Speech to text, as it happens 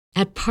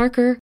At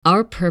Parker,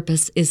 our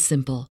purpose is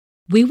simple.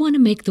 We want to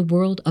make the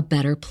world a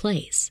better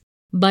place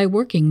by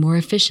working more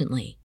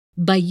efficiently,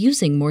 by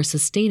using more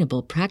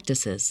sustainable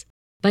practices,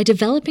 by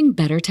developing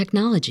better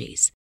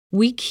technologies.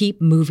 We keep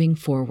moving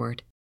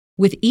forward.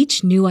 With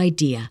each new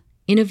idea,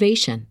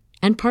 innovation,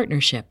 and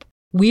partnership,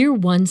 we're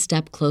one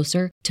step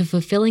closer to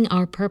fulfilling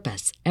our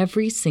purpose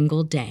every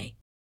single day.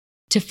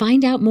 To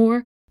find out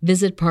more,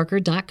 visit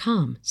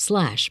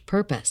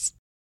parker.com/purpose.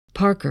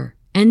 Parker,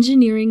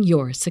 engineering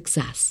your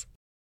success.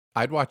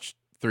 I'd watch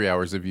 3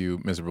 hours of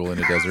you miserable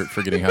in a desert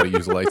forgetting how to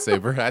use a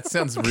lightsaber. That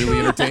sounds really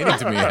entertaining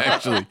to me,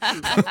 actually.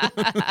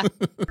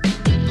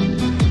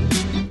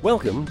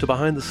 Welcome to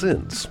Behind the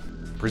Sins,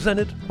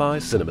 presented by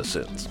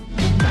CinemaSins.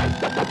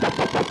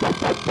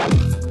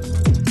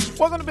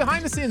 Welcome to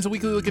Behind the Sins, a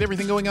weekly look at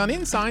everything going on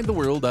inside the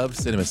world of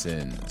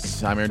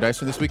CinemaSins. I'm Aaron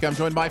Dyson. This week I'm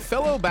joined by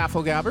fellow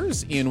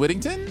Bafflegabbers, Ian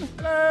Whittington.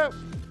 Hello.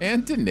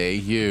 And Danae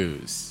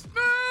Hughes.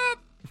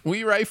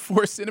 We write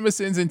for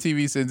CinemaSins and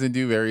TV Sins and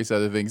do various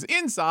other things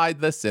inside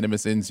the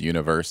CinemaSins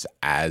universe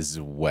as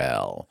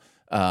well.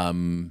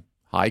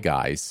 Hi,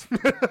 guys.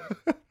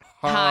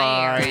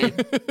 Hi, Aaron.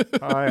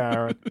 Hi,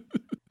 Aaron.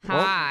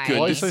 Hi.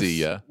 Good to see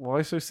you.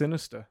 Why so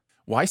sinister?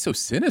 Why so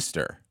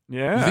sinister?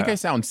 Yeah. You think I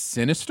sound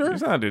sinister? You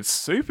sounded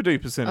super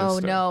duper sinister. Oh,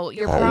 no.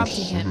 You're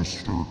prompting him.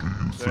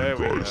 There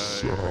we go.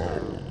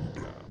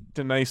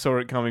 Danae saw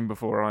it coming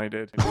before I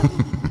did.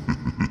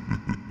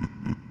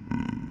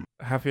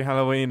 Happy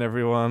Halloween,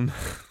 everyone.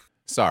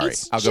 Sorry,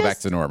 It's I'll go back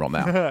just- to normal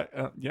now.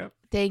 Yep.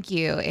 Thank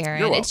you, Aaron.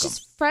 You're It's welcome.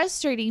 just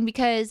frustrating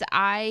because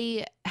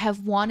I have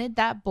wanted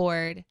that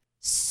board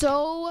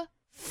so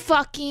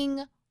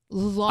fucking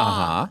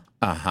long.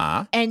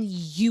 And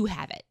you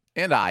have it.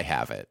 And I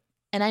have it.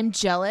 And I'm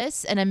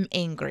jealous and I'm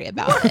angry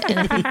about it. And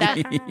I think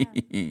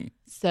that,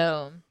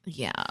 so,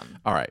 yeah.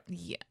 All right.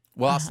 Yeah.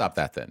 Well, I'll stop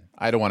that then.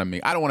 I don't want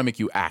to make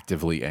you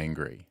actively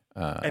angry.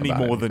 Any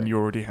about more than anything. you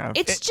already have.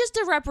 It's just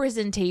a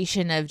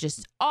representation of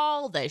just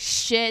all the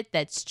shit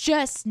that's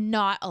just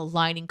not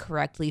aligning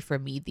correctly for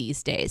me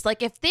these days.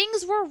 Like, if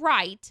things were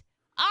right,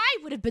 I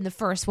would have been the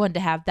first one to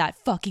have that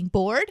fucking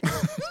board.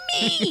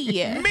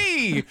 Me!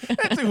 Me!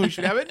 That's who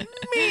should have it.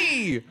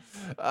 Me!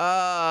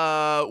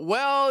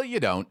 Well,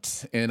 you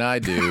don't, and I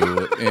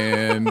do,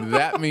 and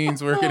that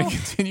means we're going to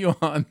continue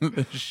on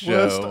the show.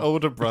 Worst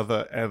older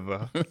brother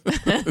ever.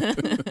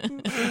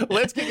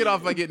 Let's kick it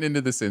off by getting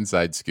into this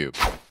inside scoop.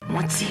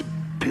 What's he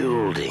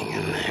building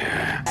in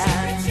there?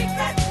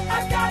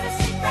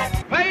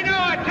 Pay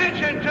no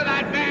attention to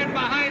that man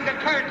behind the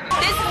curtain.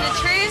 This is a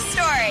true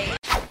story.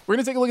 We're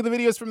going to take a look at the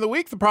videos from the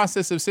week, the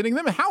process of sitting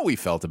them, and how we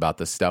felt about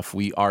the stuff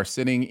we are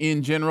sitting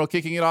in general.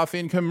 Kicking it off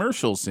in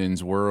commercial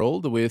sins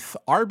world with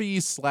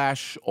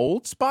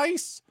Arby's/Old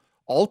Spice,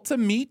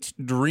 Ultimate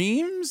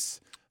Dreams.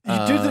 You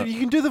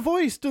can do the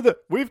voice.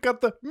 We've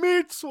got the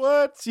meat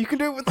sweats. You can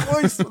do it with the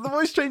voice, the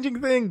voice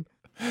changing thing.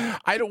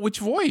 Which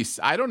voice?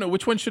 I don't know.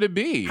 Which one should it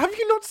be? Have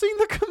you not seen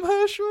the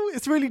commercial?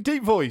 It's really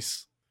deep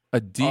voice. A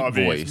deep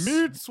voice.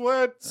 Meat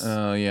sweats.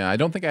 Oh, yeah. I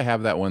don't think I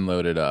have that one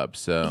loaded up,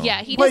 so.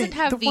 Yeah, he Wait, doesn't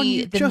have the one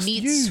you the just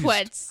meat used.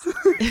 sweats.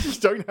 You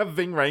don't have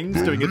Ving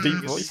Rhames doing a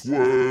deep voice.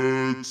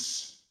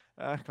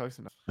 Close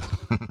enough.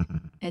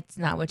 It's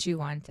not what you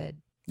wanted.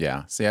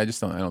 Yeah. See, I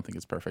don't think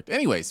it's perfect.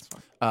 Anyways,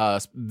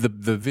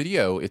 the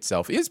video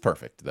itself is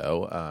perfect,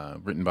 though.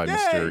 Written by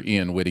Mr.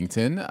 Ian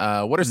Whittington.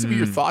 What are some of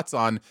your thoughts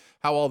on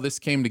how all this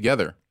came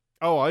together?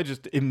 Oh, I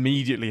just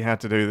immediately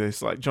had to do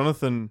this. Like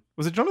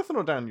was it Jonathan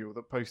or Daniel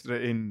that posted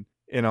it in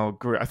our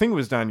group? I think it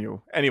was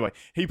Daniel. Anyway,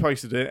 he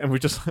posted it, and we're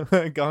just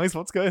guys,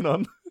 what's going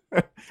on?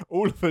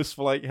 All of us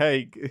were like,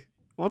 hey,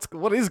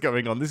 what is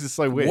going on? This is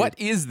so weird. What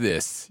is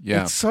this?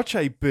 Yeah. It's such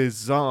a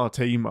bizarre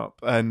team up,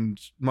 and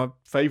my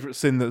favorite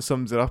sin that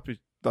sums it up is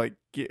like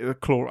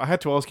I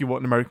had to ask you what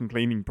an American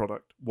cleaning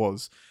product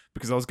was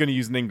because I was going to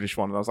use an English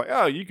one, and I was like,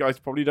 oh, you guys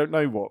probably don't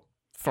know what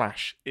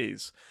Flash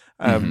is.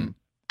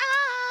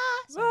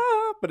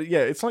 But yeah,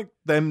 it's like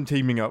them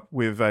teaming up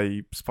with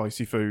a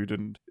spicy food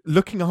and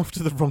looking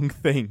after the wrong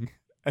thing,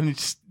 and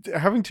it's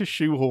having to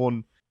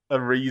shoehorn a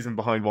reason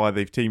behind why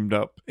they've teamed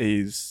up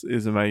is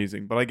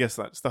amazing. But I guess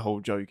that's the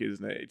whole joke,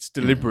 isn't it? It's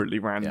deliberately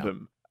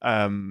random.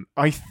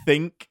 I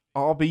think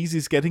Arby's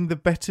is getting the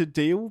better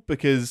deal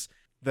because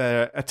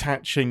they're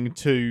attaching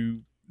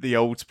to the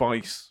Old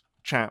Spice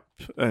chap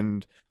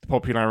and the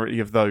popularity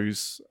of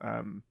those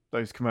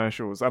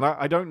commercials. And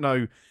I don't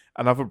know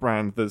another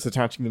brand that's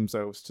attaching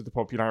themselves to the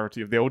popularity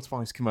of the Old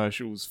Spice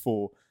commercials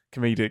for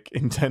comedic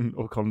intent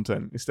or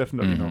content. It's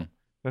definitely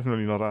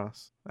not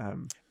us.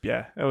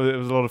 Yeah, it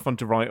was a lot of fun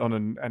to write on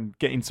and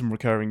getting some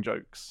recurring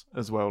jokes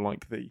as well,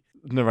 like the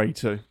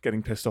narrator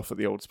getting pissed off at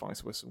the Old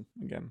Spice whistle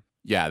again.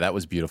 Yeah, that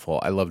was beautiful.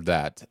 I loved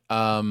that.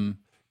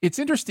 It's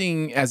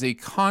interesting as a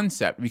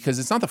concept because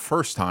it's not the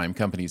first time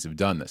companies have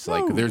done this.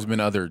 Like, there's been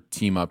other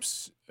team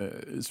ups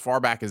as far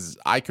back as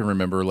I can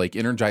remember, like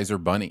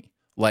Energizer Bunny.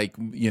 Like,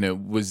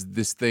 was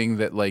this thing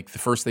that like the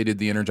first they did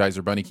the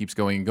Energizer Bunny keeps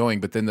going and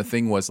going, but then the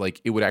thing was like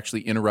it would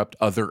actually interrupt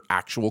other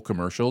actual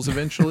commercials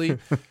eventually.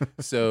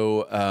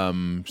 So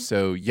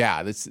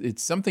yeah,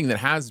 it's something that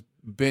has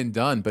been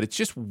done, but it's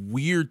just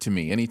weird to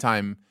me.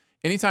 Anytime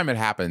it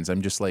happens,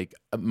 I'm just like,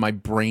 my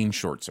brain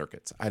short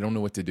circuits. I don't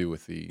know what to do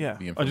with the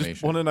information. I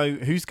just want to know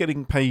who's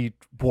getting paid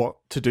what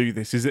to do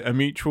this. Is it a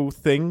mutual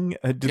thing?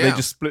 Do they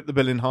just split the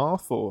bill in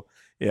half? Or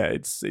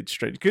it's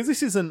strange because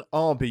this is an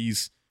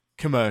Arby's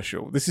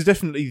commercial. This is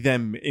definitely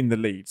them in the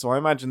lead. So I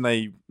imagine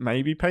they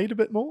maybe paid a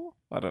bit more.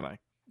 I don't know.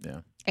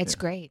 Yeah, It's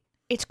great.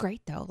 It's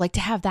great though. Like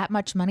to have that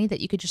much money that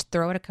you could just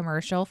throw at a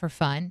commercial for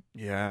fun.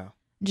 Yeah.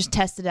 Just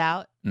test it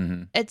out.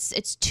 Mm-hmm.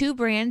 It's two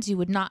brands you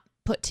would not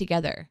put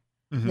together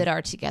that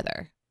are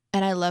together.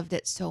 And I loved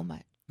it so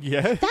much.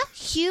 Yeah. That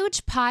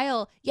huge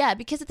pile. Yeah,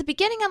 because at the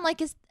beginning I'm like,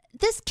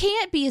 this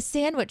can't be a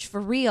sandwich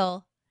for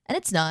real. And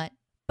it's not.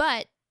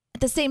 But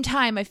at the same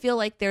time, I feel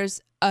like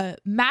there's a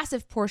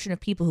massive portion of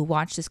people who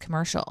watched this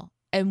commercial.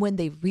 And when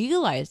they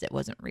realized it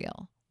wasn't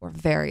real, were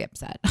very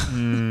upset. I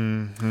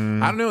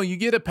don't know. You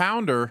get a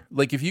pounder.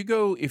 Like if you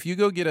go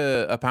get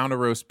a pound of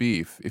roast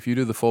beef, if you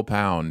do the full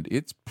pound,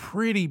 it's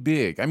pretty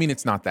big. I mean,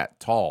 it's not that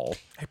tall.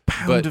 A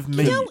pound of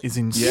meat is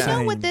insane. You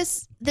know what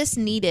this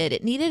needed?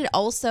 It needed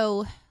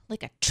also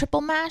like a triple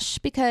mash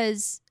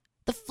because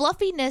the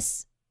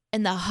fluffiness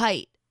and the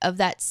height of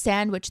that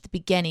sandwich at the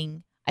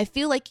beginning, I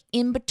feel like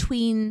in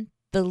between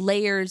the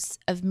layers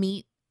of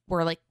meat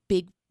were like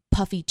big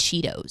puffy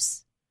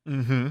Cheetos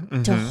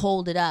to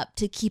hold it up,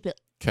 to keep it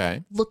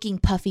looking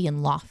puffy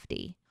and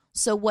lofty.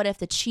 So what if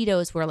the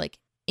Cheetos were like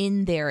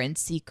in there in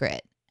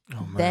secret?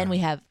 Oh,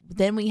 man.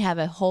 Then we have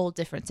a whole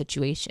different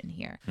situation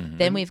here.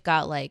 Then we've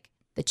got like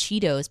the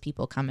Cheetos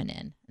people coming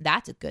in.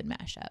 That's a good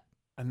mashup.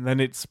 And then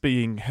it's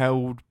being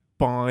held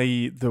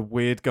by the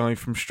weird guy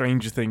from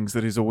Stranger Things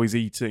that is always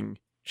eating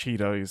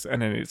Cheetos.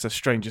 And then it's a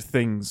Stranger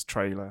Things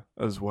trailer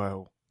as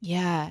well.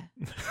 Yeah.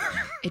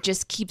 It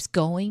just keeps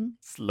going.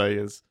 It's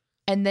layers.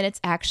 And then it's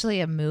actually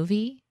a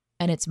movie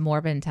and it's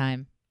Morbin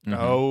time.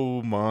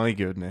 Oh my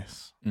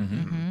goodness.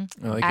 I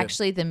like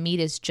Actually, the meat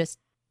is just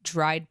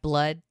dried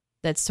blood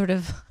that's sort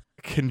of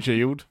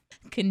Congealed.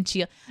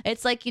 congealed.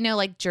 It's like,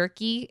 like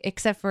jerky,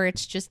 except for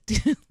it's just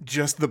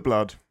Just the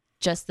blood.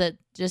 just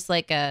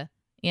like a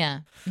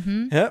Yep.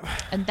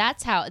 And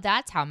that's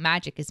how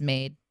magic is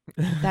made.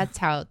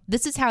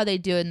 This is how they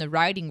do it in the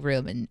writing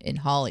room in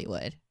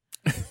Hollywood.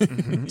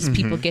 Just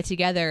people get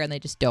together and they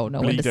just don't know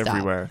when Bleed to stop.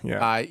 everywhere.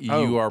 Yeah.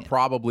 You are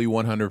probably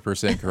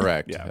 100%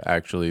 correct. Yeah.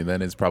 Actually,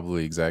 that is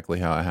probably exactly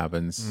how it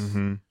happens.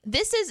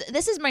 This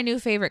is my new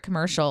favorite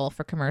commercial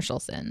for commercial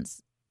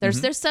sins.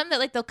 There's some that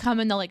like they'll come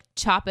and they'll like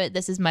chop it.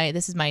 This is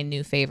my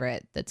new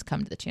favorite that's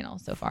come to the channel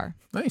so far.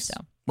 Nice. So.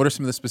 What are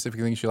some of the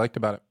specific things you liked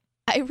about it?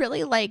 I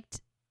really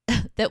liked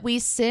that we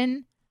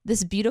sin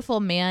this beautiful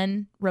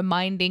man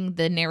reminding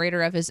the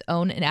narrator of his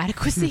own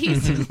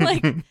inadequacies.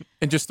 Like,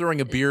 and just throwing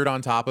a beard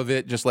on top of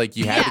it, just like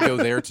you had to go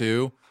there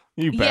too.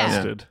 You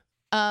bastard.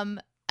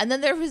 And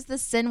then there was the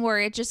sin where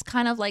it just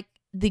kind of like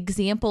the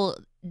example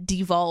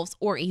devolves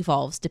or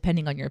evolves,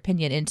 depending on your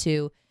opinion,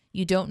 into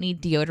you don't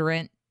need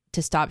deodorant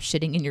to stop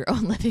shitting in your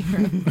own living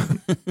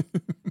room.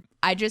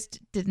 I just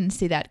didn't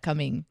see that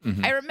coming.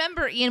 I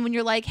remember, Ian, when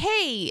you're like,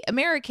 hey,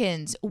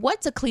 Americans,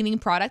 what's a cleaning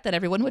product that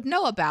everyone would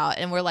know about?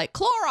 And we're like,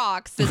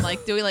 Clorox. And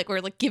like doing like, we're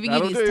like giving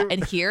you these.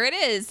 And here it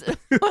is.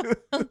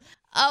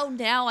 Oh,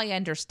 now I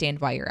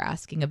understand why you're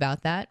asking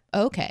about that.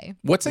 Okay.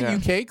 What's a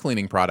UK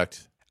cleaning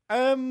product?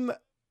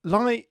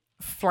 Like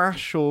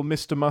Flash or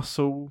Mr.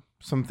 Muscle,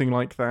 something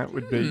like that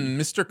would be.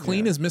 Mr.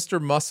 Clean is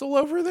Mr. Muscle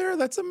over there?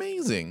 That's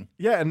amazing.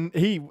 Yeah, and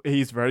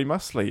he's very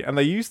muscly. And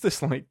they use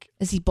this like...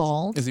 Is he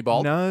bald? Is he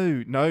bald?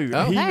 No.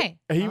 Oh.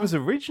 He was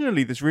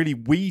originally this really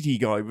weedy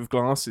guy with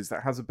glasses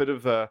that has a bit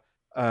of a...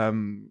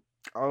 Rick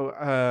what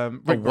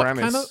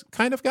Moranis.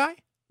 kind of guy?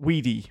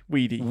 Weedy.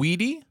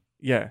 Weedy?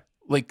 Yeah.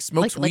 Like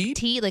smokes like weed?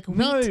 tea, like wheat?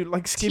 No,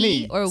 like skinny.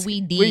 Tea or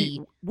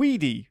weedy?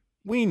 Weedy.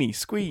 Weenie.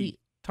 Squee.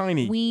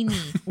 Tiny.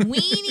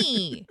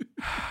 Weenie.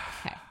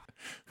 Okay.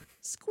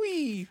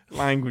 Squee.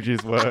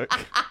 Languages work.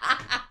 Come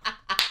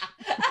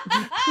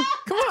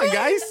on,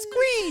 guys.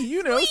 Squee.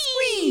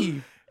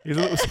 Squee. He's a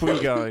little squee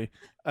guy.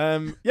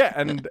 And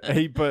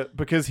but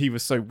because he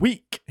was so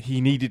weak,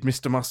 he needed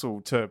Mr.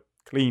 Muscle to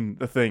clean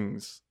the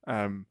things.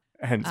 Hence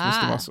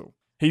Mr. Muscle.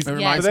 It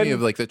reminds me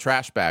of like the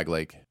trash bag,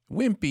 like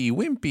wimpy,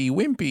 wimpy,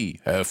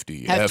 wimpy,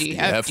 hefty. Yeah.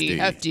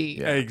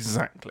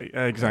 Exactly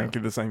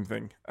the same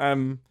thing.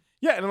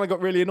 Yeah, and then I got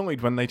really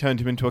annoyed when they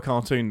turned him into a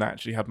cartoon that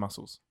actually had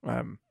muscles.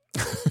 And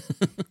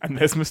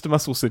there's Mr.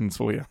 Muscle Sins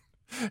for you.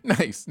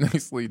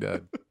 Nicely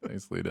done.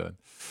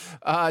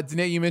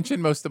 Danae, you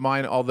mentioned most of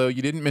mine, although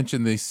you didn't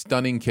mention the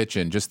stunning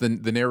kitchen, just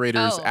the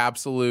narrator's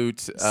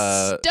absolute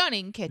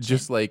stunning kitchen.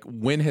 Just like,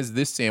 when has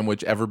this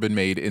sandwich ever been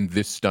made in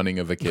this stunning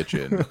of a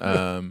kitchen?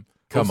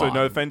 Come on.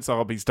 No offense,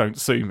 Arby's, don't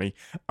sue me.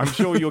 I'm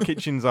sure your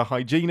kitchens are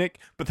hygienic,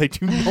 but they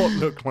do not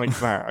look like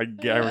that. I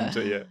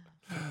guarantee it.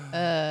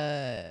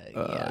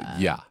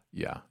 Yeah.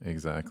 Yeah,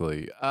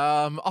 exactly.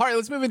 All right,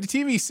 let's move into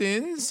TV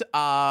sins.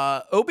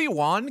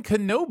 Obi-Wan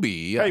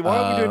Kenobi. Hey, why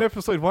aren't we doing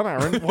episode 1,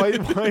 Aaron? Why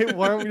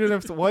aren't we doing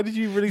episode? Why did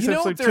you release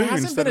episode 2 there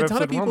hasn't instead been a of ton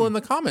of episode people 1? in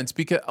the comments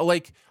because,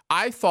 like,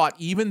 I thought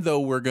even though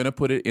we're gonna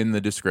put it in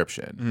the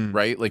description,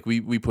 right? Like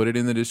we put it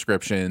in the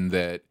description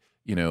that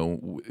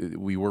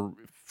we were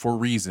for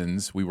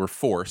reasons we were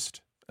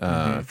forced.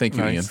 Thank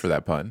you, Ian, for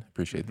that pun.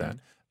 Appreciate that.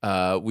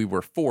 We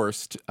were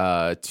forced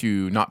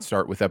to not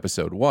start with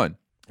episode 1.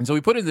 And so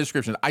we put it in the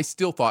description. I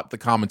still thought the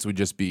comments would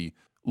just be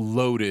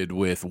loaded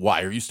with,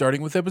 why are you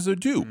starting with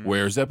episode 2?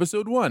 Where's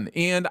episode 1?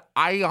 And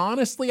I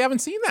honestly haven't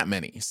seen that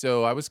many.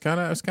 So I was kind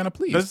of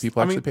pleased.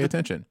 People actually pay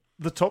attention.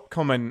 The top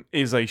comment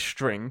is a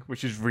string,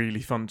 which is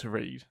really fun to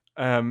read.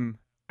 And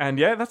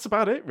yeah, that's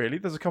about it, really.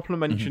 There's a couple of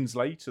mentions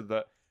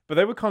later but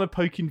they were kind of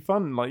poking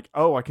fun, like,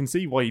 oh, I can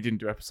see why you didn't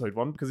do episode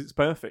 1 because it's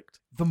perfect.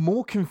 The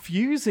more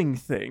confusing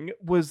thing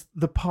was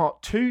the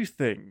part 2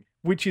 thing,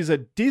 which is a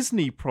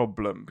Disney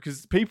problem,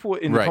 because people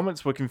in the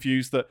comments were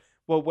confused that,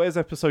 well, where's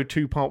episode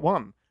 2 part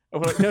 1?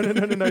 And we're like, no,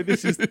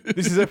 this is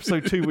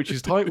episode 2, which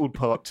is titled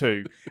part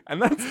 2.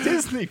 And that's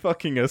Disney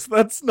fucking us.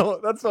 That's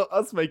not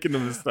us making a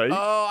mistake.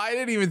 Oh, I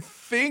didn't even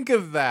think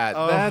of that.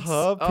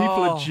 People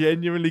are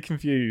genuinely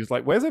confused.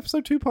 Like, where's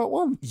episode 2 part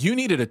 1? You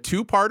needed a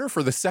 2-parter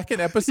for the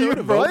second episode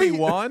of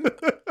Obi-Wan?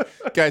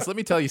 Guys, let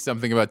me tell you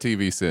something about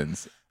TV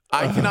sins.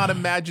 I cannot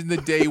imagine the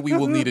day we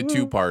will need a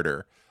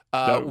 2-parter.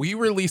 We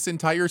release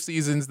entire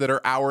seasons that are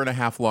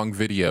hour-and-a-half long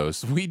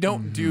videos. We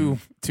don't do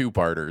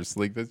 2-parters.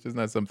 Like, that's just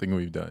not something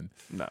we've done.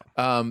 No.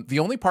 The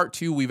only part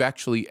 2 we've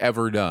actually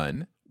ever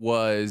done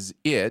was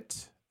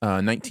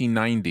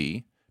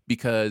 1990,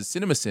 because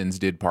CinemaSins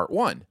did part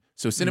 1.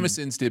 So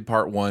CinemaSins did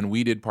part 1.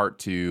 We did part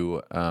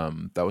 2.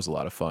 That was a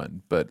lot of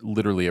fun. But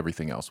literally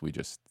everything else, we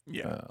just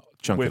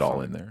chunk it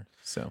all in there.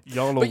 So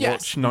y'all will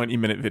watch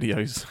 90-minute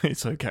videos.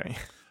 It's okay.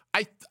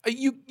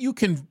 You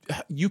can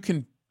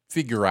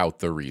figure out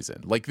the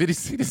reason. Like, it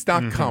is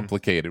not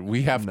complicated.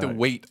 We have to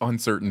wait on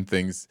certain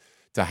things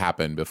to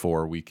happen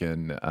before we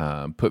can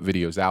put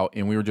videos out.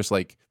 And we were just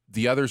like,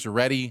 the others are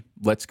ready.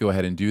 Let's go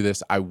ahead and do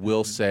this. I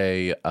will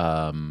say,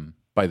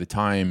 by the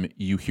time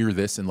you hear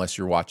this, unless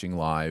you're watching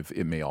live,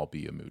 it may all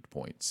be a moot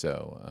point.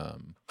 So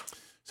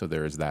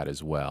there is that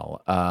as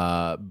well.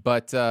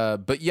 But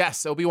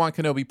yes, Obi-Wan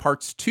Kenobi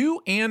parts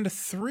 2 and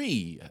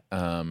 3.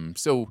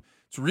 So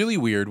it's really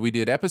weird. We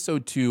did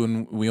episode 2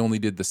 and we only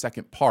did the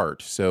second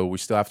part. So we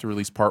still have to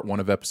release part 1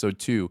 of episode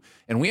 2.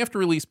 And we have to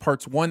release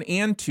parts 1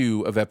 and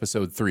 2 of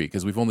episode 3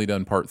 because we've only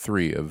done part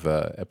 3 of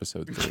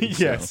episode 3.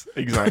 Yes,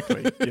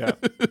 exactly. Yeah,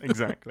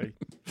 exactly.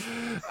 It's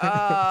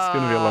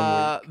going to be a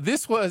long week.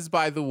 This was,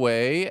 by the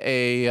way,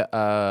 a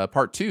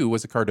part 2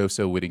 was a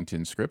Cardoso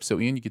Whittington script. So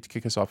Ian, you get to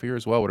kick us off here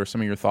as well. What are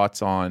some of your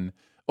thoughts on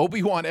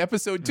Obi-Wan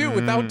episode 2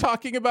 without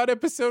talking about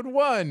episode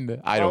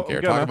 1? I don't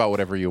care. Talk about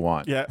whatever you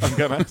want. Yeah, I'm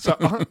gonna. So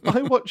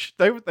I watched.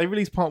 They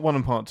released part 1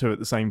 and part 2 at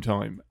the same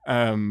time.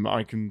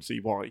 I can see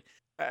why.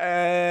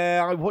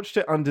 I watched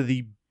it under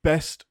the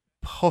best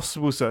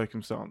possible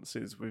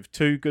circumstances with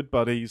 2 good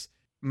buddies,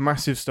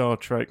 massive Star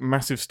Trek,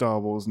 massive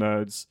Star Wars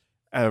nerds,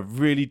 a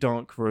really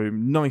dark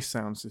room, nice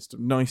sound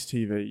system, nice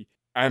TV,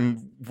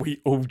 and we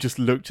all just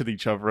looked at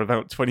each other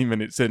about 20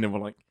 minutes in and were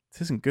like,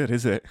 "This isn't good,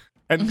 is it?"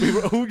 And we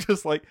were all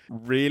just like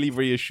really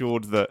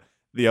reassured that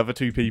the other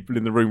 2 people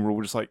in the room were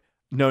all just like,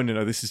 no,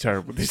 this is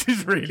terrible. This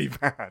is really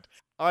bad.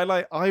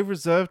 I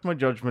reserved my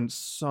judgment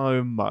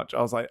so much.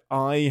 I was like,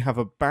 I have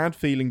a bad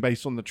feeling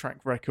based on the track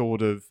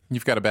record of...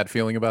 You've got a bad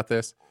feeling about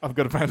this? I've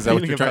got a bad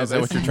feeling about this. Is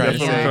that what you're trying to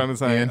say? That's what I'm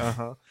trying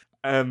to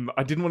say.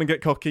 I didn't want to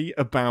get cocky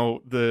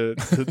about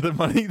the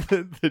money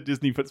that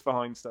Disney puts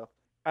behind stuff.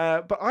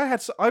 But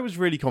I was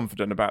really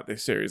confident about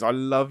this series. I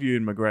love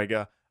Ewan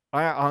McGregor.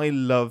 I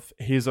love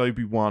his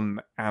Obi-Wan,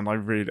 and I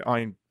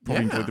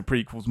probably enjoyed the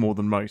prequels more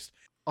than most.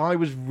 I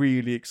was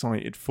really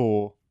excited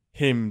for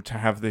him to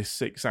have this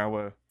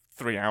 6-hour,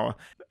 3-hour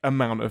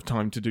amount of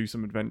time to do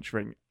some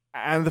adventuring.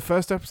 And the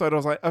first episode, I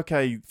was like,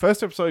 okay,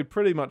 first episode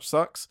pretty much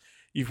sucks.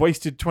 You've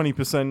wasted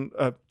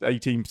 20%,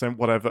 18%,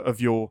 whatever,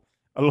 of your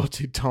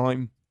allotted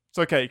time. It's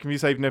okay, it can be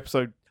saved in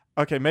episode...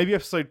 Okay, maybe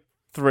episode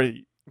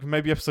 3,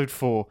 maybe episode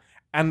 4.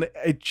 And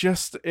it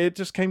just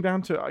came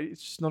down to,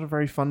 it's just not a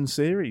very fun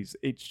series.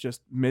 It's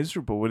just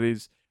miserable. It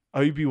is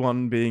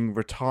Obi-Wan being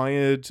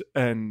retired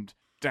and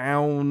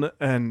down,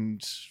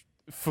 and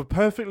for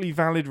perfectly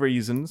valid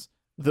reasons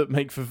that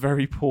make for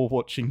very poor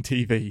watching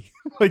TV.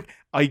 Like,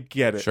 I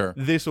get it. Sure.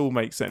 This all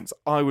makes sense.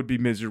 I would be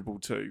miserable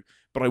too,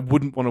 but I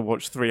wouldn't want to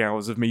watch 3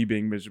 hours of me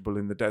being miserable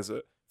in the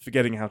desert,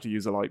 forgetting how to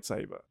use a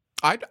lightsaber.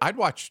 I'd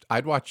watch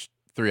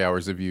 3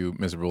 hours of you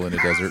miserable in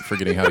a desert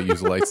forgetting how to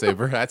use a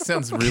lightsaber. That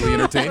sounds really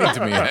entertaining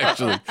to me,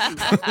 actually.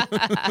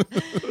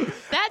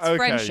 That's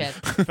friendship.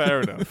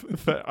 Fair enough.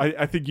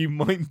 I think you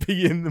might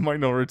be in the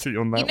minority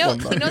on that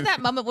one. You know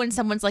that moment when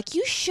someone's like,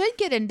 you should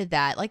get into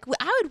that. Like,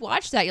 I would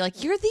watch that. You're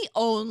like, you're the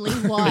only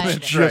one.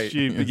 Just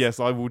you. But yes,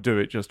 I will do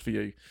it just for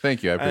you.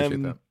 Thank you. I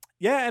appreciate that.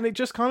 Yeah, and it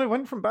just kind of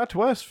went from bad to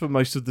worse for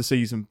most of the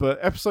season. But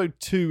episode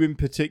 2 in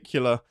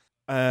particular,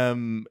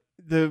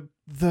 the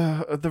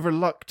the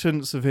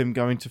reluctance of him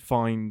going to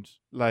find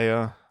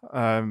Leia,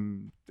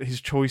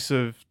 his choice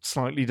of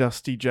slightly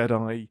dusty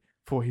Jedi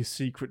for his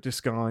secret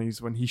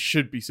disguise when he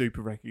should be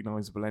super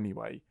recognizable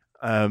anyway.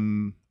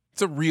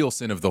 It's a real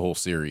sin of the whole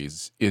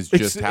series is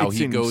just how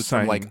he goes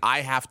from like, I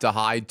have to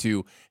hide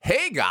to,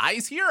 hey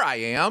guys, here I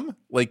am.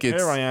 Like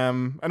it's, here I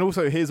am. And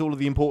also here's all of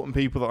the important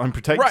people that I'm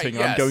protecting. Right,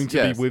 I'm going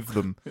to be with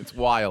them. It's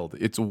wild.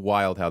 It's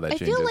wild how that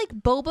changes. I feel like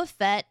Boba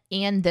Fett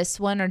and this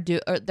one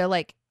they're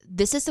like,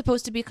 this is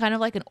supposed to be kind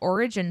of like an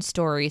origin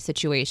story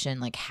situation.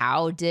 Like,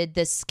 how did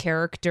this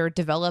character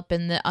develop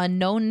in the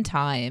unknown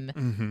time?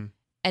 Mm-hmm.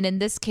 And in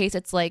this case,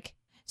 it's like,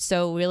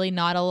 so really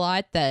not a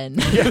lot then.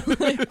 Yeah.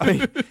 I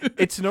mean,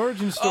 it's an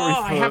origin story.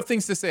 I have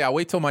things to say. I'll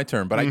wait till my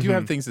turn, but I do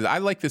have things to say. I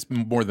like this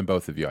more than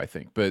both of you, I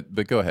think. But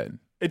go ahead.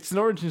 It's an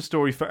origin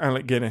story for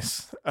Alec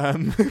Guinness,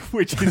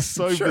 which is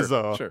so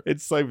bizarre. Sure.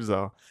 It's so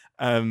bizarre.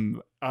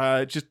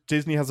 Just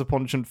Disney has a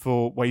penchant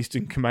for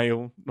wasting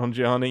Kumail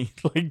Nanjiani.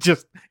 Like,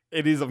 just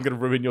it is. I'm going to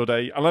ruin your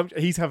day.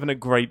 He's having a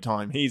great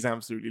time. He's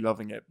absolutely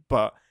loving it.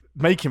 But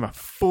make him a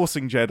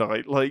forcing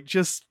Jedi. Like,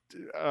 just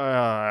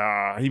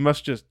he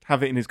must just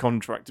have it in his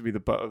contract to be the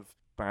butt of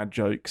bad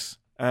jokes.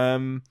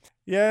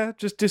 Yeah,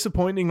 just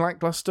disappointing,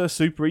 lackluster,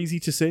 super easy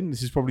to sin.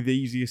 This is probably the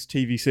easiest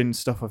TV sin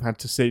stuff I've had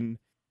to sin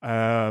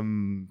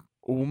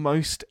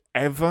almost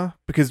ever,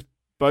 because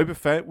Boba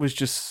Fett was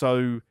just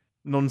so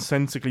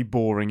nonsensically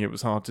boring it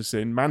was hard to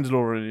sin.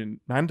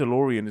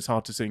 Mandalorian is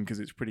hard to sin because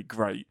it's pretty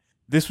great.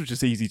 This was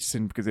just easy to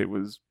sin because it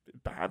was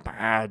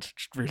bad,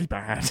 just really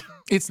bad.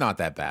 It's not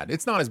that bad.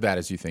 It's not as bad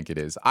as you think it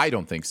is. I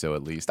don't think so,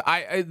 at least.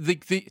 I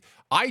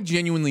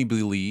genuinely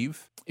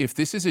believe if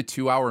this is a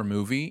 2-hour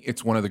movie,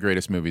 it's one of the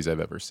greatest movies I've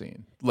ever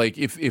seen. Like,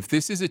 if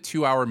this is a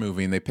 2-hour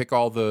movie and they pick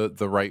all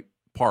the right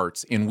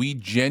parts and we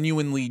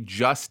genuinely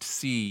just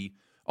see,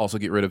 also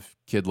get rid of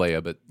Kid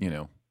Leia, but, you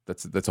know,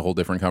 that's a whole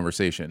different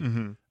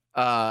conversation.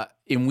 Mm-hmm.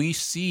 And we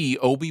see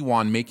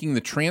Obi-Wan making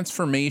the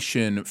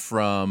transformation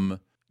from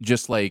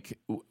just like,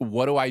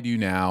 what do I do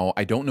now?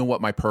 I don't know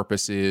what my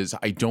purpose is.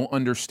 I don't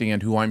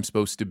understand who I'm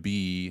supposed to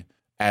be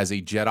as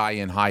a Jedi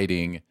in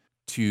hiding,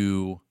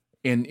 to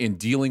in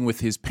dealing with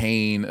his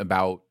pain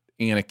about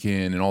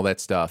Anakin and all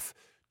that stuff,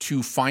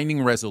 to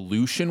finding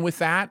resolution with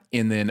that,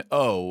 and then,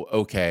 oh,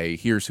 okay,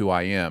 here's who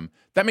I am.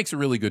 That makes a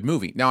really good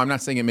movie. Now, I'm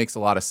not saying it makes a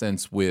lot of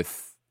sense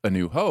with A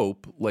New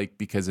Hope, like,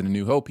 because in A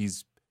New Hope,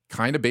 he's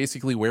kind of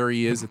basically where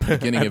he is at the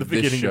beginning of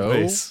this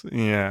show.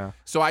 Yeah.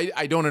 So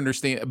I don't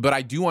understand, but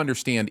I do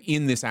understand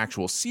in this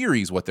actual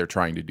series what they're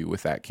trying to do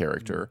with that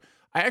character.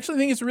 I actually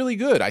think it's really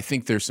good. I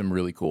think there's some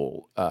really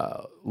cool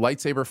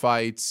lightsaber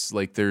fights.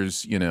 Like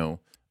there's, you know,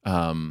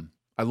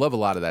 I love a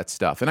lot of that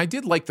stuff. And I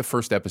did like the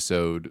first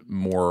episode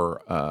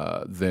more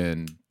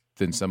than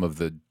some of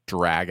the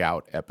drag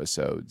out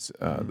episodes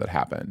that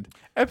happened.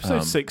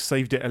 Episode 6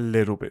 saved it a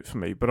little bit for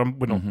me, but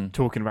we're not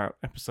talking about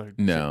episode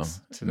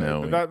 6 today.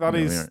 No, but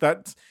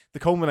that's the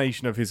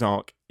culmination of his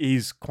arc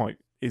is quite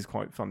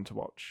fun to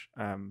watch.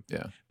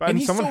 Yeah, but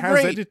and someone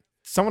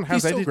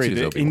has edited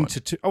it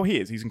into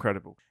he's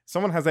incredible.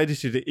 Someone has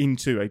edited it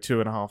into a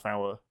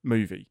 2.5-hour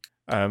movie.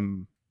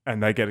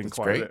 And they're getting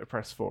quite a bit of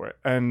press for it.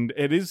 And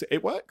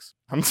it works,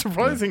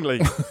 unsurprisingly,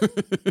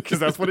 because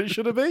that's what it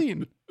should have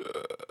been.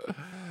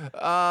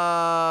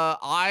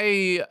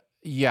 I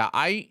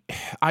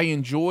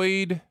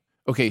enjoyed.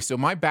 Okay, so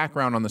my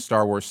background on the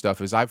Star Wars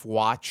stuff is I've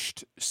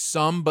watched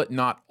some, but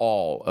not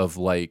all, of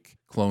like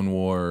Clone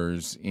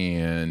Wars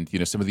and, you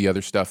know, some of the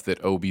other stuff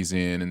that Obi's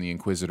in and the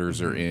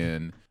Inquisitors are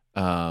in,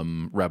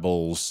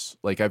 Rebels.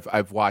 Like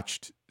I've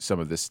watched some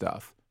of this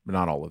stuff, but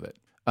not all of it.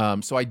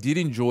 So I did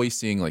enjoy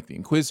seeing like the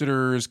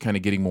Inquisitors, kind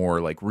of getting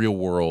more like real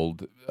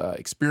world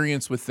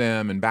experience with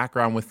them and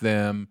background with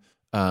them.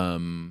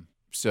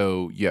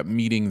 So yeah,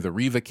 meeting the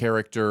Reva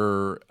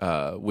character,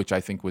 which I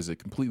think was a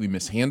completely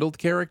mishandled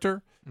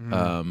character,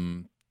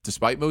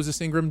 despite Moses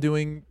Ingram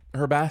doing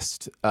her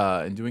best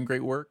and doing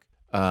great work.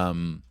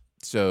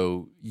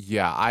 So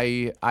yeah,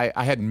 I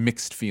had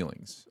mixed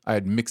feelings. I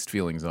had mixed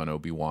feelings on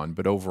Obi-Wan,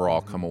 but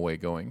overall come away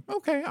going,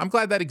 okay, I'm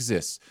glad that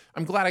exists.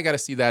 I'm glad I got to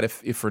see that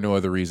if for no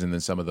other reason than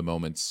some of the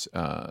moments,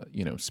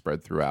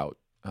 spread throughout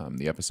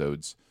the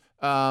episodes.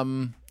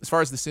 As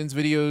far as the Sins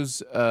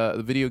videos,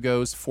 the video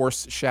goes,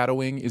 force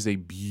shadowing is a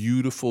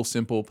beautiful,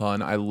 simple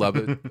pun. I love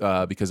it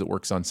because it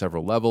works on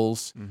several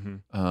levels.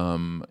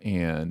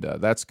 And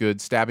that's good.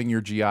 Stabbing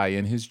your GI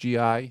in his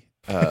GI.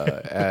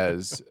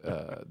 As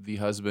the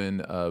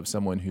husband of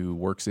someone who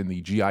works in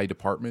the GI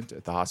department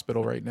at the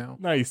hospital right now.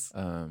 Nice.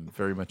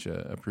 Very much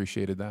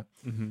appreciated that.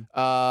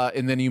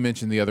 And then you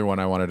mentioned the other one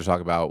I wanted to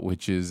talk about,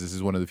 which is, this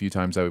is one of the few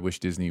times I wish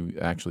Disney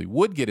actually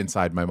would get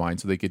inside my mind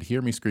so they could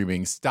hear me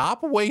screaming,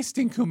 stop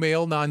wasting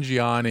Kumail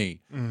Nanjiani.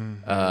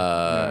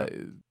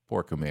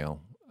 Poor Kumail.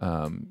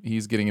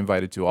 He's getting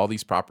invited to all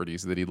these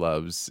properties that he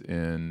loves,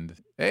 and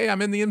hey,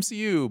 I'm in the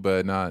MCU,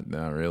 but not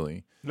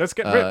really. Let's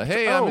get ripped.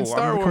 Hey, I'm in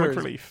Star Wars.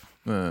 Relief.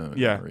 Yeah,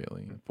 not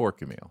really. Poor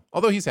Kumail.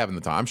 Although he's having the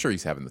time. I'm sure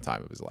he's having the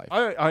time of his life.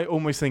 I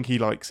almost think he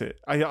likes it.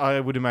 I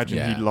would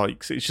imagine he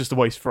likes it. It's just a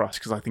waste for us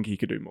because I think he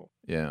could do more.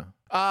 Yeah.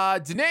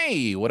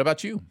 Danae, what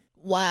about you?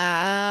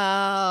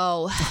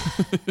 Wow.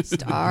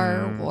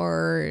 Star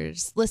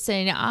Wars.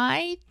 Listen,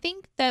 I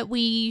think that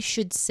we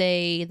should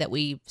say that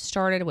we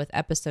started with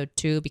episode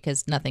 2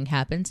 because nothing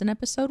happens in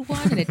episode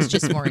 1 and it's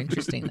just more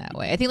interesting that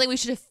way. I think like we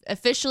should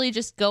officially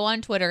just go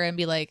on Twitter and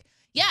be like,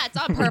 yeah, it's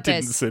on purpose. We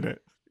didn't sin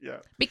it. Yeah.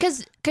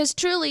 Because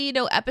truly,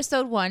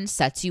 episode 1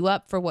 sets you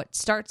up for what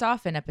starts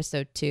off in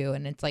episode 2.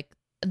 And it's like,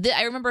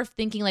 I remember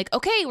thinking like,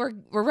 okay, we're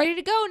ready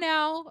to go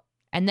now.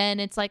 And then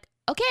it's like,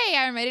 okay,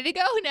 I'm ready to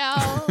go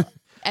now.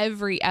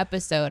 Every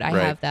episode I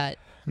have that.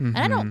 And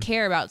I don't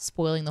care about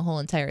spoiling the whole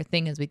entire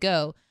thing as we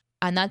go.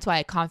 And that's why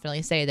I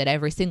confidently say that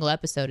every single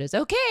episode is,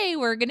 okay,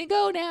 we're going to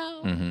go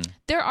now.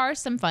 There are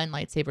some fun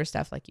lightsaber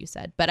stuff, like you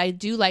said. But I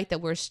do like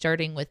that we're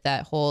starting with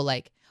that whole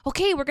like,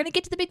 okay, we're going to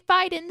get to the big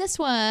fight in this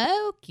one.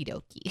 Okie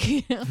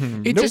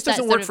dokie. It just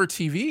doesn't work for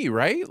TV,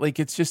 right? Like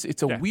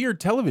it's a weird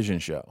television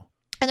show.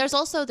 And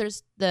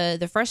there's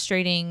the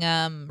frustrating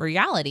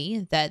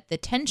reality that the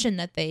tension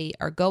that they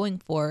are going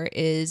for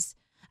is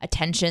a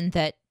tension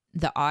that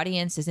the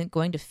audience isn't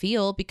going to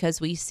feel because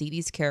we see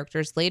these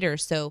characters later.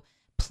 So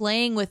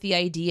playing with the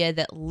idea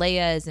that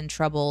Leia is in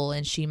trouble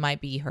and she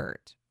might be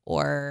hurt,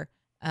 or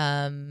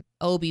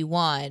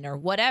Obi-Wan or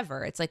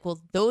whatever. It's like, well,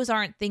 those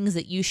aren't things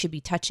that you should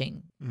be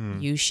touching.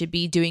 You should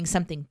be doing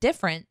something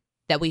different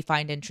that we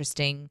find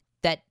interesting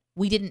that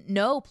we didn't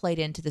know played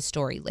into the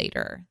story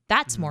later.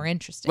 That's more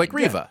interesting. Like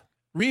Reva.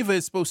 Reva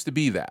is supposed to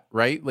be that,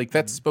 right? Like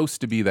that's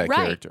supposed to be that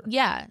character.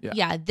 Yeah.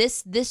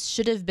 This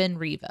should have been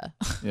Reva.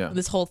 Yeah.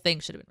 This whole thing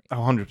should have been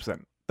Reva.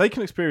 100%. They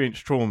can experience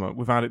trauma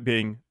without it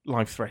being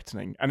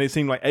life-threatening. And it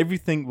seemed like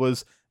everything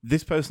was,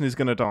 this person is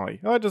going to die.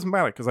 Oh, it doesn't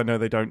matter because I know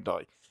they don't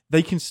die.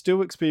 They can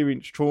still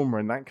experience trauma,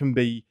 and that can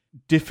be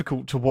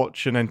difficult to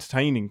watch and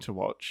entertaining to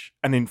watch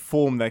and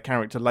inform their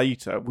character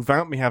later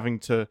without me having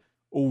to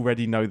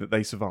already know that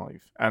they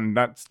survive. And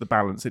that's the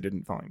balance it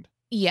didn't find.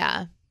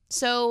 Yeah.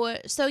 So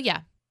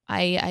yeah.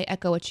 I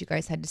echo what you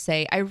guys had to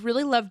say. I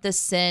really loved the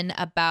sin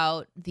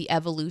about the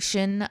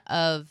evolution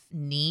of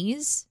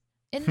knees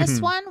in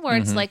this one, where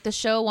it's like the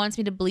show wants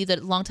me to believe that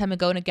a long time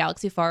ago in a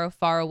galaxy far,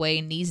 far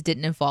away, knees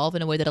didn't evolve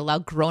in a way that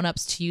allowed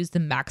grown-ups to use the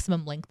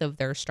maximum length of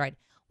their stride.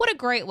 What a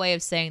great way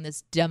of saying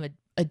this dumb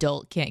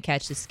adult can't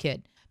catch this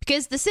kid.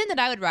 Because the sin that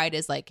I would write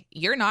is like,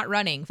 you're not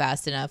running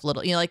fast enough,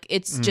 little, like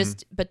it's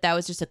just, but that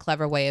was just a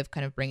clever way of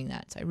kind of bringing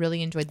that. So I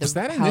really enjoyed Was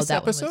that in how this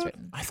that episode? one was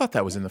written. I thought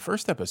that was in the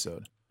first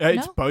episode.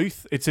 It's No?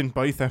 both. It's in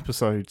both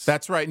episodes.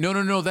 That's right.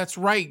 No, that's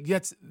right.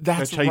 That's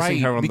They're chasing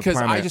right. her on the Because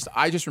planet.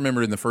 I just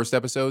remembered in the first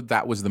episode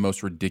that was the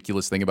most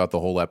ridiculous thing about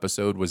the whole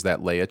episode was that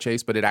Leia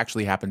chase, but it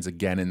actually happens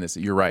again in this.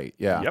 You're right.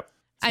 Yeah. Yep.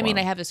 I mean,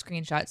 I have a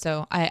screenshot,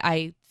 so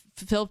I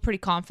feel pretty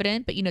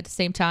confident, but at the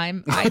same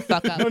time, I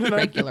fuck up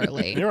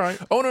regularly. You're right.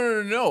 Oh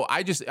no!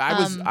 I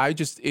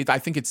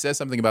think it says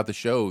something about the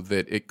show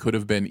that it could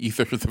have been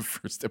either the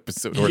first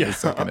episode or the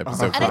second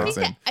episode.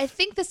 And I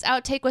think this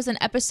outtake was in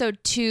episode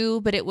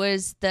 2, but it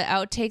was the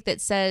outtake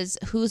that says,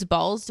 "Whose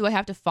balls do I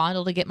have to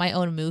fondle to get my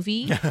own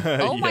movie?"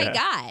 Oh my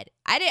god!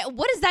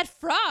 What is that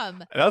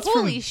from?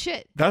 Holy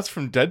shit! That's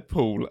from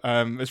Deadpool.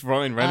 It's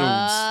Ryan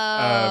Reynolds.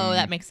 Oh,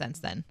 that makes sense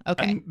then.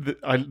 Okay.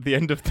 And the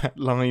end of that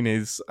line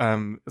is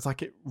it's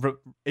like it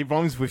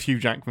rhymes with Hugh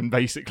Jackman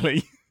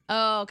basically.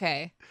 Oh,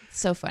 okay.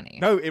 So funny.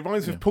 No, it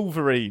rhymes with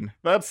Pulverine.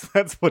 That's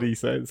what he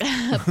says.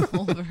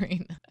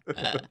 Wolverine.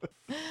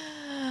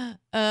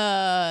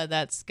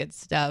 That's good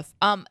stuff.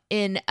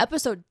 In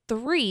episode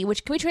 3,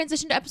 which can we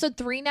transition to episode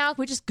 3 now?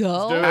 Can we just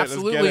go? Let's do it.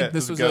 Absolutely. Let's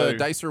This was go. a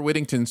Dicer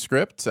Whittington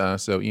script,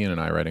 so Ian and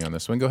I writing on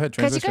this one. Go ahead,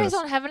 Because transition. you guys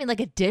don't have any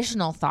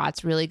additional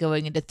thoughts really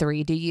going into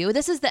 3, do you?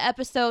 This is the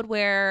episode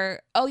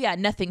where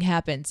nothing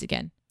happens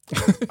again.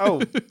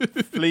 Oh,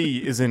 Flea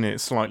is in it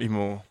slightly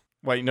more.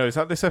 Wait, no, is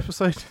that this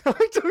episode?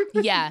 I don't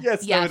know. Yeah.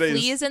 Yes, yeah. no, it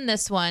Flea is in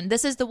this one.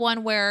 This is the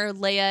one where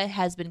Leia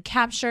has been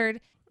captured.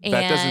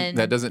 And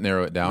That doesn't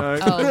narrow it down.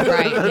 No. Oh,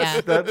 right,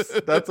 yeah.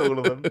 That's all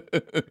of them.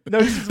 No,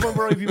 this is the one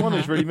where Obi-Wan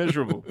is really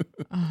miserable.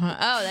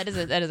 Oh, that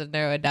doesn't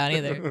narrow it down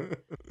either.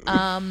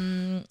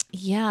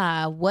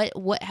 Yeah.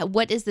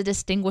 What is the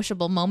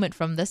distinguishable moment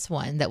from this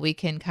one that we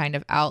can kind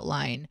of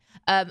outline?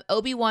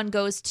 Obi-Wan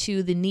goes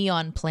to the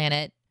Neon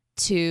Planet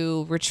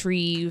to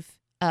retrieve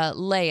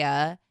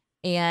Leia,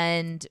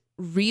 and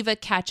Reva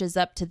catches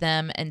up to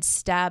them and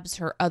stabs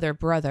her other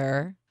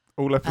brother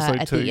All episode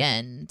at 2. the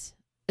end.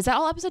 Is that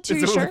all episode 2?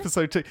 Is You it all sure?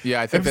 episode 2?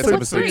 Yeah, I think that's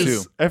What's episode three?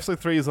 2. Episode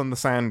 3 is on the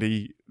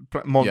sandy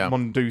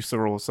Mondusa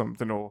or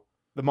something, or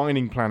the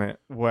mining planet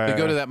where They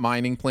go to that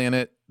mining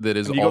planet that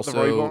is And you got the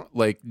also robot?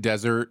 like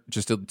desert,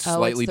 just a It's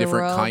slightly the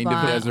different kind of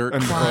robot desert.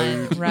 And one.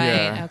 road. Right.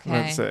 Yeah, okay.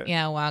 that's it.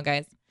 Yeah. Wow,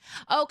 guys.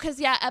 Oh, because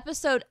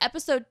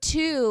episode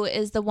 2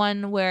 is the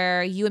one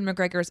where Ewan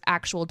McGregor's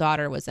actual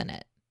daughter was in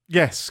it.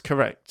 Yes,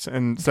 correct.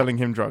 And selling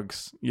him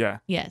drugs. Yeah.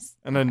 Yes.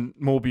 And then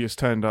Morbius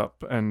turned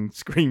up and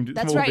screamed, "It's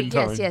That's Morbin right.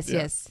 time." Yes.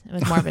 Yeah. It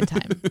was Marvin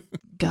time.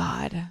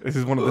 God. This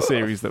is one of the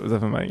series that was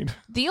ever made.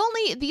 The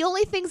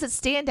only things that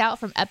stand out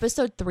from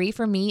episode 3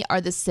 for me are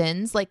the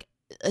sins. Like,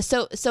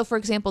 so for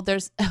example,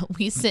 there's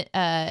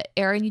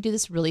Aaron, you do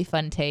this really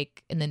fun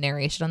take in the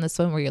narration on this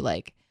one where you're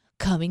like,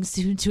 coming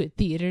soon to a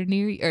theater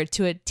near you, or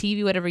to a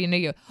TV, whatever, you know,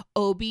 you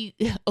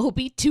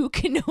Obi-2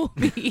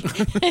 Kenobi.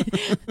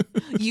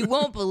 You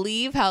won't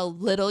believe how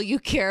little you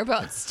care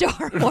about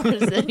Star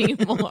Wars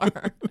anymore.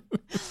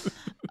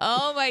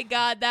 Oh my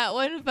God, that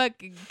one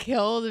fucking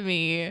killed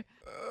me.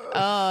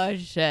 Oh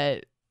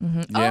shit.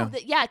 Mm-hmm. Yeah.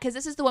 Yeah, because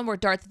this is the one where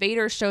Darth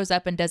Vader shows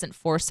up and doesn't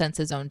force sense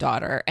his own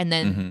daughter, and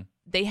then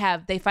they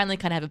finally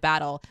kind of have a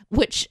battle,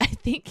 which I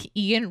think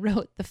Ian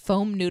wrote the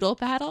foam noodle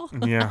battle.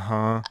 Yeah,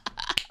 huh?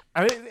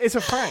 And it's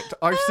a fact.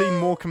 I've seen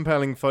more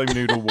compelling foam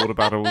noodle water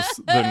battles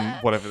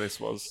than whatever this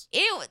was.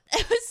 It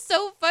was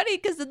so funny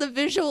because the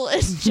visual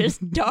is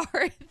just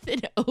Darth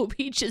and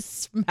Obi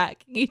just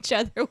smacking each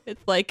other with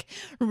like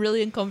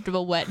really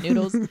uncomfortable wet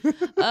noodles.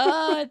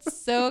 Oh, it's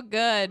so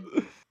good.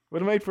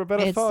 Would have made for a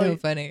better It's fight. so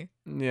funny.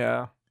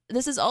 Yeah.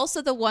 This is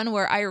also the one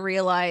where I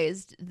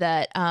realized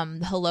that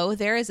hello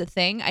there is a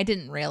thing. I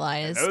didn't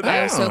realize. Hello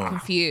I was so there.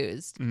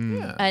 confused.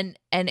 Yeah. And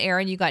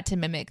Aaron, you got to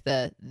mimic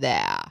the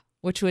there,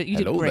 which was, you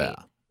did Hello great. there.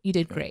 You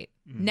did great.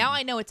 Now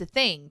I know it's a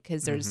thing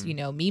because there's, you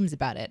know, memes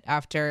about it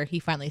after he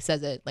finally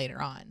says it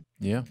later on.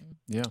 Yeah.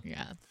 Yeah.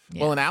 Yeah.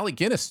 Well, and Alec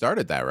Guinness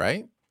started that,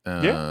 right?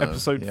 Yeah,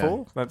 episode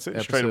 4. That's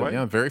it, straight away.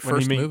 Yeah, very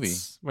first movie.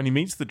 When he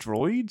meets the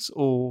droids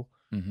or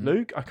Mhm.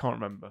 Luke, I can't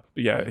remember.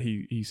 But yeah,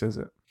 he says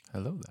it.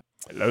 Hello there.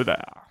 Hello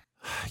there.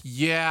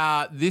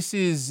 Yeah, this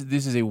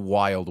is a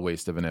wild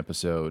waste of an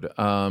episode.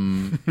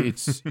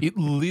 It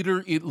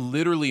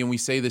literally, and we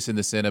say this in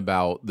the sin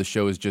about the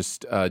show is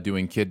just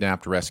doing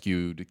kidnapped,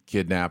 rescued.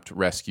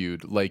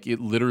 Like it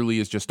literally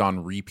is just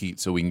on repeat,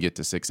 so we can get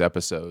to 6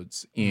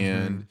 episodes.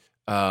 And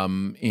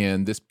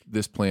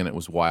this planet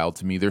was wild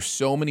to me. There's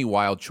so many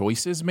wild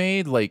choices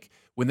made. Like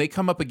when they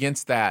come up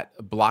against that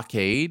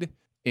blockade.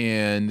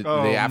 And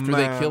after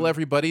they kill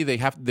everybody,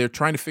 they're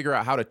trying to figure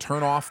out how to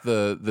turn off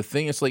the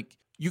thing. It's like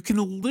you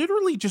can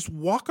literally just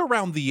walk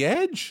around the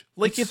edge.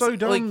 Like it's so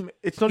dumb. Like,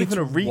 it's not even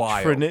a reach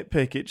wild. for a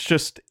nitpick.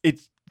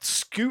 It's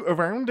scoot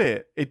around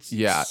it. It's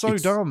so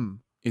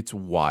dumb. It's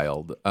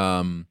wild.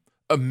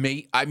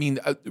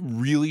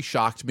 Really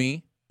shocked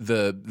me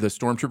the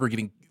stormtrooper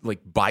getting like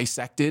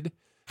bisected.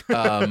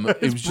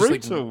 It was just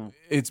brutal. like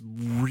it's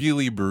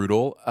really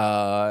brutal.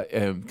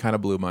 And kind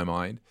of blew my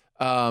mind.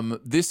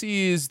 This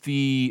is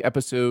the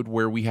episode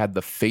where we had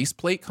the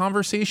faceplate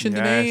conversation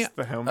today.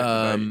 The helmet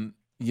debate.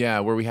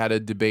 Yeah, where we had a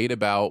debate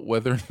about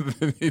whether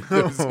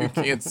those who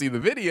can't see the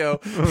video,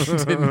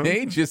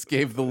 Danae just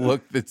gave the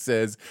look that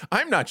says,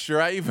 "I'm not sure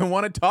I even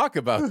want to talk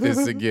about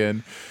this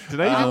again."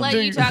 I'll let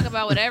you talk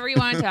about whatever you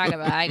want to talk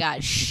about. I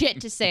got shit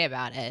to say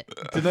about it.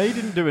 Danae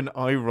didn't do an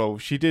eye roll.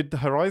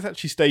 Her eyes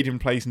actually stayed in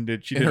place and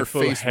did her a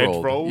full face head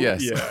rolled. roll.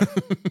 Yes. Yeah.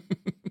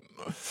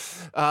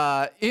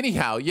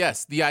 Anyhow,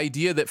 yes, the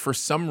idea that for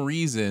some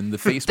reason the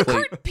The faceplate.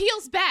 curtain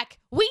peels back.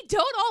 We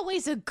don't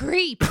always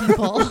agree,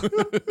 people.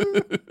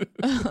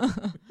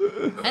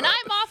 And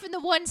I'm often the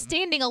one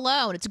standing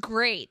alone. It's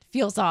great.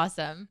 Feels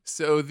awesome.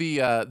 So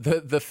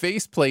the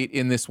faceplate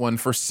in this one,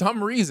 for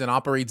some reason,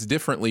 operates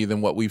differently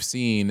than what we've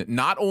seen,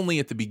 not only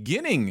at the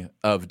beginning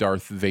of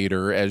Darth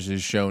Vader, as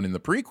is shown in the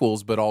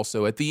prequels, but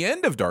also at the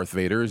end of Darth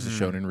Vader, as is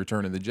shown in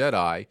Return of the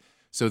Jedi.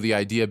 So the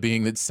idea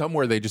being that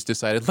somewhere they just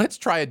decided, let's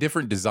try a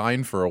different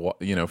design for a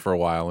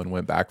while, and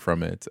went back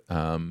from it.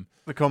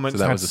 The comments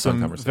that had was a fun some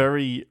conversation.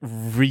 very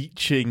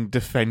reaching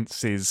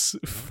defenses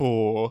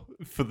for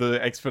the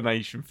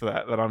explanation for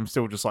that I'm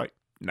still just like,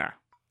 nah.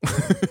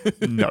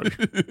 No.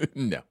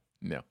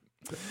 No.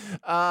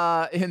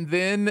 And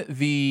then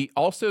the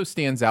also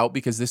stands out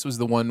because this was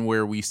the one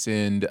where we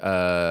send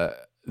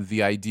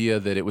the idea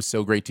that it was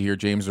so great to hear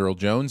James Earl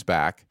Jones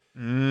back.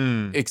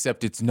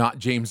 Except it's not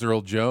James Earl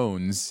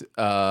Jones.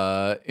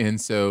 And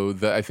so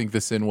I think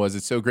the sin was,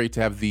 it's so great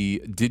to have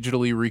the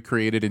digitally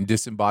recreated and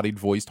disembodied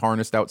voice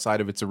harnessed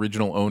outside of its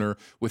original owner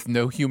with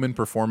no human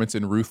performance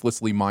and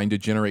ruthlessly mined to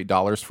generate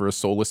dollars for a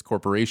soulless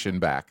corporation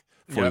back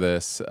for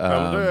this.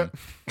 And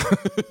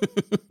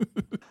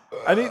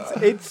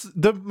it's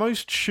the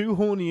most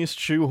shoehorniest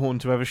shoehorn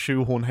to ever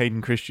shoehorn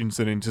Hayden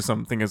Christensen into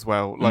something as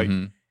well. Like,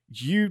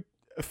 you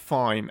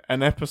fine,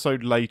 an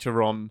episode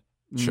later on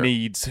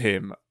needs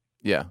him.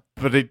 Yeah.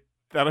 But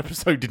that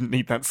episode didn't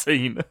need that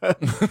scene.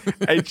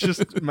 It's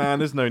just, man,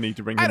 there's no need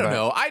to bring him back. I don't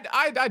know.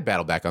 I'd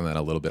battle back on that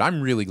a little bit.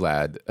 I'm really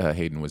glad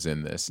Hayden was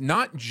in this.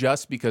 Not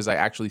just because I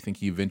actually think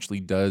he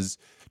eventually does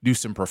do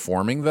some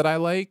performing that I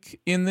like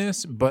in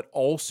this, but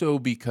also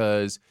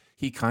because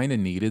he kind of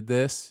needed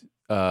this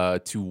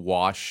to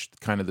wash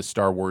kind of the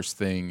Star Wars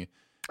thing.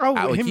 Oh,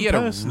 like he had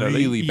a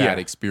really bad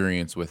yeah.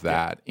 experience with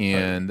that,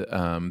 and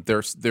there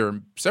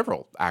are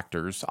several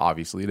actors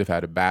obviously that have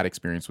had a bad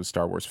experience with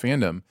Star Wars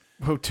fandom.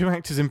 Well, 2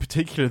 actors in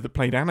particular that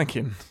played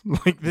Anakin.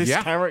 Like, this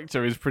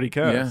character is pretty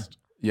cursed.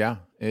 Yeah,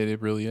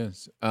 it really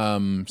is.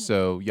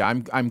 So yeah,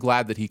 I'm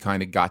glad that he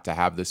kind of got to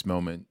have this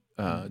moment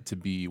to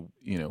be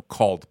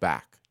called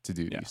back to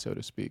duty, so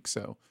to speak.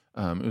 So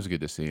it was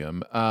good to see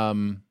him.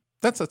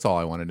 That's all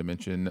I wanted to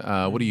mention.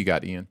 What do you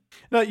got, Ian?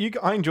 No,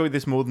 I enjoyed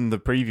this more than the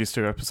previous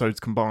 2 episodes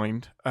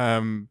combined,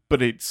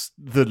 but it's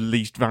the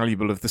least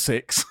valuable of the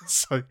 6.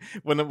 So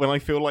when I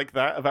feel like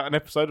that about an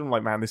episode, I'm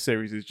like, man, this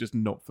series is just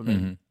not for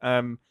me.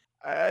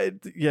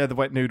 The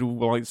wet noodle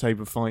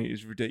lightsaber fight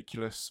is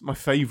ridiculous. My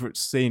favourite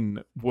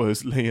sin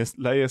was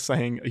Leia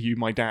saying, "Are you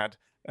my dad?"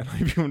 And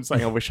everyone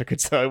saying, "I wish I could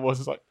say I was."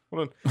 It's like,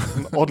 what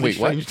an oddly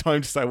strange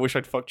time to say, "I wish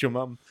I'd fucked your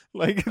mum."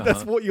 Like,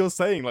 that's what you're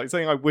saying. Like,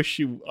 saying, "I wish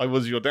I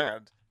was your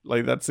dad."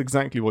 Like, that's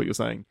exactly what you're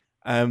saying.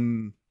 I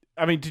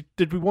mean,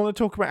 did we want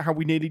to talk about how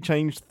we nearly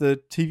changed the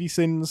TV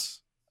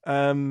Sins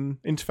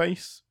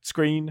interface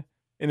screen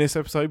in this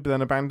episode, but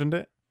then abandoned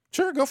it?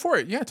 Sure, go for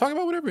it. Yeah, talk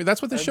about whatever. That's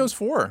what this show's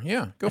for.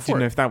 Yeah, go for it. I didn't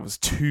know if that was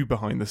too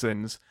behind the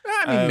scenes.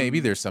 I mean, maybe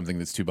there's something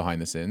that's too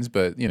behind the scenes,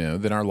 but,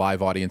 then our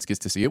live audience gets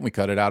to see it and we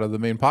cut it out of the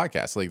main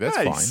podcast. Like, that's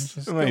fine.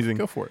 Just amazing.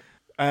 Go for it.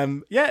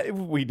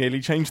 We nearly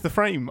changed the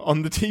frame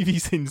on the TV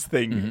Sins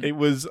thing. Mm-hmm. It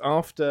was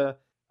after...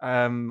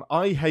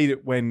 I hate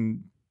it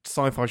when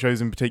sci-fi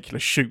shows in particular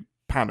shoot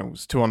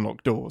panels to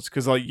unlock doors,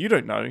 because, like, you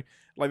don't know.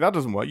 Like, that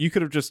doesn't work. You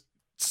could have just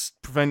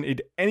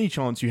prevented any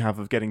chance you have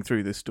of getting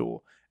through this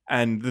door,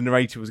 and the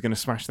narrator was going to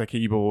smash their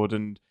keyboard,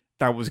 and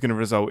that was going to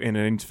result in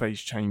an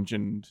interface change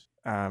and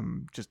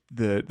just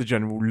the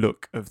general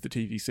look of the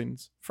TV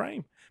Sins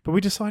frame. But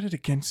we decided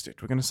against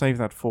it. We're going to save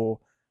that for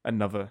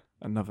another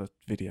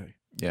video.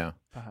 Yeah,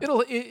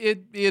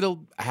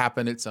 it'll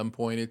happen at some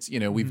point. It's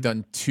we've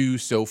done 2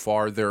 so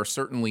far. There are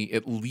certainly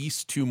at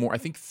least 2 more. I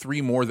think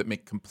 3 more that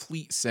make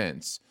complete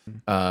sense.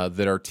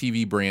 That are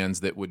TV brands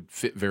that would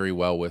fit very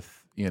well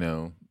with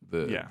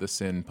the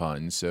sin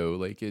pun. So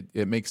like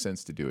it makes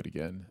sense to do it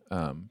again.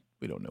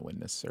 We don't know when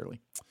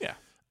necessarily. Yeah.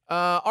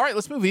 All right,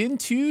 let's move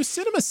into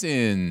Cinema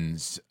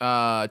Sins.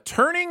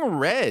 Turning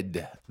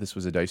Red. This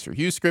was a Dicer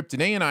Hughes script.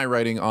 Danae and I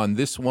writing on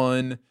this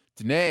one.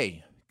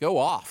 Danae, go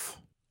off.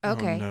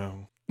 Okay. Oh,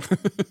 no.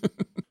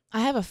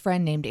 I have a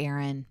friend named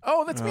Aaron.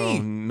 Oh, that's me.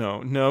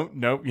 No. You're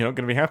not going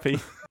to be happy.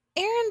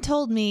 Aaron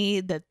told me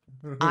that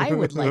I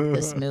would like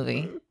this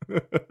movie.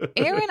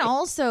 Aaron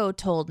also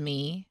told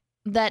me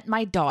that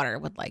my daughter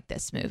would like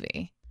this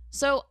movie.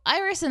 So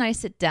Iris and I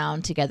sit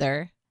down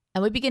together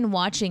and we begin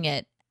watching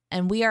it,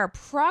 and we are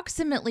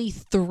approximately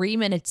 3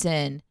 minutes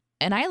in,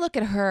 and I look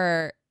at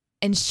her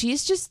and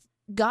she's just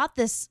got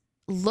this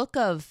look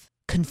of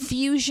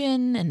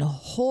confusion and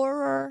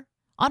horror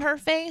on her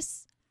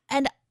face.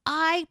 And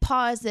I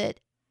pause it.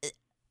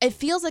 It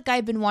feels like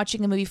I've been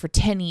watching a movie for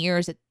 10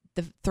 years at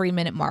the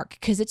 3-minute mark,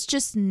 because it's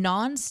just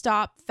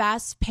nonstop,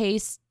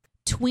 fast-paced,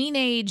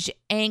 tweenage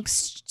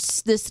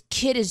angst. This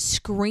kid is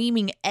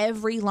screaming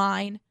every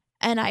line.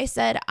 And I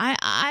said,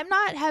 I'm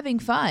not having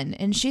fun.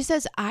 And she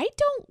says, I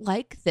don't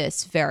like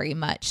this very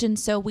much. And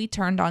so we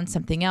turned on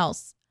something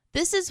else.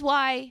 This is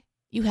why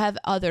you have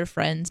other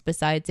friends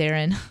besides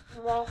Aaron.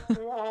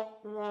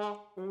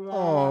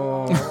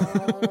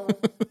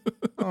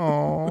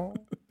 Oh.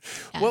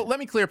 Well, let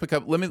me clear up a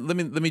couple.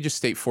 Let me just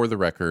state for the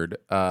record,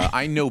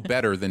 I know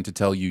better than to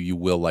tell you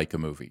will like a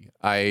movie.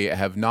 I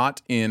have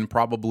not in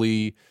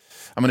probably,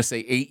 I'm going to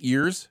say 8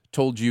 years,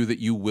 told you that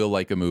you will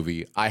like a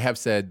movie. I have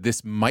said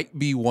this might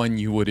be one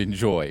you would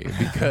enjoy,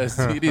 because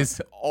it is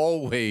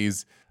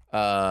always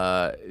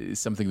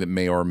something that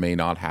may or may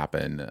not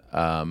happen.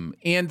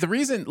 And the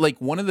reason, like,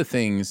 one of the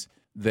things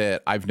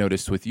that I've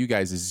noticed with you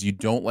guys is you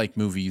don't like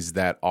movies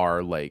that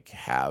are like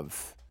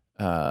have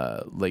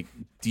like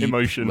deep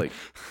emotion, like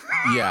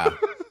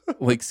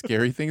like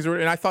scary things.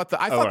 And I thought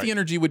the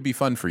energy would be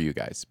fun for you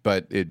guys,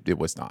 but it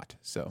was not.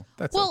 So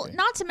that's okay.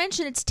 Not to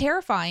mention it's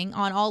terrifying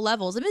on all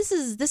levels. I mean,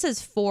 this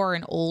is for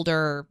an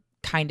older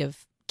kind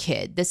of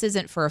kid. This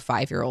isn't for a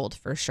 5-year-old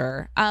for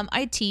sure.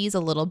 I tease a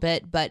little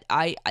bit, but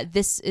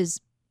this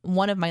is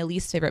one of my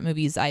least favorite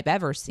movies I've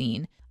ever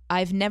seen.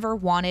 I've never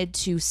wanted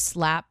to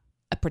slap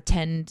a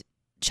pretend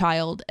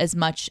child as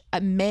much.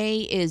 May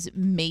is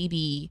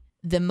maybe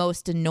the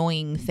most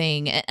annoying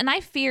thing. And I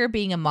fear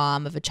being a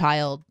mom of a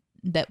child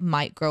that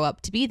might grow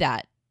up to be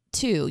that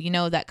too.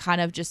 That kind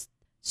of just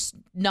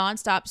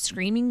nonstop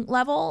screaming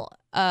level.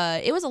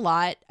 It was a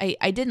lot.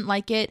 I didn't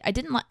like it.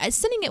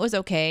 Sending it was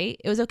okay.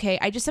 It was okay.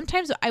 I just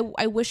sometimes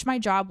I wish my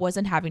job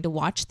wasn't having to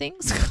watch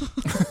things.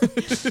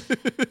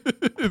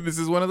 This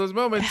is one of those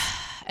moments.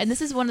 And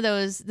this is one of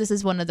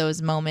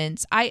those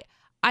moments.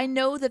 I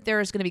know that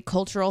there's going to be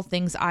cultural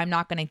things I'm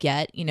not going to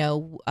get.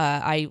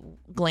 I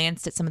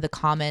glanced at some of the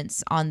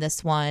comments on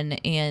this one,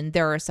 and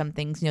there are some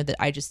things, that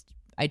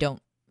I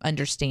don't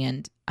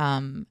understand.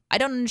 I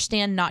don't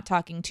understand not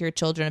talking to your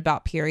children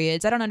about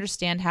periods. I don't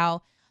understand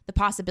how the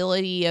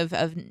possibility of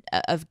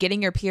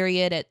getting your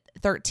period at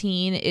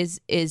 13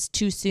 is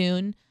too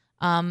soon.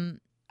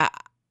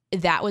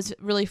 That was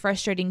really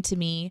frustrating to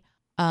me.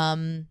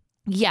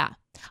 Yeah.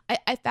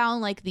 I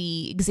found like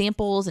the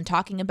examples and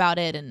talking about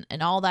it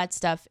and all that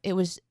stuff,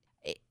 it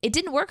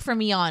didn't work for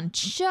me on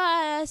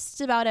just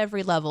about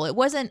every level. It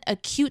wasn't a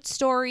cute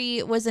story.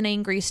 It was an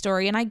angry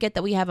story. And I get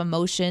that we have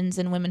emotions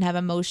and women have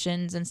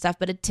emotions and stuff,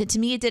 but to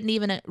me, it didn't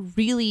even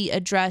really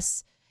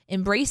address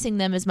embracing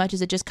them as much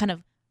as it just kind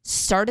of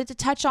started to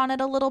touch on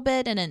it a little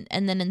bit, and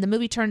then the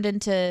movie turned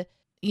into,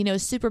 you know,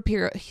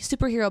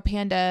 superhero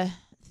panda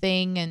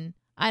thing, and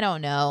I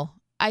don't know.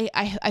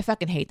 I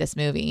fucking hate this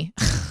movie.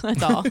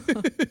 That's all.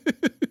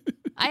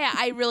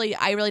 I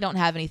really don't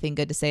have anything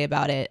good to say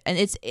about it, and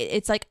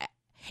it's like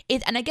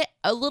it, and I get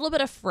a little bit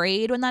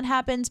afraid when that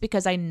happens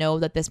because I know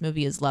that this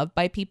movie is loved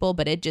by people,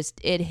 but it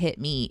hit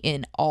me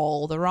in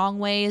all the wrong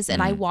ways,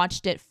 and I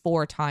watched it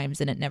 4 times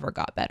and it never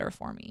got better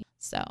for me.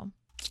 So,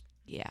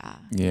 yeah.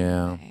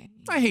 Okay.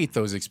 I hate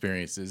those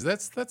experiences.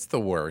 That's the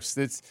worst.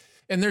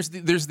 And there's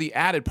the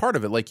added part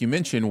of it, like you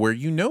mentioned, where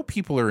you know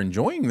people are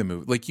enjoying the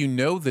movie, like you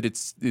know that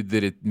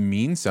it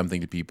means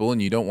something to people,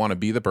 and you don't want to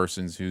be the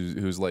person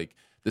who's like,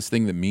 this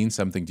thing that means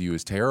something to you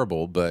is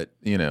terrible, but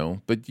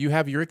you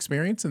have your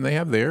experience and they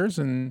have theirs,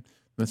 and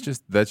that's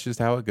just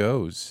how it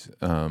goes.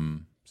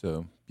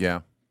 So yeah,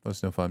 that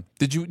was no fun.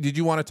 Did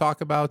you want to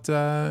talk about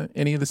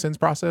any of the sins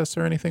process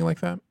or anything like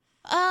that?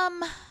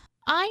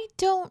 I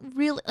don't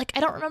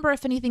remember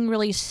if anything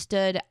really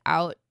stood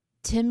out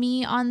to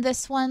me on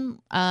this one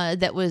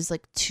that was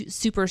like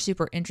super,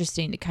 super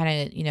interesting to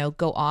kind of,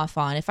 go off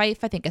on. If I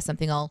think of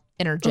something, I'll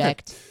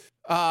interject. Okay.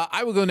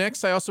 I will go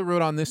next. I also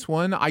wrote on this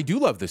one. I do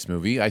love this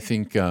movie. I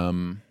think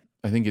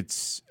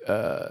it's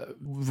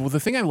the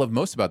thing I love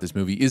most about this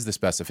movie is the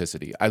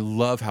specificity. I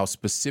love how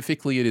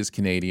specifically it is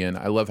Canadian.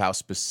 I love how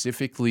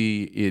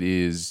specifically it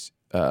is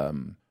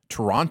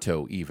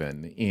Toronto,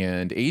 even,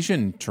 and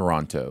Asian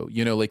Toronto.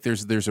 Like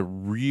there's a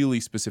really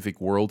specific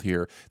world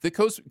here that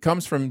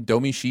comes from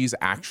Domee Shi's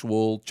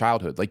actual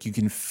childhood. Like you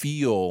can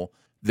feel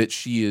that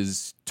she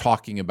is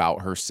talking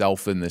about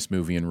herself in this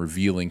movie and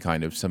revealing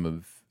kind of some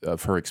of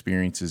her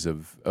experiences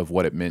of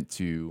what it meant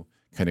to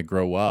kind of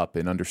grow up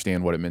and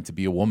understand what it meant to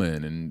be a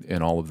woman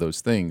and all of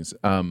those things.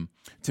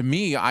 To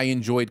me, I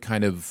enjoyed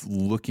kind of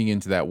looking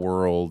into that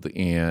world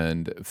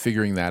and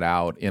figuring that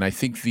out. And I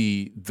think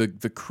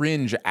the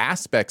cringe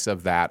aspects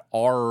of that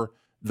are,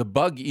 the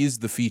bug is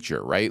the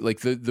feature, right?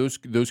 Like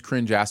those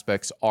cringe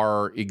aspects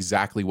are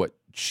exactly what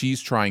she's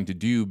trying to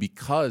do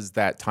because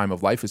that time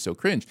of life is so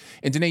cringe.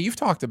 And Danae, you've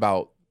talked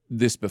about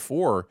this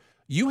before.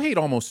 You hate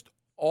almost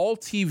all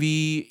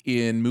TV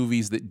in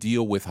movies that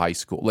deal with high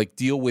school, like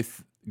deal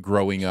with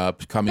growing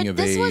up, coming of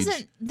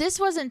age. This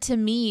wasn't to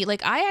me.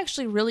 Like, I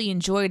actually really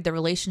enjoyed the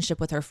relationship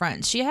with her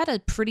friends. She had a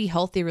pretty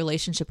healthy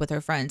relationship with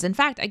her friends. In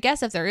fact, I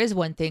guess if there is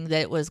one thing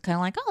that was kind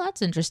of like, oh,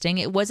 that's interesting,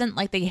 it wasn't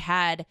like they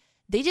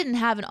didn't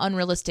have an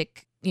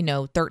unrealistic,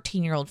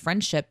 13-year-old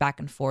friendship back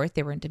and forth.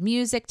 They were into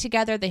music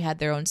together. They had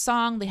their own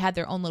song. They had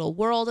their own little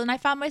world. And I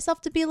found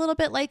myself to be a little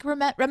bit like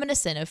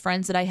reminiscent of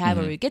friends that I had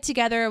where we'd get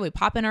together, we'd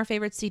pop in our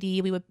favorite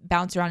CD, we would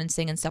bounce around and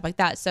sing and stuff like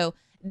that. So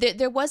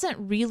there wasn't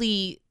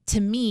really, to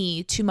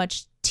me, too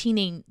much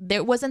teening.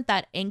 There wasn't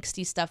that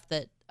angsty stuff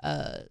that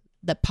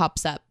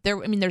pops up.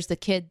 There's the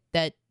kid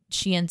that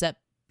she ends up,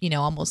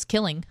 almost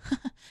killing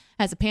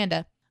as a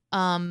panda.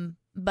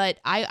 But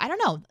I don't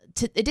know.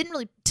 It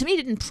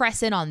didn't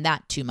press in on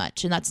that too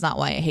much, and that's not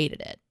why I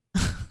hated it.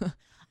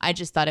 I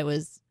just thought it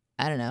was,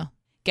 I don't know.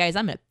 Guys,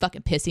 I'm in a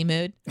fucking pissy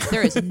mood.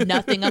 There is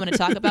nothing I'm going to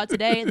talk about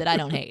today that I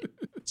don't hate.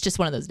 It's just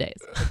one of those days.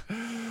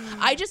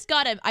 I just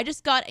got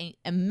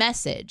a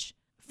message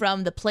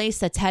from the place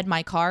that's had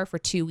my car for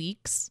 2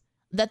 weeks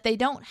that they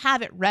don't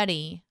have it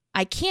ready.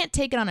 I can't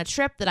take it on a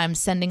trip that I'm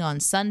sending on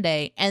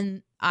Sunday,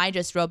 and I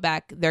just wrote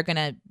back, they're going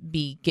to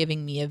be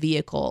giving me a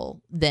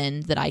vehicle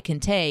then that I can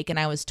take. And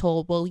I was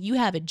told, well, you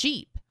have a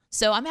Jeep.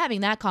 So I'm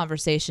having that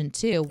conversation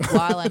too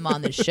while I'm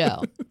on the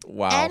show.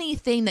 Wow.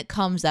 Anything that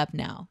comes up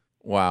now.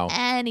 Wow.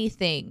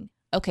 Anything.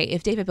 Okay,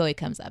 if David Bowie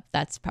comes up,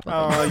 that's probably...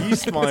 Oh, you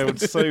smiled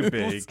so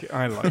big.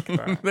 I like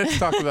that. Let's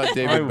talk about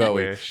David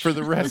Bowie. For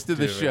the rest of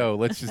the show,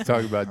 let's just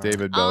talk about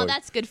David Bowie. Oh,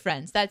 that's good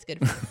friends. That's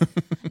good friends.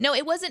 No,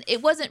 it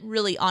wasn't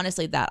really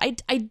honestly that.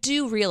 I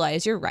do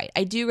realize, you're right.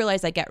 I do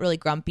realize I get really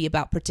grumpy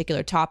about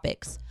particular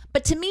topics.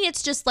 But to me,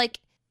 it's just like,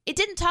 it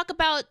didn't talk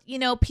about,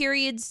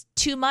 periods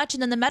too much,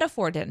 and then the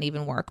metaphor didn't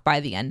even work by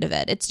the end of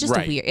it. It's just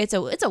weird. It's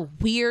a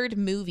weird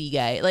movie,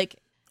 guy. Like,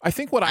 I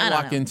think what I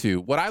locked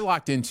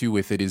into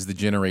with it is the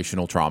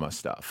generational trauma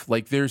stuff.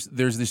 Like there's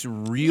this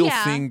real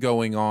thing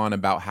going on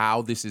about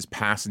how this is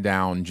passed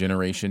down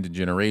generation to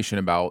generation,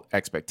 about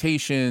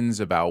expectations,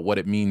 about what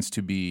it means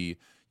to be,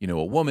 a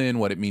woman,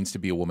 what it means to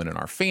be a woman in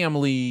our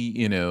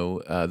family,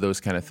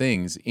 those kind of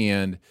things.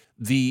 And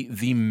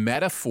the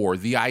metaphor,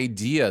 the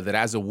idea that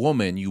as a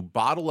woman, you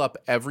bottle up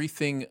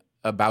everything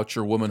about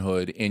your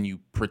womanhood and you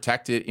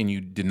protect it and you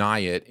deny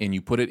it and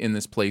you put it in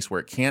this place where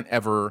it can't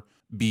ever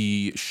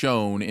be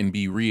shown and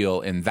be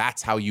real, and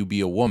that's how you be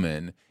a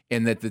woman,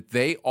 and that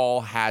they all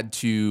had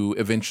to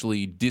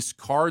eventually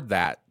discard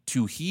that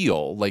to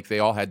heal. Like they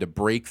all had to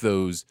break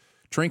those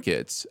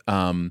trinkets.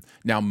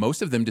 Now,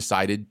 most of them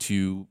decided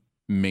to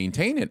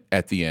maintain it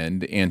at the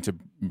end and to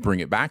bring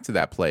it back to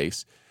that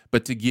place,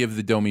 but to give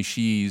the Domee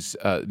Shi's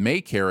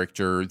May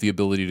character the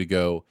ability to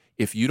go,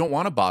 if you don't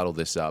want to bottle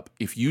this up,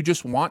 if you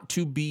just want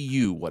to be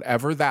you,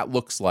 whatever that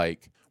looks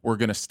like, we're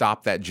going to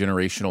stop that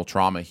generational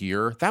trauma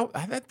here.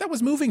 That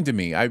was moving to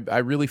me. I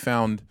really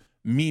found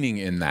meaning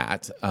in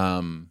that.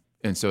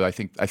 And so I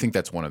think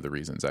that's one of the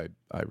reasons I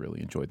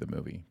really enjoyed the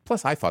movie.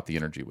 Plus, I thought the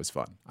energy was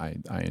fun. I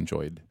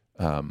enjoyed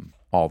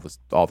all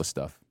the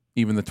stuff,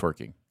 even the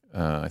twerking.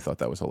 I thought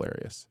that was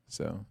hilarious.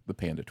 So the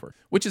panda twerk,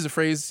 which is a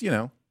phrase,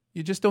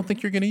 you just don't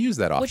think you're going to use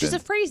that often. Which is a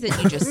phrase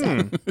that you just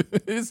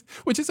said.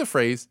 Which is a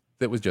phrase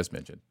that was just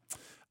mentioned.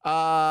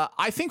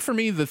 I think for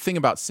me, the thing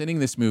about sinning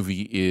this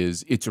movie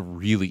is it's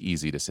really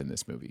easy to sin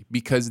this movie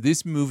because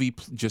this movie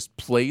just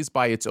plays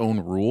by its own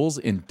rules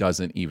and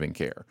doesn't even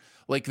care.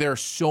 Like there are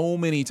so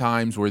many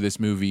times where this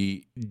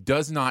movie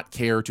does not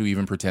care to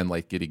even pretend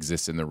like it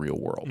exists in the real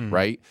world,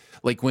 right?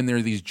 Like when there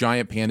are these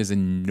giant pandas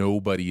and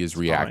nobody is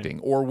reacting,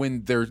 or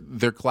when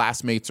their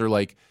classmates are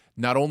like,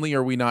 not only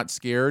are we not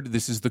scared,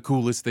 this is the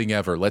coolest thing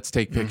ever. Let's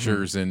take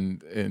pictures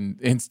and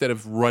instead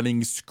of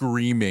running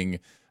screaming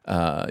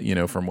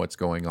from what's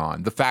going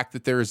on. The fact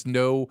that there is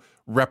no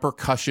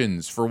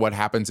repercussions for what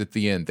happens at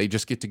the end. They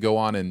just get to go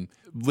on and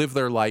live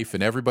their life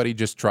and everybody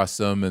just trusts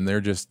them and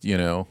they're just,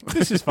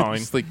 this is fine.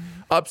 Just like,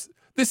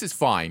 this is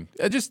fine.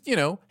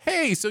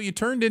 Hey, so you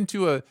turned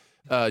into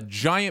a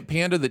giant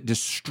panda that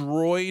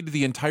destroyed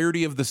the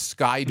entirety of the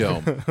Sky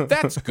Dome.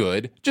 That's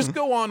good. Just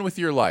go on with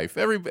your life.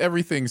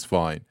 Everything's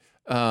fine.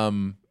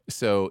 And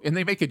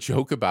they make a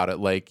joke about it,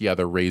 like, yeah,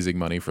 they're raising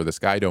money for the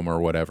Sky Dome or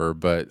whatever.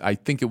 But I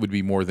think it would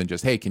be more than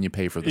just, hey, can you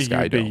pay for the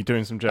Sky Dome? You'd be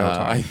doing some jail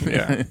time.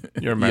 Yeah,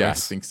 you're a menace. Yeah, I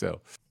think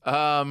so.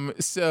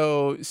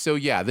 So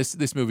yeah,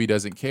 this movie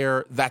doesn't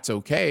care. That's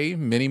okay.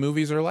 Many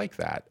movies are like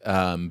that.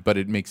 But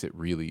it makes it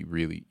really,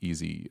 really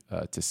easy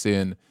to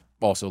sin.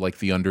 Also, like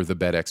the under the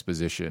bed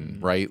exposition,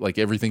 right? Like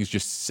everything's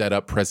just set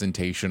up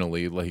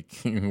presentationally, like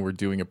we're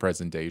doing a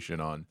presentation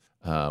on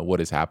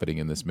what is happening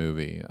in this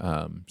movie.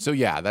 So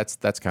yeah,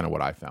 that's kind of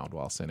what I found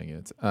while sinning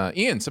it.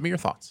 Ian, some of your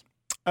thoughts?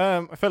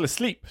 I fell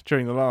asleep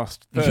during the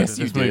last third of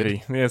this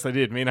movie. Yes, I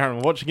did. Me and Aaron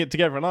were watching it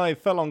together, and I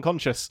fell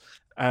unconscious.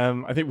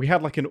 I think we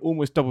had like an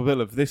almost double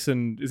bill of this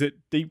and is it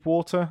Deep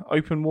Water,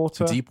 Open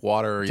Water? Deep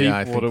Water,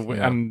 Deep Water,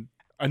 and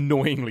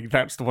annoyingly,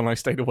 that's the one I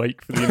stayed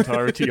awake for the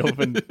entirety of,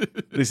 and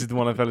this is the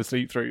one I fell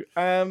asleep through.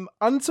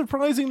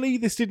 Unsurprisingly,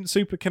 this didn't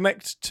super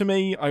connect to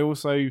me. I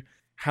also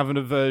have an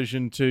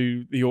aversion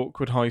to the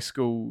awkward high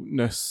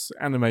schoolness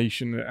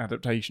animation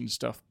adaptation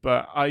stuff,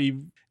 but I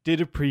did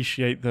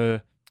appreciate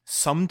the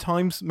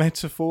sometimes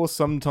metaphor,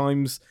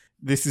 sometimes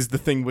this is the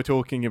thing we're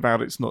talking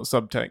about, it's not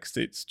subtext,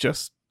 it's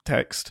just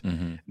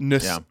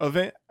text-ness of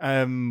it.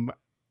 And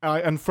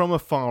from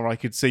afar, I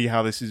could see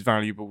how this is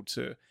valuable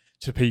to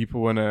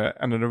people, and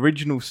an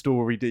original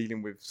story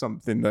dealing with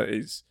something that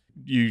is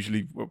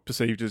usually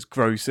perceived as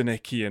gross and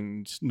icky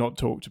and not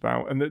talked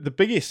about. And the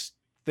biggest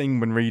thing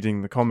when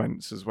reading the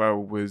comments as well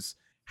was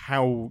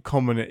how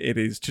common it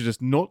is to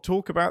just not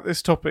talk about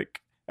this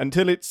topic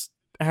until it's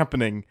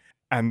happening,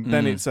 and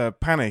then it's a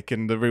panic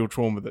and the real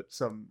trauma that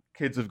some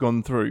kids have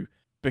gone through.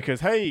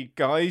 Because, hey,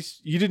 guys,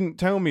 you didn't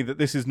tell me that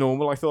this is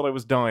normal. I thought I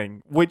was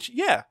dying. Which,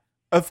 yeah,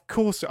 of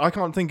course, I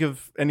can't think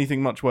of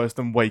anything much worse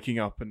than waking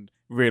up and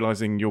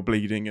realizing you're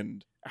bleeding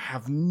and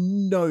have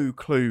no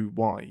clue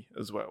why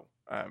as well.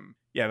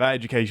 That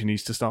education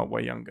needs to start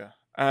way younger.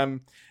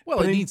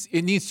 Well,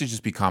 it needs to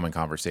just be common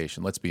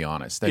conversation. Let's be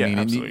honest. I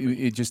mean,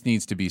 it just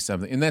needs to be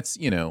something, and that's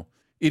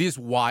it is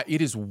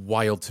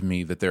wild to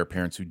me that there are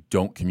parents who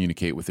don't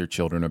communicate with their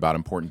children about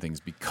important things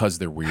because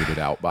they're weirded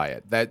out by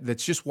it.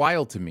 That's just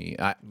wild to me.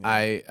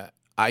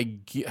 I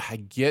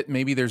get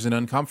maybe there's an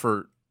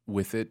uncomfort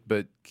with it,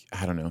 but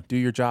I don't know. Do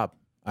your job.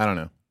 I don't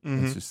know.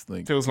 It's just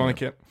like feels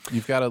like it.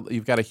 You've got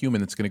a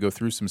human that's going to go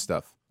through some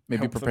stuff.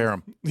 Maybe help prepare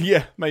them.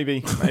 Yeah,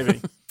 maybe.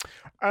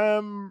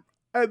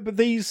 But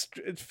these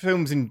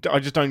films, I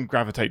just don't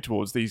gravitate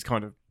towards these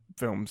kind of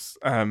films.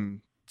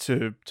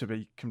 To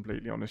be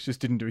completely honest, just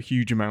didn't do a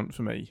huge amount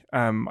for me.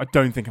 I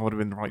don't think I would have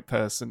been the right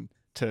person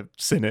to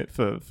sin it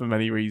for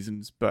many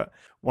reasons. But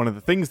one of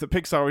the things that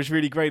Pixar is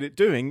really great at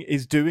doing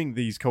is doing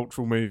these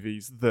cultural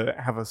movies that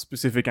have a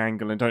specific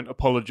angle and don't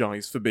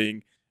apologize for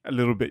being a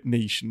little bit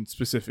niche and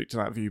specific to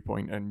that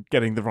viewpoint, and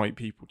getting the right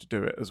people to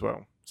do it as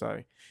well.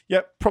 So,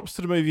 yeah, props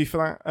to the movie for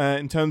that.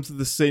 In terms of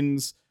the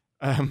sins,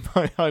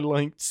 I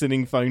liked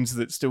sinning phones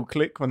that still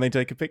click when they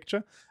take a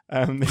picture.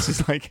 This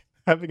is like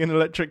having an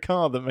electric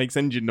car that makes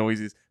engine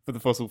noises for the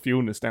fossil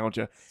fuel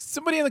nostalgia.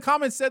 Somebody in the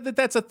comments said that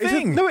that's a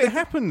thing. No, it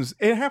happens.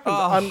 It happens.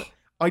 Oh.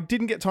 I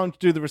didn't get time to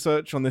do the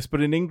research on this,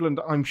 but in England,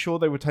 I'm sure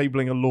they were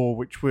tabling a law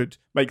which would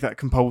make that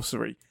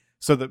compulsory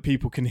so that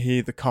people can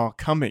hear the car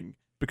coming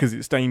because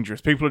it's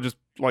dangerous. People are just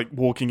like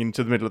walking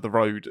into the middle of the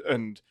road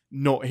and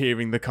not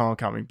hearing the car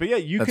coming. But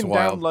yeah, that's can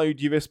wild. Download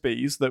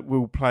USBs that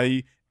will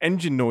play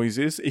engine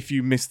noises if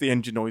you miss the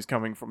engine noise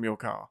coming from your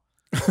car.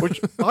 Which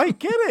I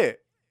get it.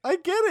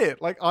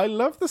 Like, I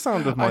love the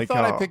sound of my car.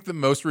 I thought I picked the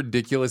most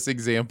ridiculous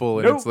example,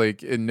 and it's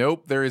like,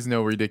 nope, there is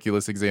no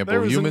ridiculous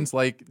example.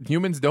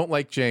 Humans don't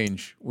like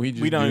change. We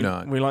do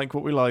not. We like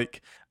what we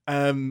like.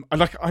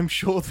 I'm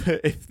sure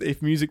that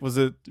if music was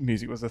a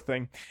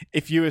thing,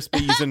 if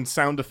USBs and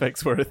sound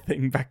effects were a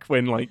thing back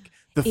when like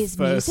Is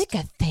music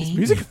a thing? Is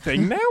music a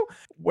thing now?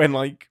 When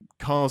like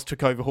cars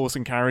took over horse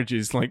and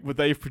carriages, like would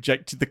they have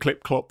projected the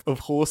clip clop of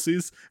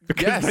horses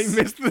because they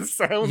missed the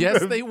sound?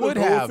 Yes, of, they would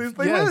of have. horses?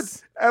 They would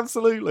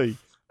absolutely.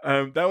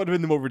 That would have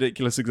been the more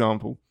ridiculous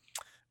example.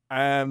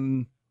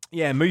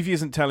 Yeah, movie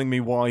isn't telling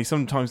me why.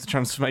 Sometimes the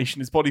transformation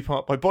is body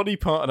part by body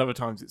part, and other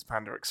times it's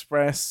Panda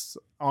Express.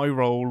 I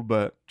roll,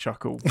 but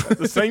chuckle at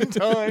the same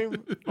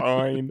time.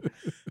 Fine.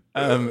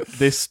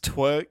 This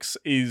twerks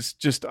is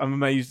just, I'm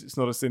amazed it's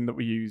not a sin that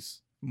we use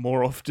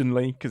more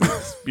oftenly because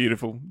it's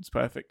beautiful. It's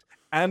perfect.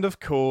 And of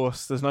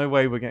course, there's no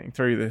way we're getting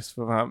through this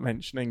without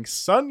mentioning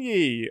Sun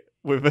Yi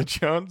with a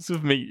chance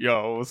of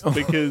meatballs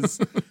because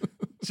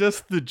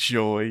just the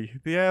joy,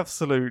 the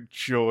absolute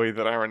joy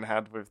that Aaron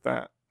had with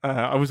that.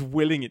 I was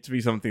willing it to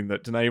be something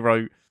that Danae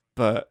wrote,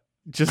 but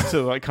just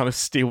to like kind of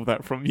steal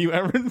that from you,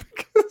 Aaron,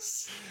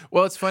 because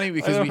well, it's funny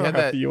because we had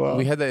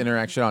that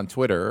interaction on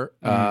Twitter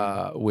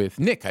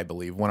with Nick, I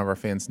believe, one of our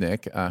fans,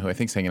 Nick, who I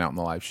think is hanging out in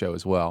the live show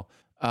as well.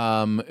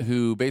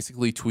 Who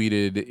basically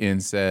tweeted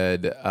and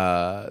said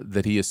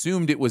that he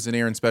assumed it was an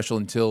Aaron special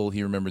until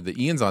he remembered that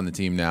Ian's on the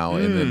team now,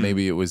 and then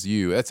maybe it was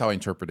you. That's how I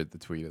interpreted the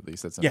tweet, at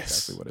least. That's not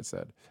exactly what it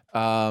said.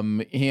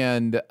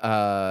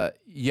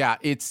 Yeah,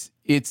 it's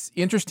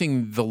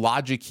interesting. The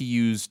logic he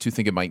used to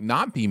think it might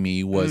not be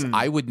me was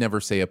I would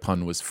never say a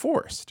pun was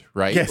forced,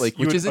 right? Yes, like,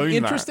 which is an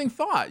interesting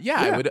thought.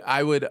 Yeah,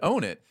 I would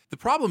own it. The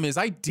problem is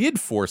I did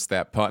force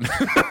that pun.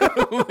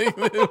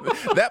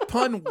 That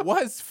pun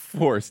was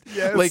forced.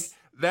 Yes. Like,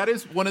 that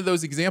is one of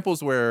those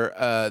examples where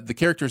the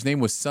character's name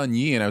was Sun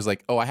Yi, and I was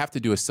like, oh, I have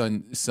to do a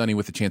Sunny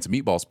with a chance of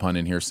meatballs pun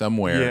in here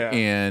somewhere. Yeah.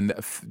 And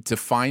to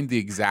find the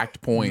exact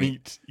point,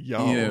 meat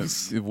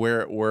y'alls, where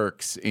it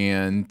works,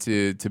 and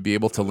to be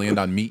able to land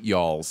on meat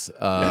y'alls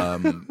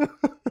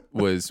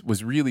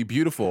was really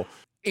beautiful.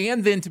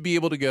 And then to be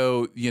able to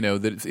go,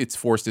 that it's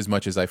forced as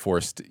much as I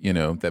forced,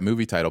 that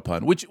movie title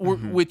pun,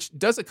 which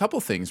does a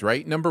couple things,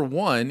 right? Number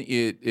one,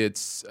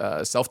 it's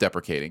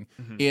self-deprecating.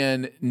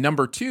 And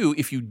number two,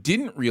 if you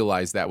didn't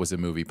realize that was a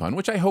movie pun,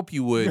 which I hope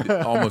you would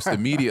almost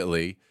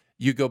immediately,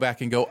 you go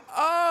back and go,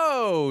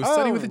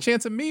 Sunny with a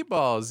chance of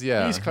meatballs.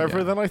 Yeah. He's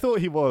cleverer than I thought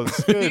he was.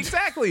 Good.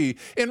 Exactly.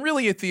 And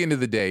really, at the end of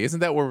the day, isn't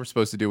that what we're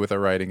supposed to do with our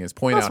writing, is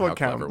point out how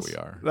clever we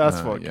are? That's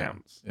what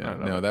counts. Yeah.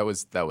 No, that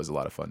was a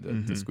lot of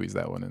fun to squeeze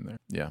that one in there.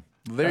 Yeah.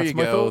 There That's you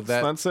my go.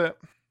 That's it.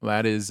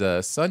 That is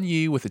Sun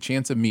Yi with a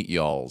chance of meat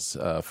y'alls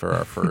for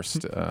our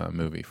first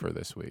movie for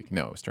this week.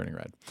 No, it's Turning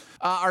Red.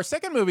 Our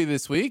second movie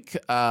this week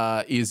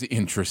is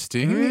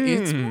interesting.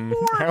 It's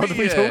Morbius. How do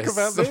we talk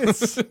about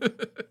this?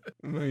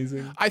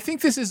 Amazing. I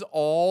think this is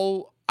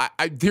all...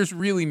 there's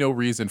really no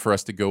reason for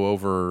us to go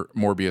over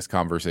Morbius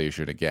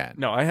conversation again.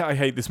 No, I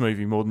hate this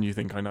movie more than you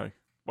think I know.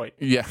 Wait.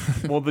 Yeah.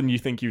 More than you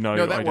think you know.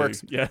 No, that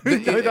works. Yeah.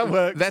 No, that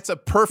works. That's a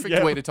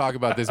perfect way to talk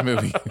about this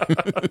movie.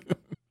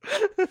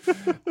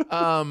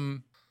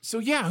 So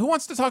yeah, who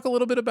wants to talk a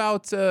little bit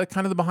about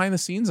kind of the behind the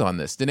scenes on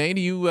this? Danae,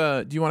 do you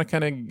want to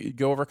kind of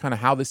go over kind of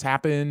how this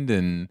happened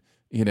and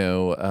just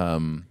our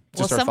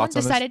thoughts on someone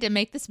decided to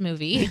make this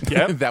movie.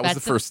 Yeah, that was the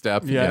first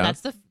step. Yeah,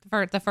 that's the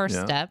first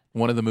step.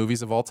 One of the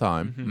movies of all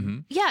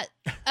time. Yeah,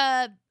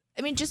 I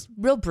mean, just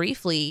real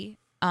briefly,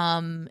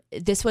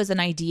 this was an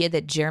idea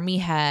that Jeremy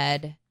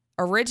had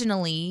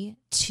originally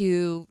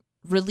to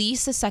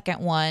release a second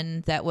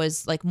one that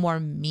was like more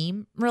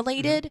meme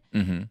related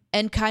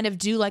and kind of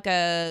do like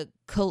a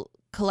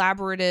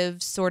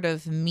collaborative sort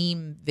of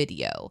meme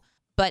video,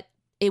 but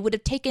it would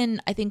have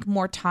taken, I think,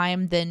 more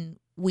time than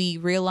we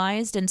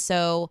realized. And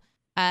so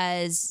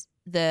as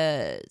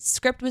the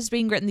script was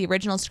being written, the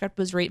original script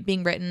was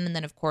being written, and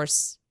then of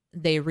course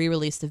they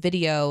re-released the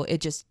video, it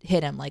just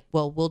hit him like,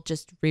 well, we'll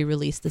just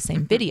re-release the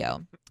same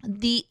video.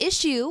 The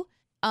issue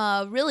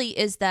really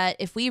is that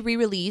if we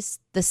re-release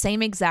the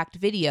same exact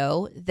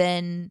video,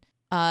 then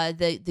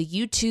the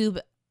YouTube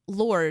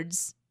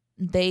lords,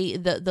 they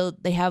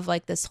have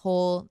like this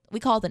whole, we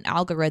call it an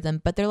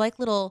algorithm, but they're like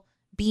little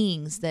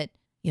beings that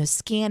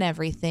scan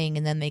everything,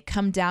 and then they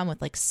come down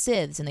with like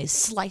sieves and they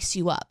slice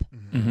you up.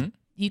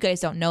 You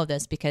guys don't know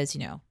this because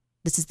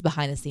this is the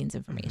behind the scenes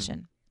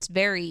information. It's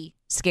very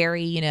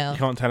scary. You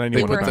can't tell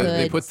anyone.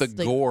 They put the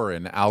gore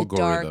in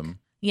algorithm.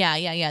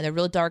 Yeah. They're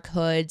real dark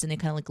hoods, and they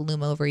kind of like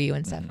loom over you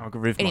and stuff.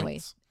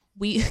 Anyways,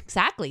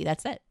 exactly,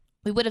 that's it.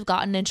 We would have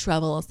gotten in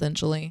trouble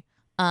essentially.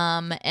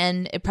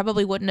 And it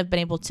probably wouldn't have been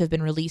able to have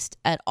been released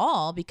at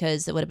all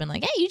because it would have been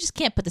like, hey, you just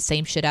can't put the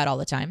same shit out all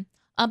the time.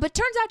 But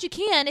turns out you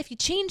can if you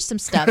change some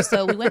stuff.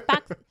 So we went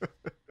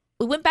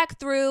back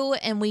through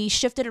and we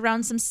shifted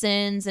around some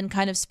sins and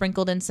kind of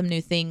sprinkled in some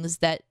new things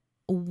that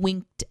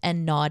winked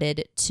and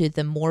nodded to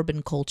the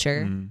Morbin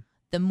culture,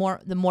 the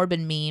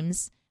Morbin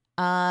memes.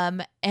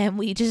 And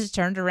we just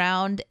turned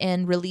around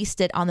and released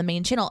it on the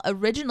main channel.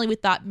 Originally, we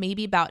thought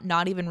maybe about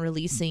not even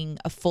releasing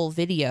a full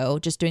video,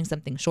 just doing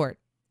something short.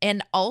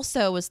 And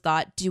also was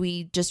thought, do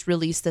we just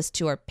release this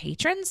to our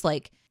patrons?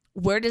 Like,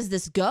 where does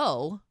this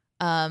go?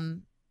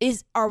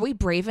 Are we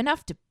brave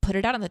enough to put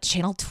it out on the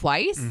channel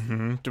twice?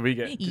 Mm-hmm. Do we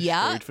get destroyed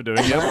Yeah. for doing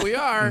that? Yep, we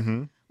are.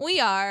 Mm-hmm. We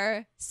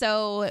are.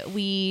 So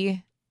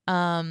we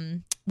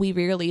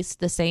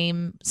re-released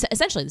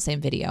essentially the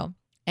same video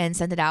and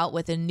sent it out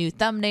with a new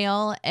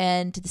thumbnail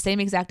and to the same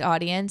exact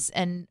audience,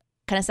 and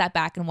kind of sat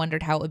back and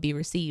wondered how it would be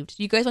received.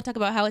 Do you guys want to talk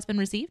about how it's been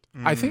received?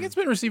 I think it's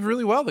been received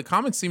really well. The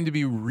comments seem to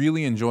be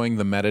really enjoying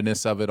the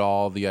meta-ness of it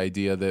all, the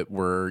idea that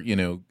we're,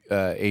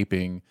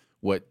 aping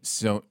what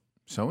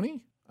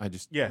Sony? I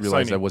just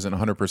realized Sony. I wasn't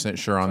 100%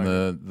 sure on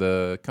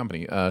the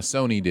company.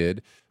 Sony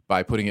did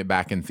by putting it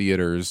back in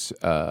theaters.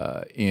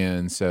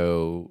 And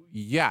so,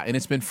 yeah, and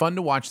it's been fun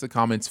to watch the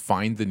comments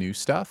find the new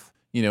stuff,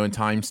 and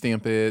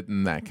timestamp it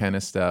and that kind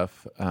of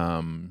stuff,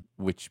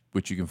 which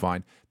you can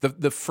find.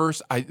 The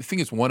first, I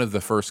think it's one of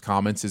the first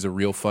comments is a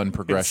real fun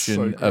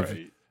progression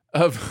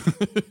of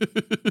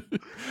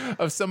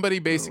somebody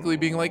basically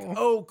being like,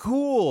 oh,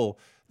 cool.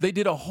 They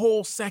did a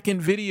whole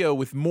second video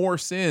with more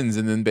sins,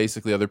 and then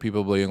basically other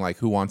people being like,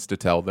 "Who wants to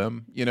tell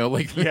them?" Yeah,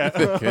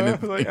 kind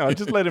of like,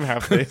 just let him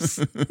have this.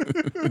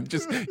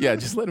 just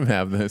let him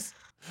have this.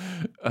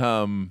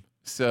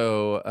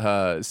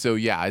 So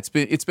yeah, it's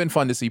been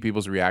fun to see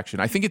people's reaction.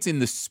 I think it's in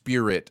the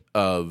spirit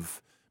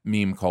of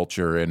meme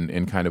culture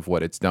and kind of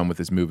what it's done with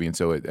this movie, and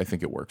so I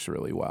think it works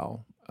really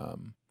well.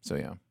 So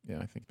yeah,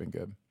 I think it's been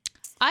good.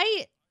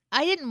 I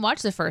didn't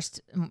watch the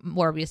first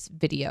Morbius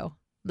video.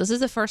 This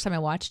is the first time I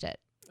watched it.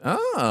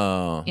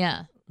 Oh.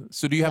 Yeah.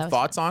 So do you have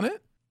thoughts on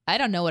it? I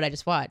don't know what I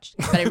just watched,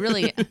 but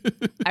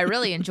I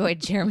really enjoyed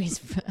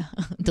Jeremy's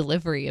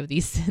delivery of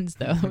these sins,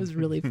 though. It was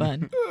really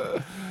fun.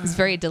 It was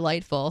very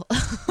delightful.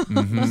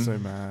 Mm-hmm. So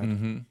mad.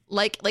 Mm-hmm.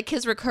 Like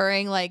his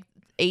recurring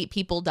 8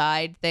 people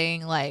died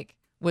thing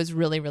was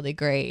really, really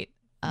great.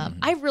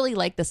 I really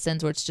like the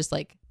sins where it's just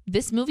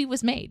this movie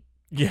was made.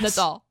 Yes. That's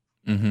all.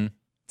 Mm-hmm.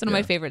 It's one of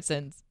my favorite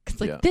sins.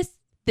 It's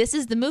this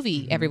is the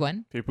movie,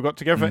 everyone. People got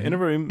together in a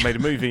room, made a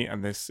movie,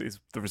 and this is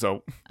the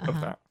result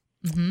of that.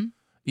 Mm-hmm.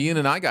 Ian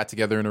and I got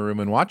together in a room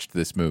and watched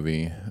this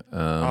movie.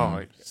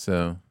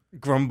 So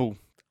grumble.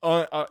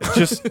 I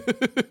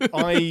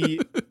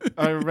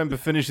remember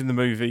finishing the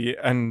movie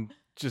and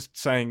just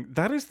saying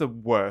that is the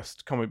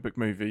worst comic book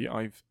movie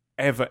I've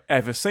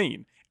ever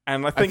seen.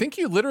 And I think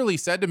you literally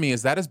said to me,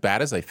 "Is that as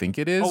bad as I think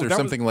it is?" or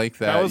something like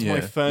that. That was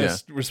my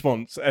first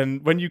response.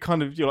 And when you're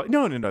like,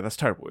 no, that's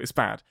terrible. It's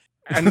bad.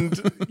 And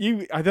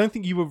I don't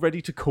think you were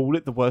ready to call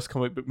it the worst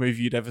comic book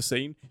movie you'd ever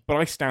seen, but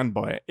I stand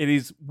by it. It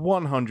is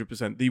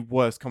 100% the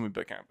worst comic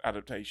book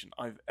adaptation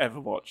I've ever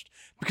watched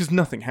because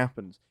nothing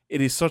happens.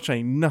 It is such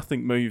a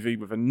nothing movie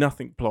with a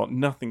nothing plot,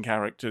 nothing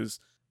characters,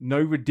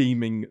 no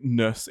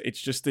redeemingness.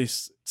 It's just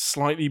this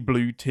slightly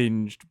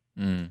blue-tinged,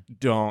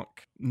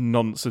 dark,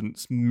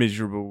 nonsense,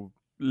 miserable,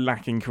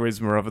 lacking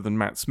charisma other than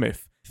Matt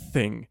Smith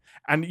thing.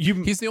 And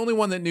he's the only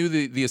one that knew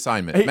the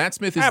assignment. Matt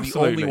Smith is the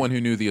only one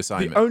who knew the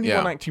assignment. The only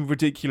one acting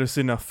ridiculous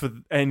enough for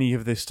any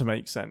of this to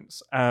make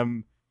sense.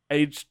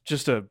 It's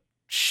just a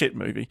shit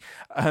movie.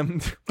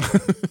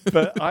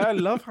 But I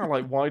love how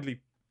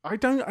widely I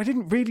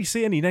didn't really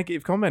see any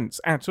negative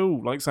comments at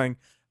all, saying,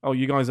 "Oh,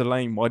 you guys are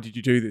lame. Why did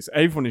you do this?"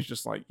 Everyone is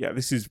just yeah,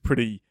 this is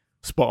pretty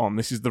spot on.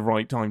 This is the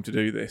right time to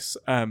do this.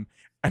 And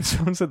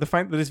someone said the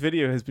fact that this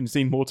video has been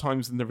seen more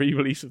times than the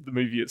re-release of the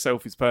movie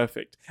itself is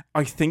perfect.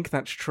 I think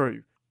that's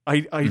true.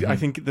 I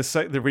think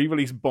the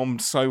re-release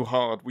bombed so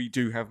hard we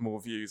do have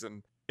more views,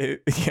 and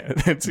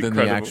it's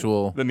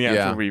incredible. Than the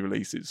actual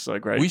re-release is so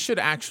great. We should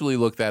actually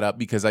look that up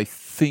because I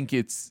think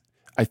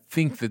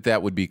that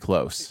would be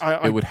close.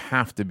 It would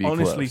have to be close.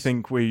 I honestly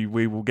think we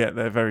will get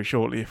there very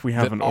shortly if we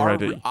haven't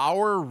already.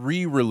 Our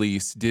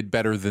re-release did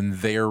better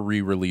than their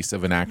re-release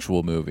of an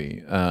actual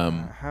movie.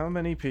 How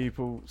many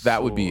people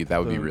that would be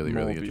really,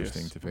 really Morbius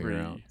interesting to figure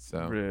out.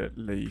 So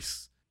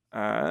release.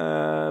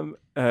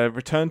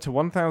 Returned to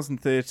 1,000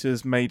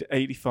 theaters, made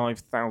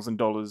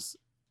 $85,000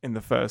 in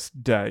the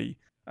first day.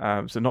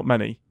 So not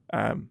many.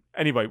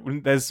 Anyway,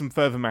 there's some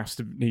further maths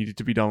needed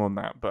to be done on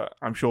that, but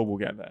I'm sure we'll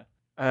get there.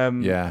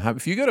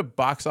 If you go to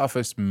Box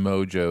Office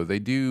Mojo, they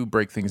do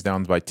break things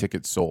down by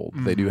tickets sold.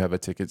 Mm-hmm. They do have a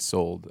tickets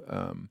sold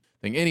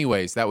thing.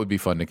 Anyways, that would be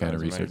fun to kind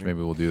of research. Amazing. Maybe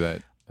we'll do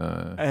that.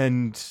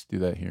 And do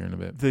that here in a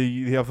bit.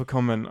 The other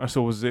comment I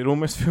saw was it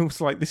almost feels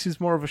like this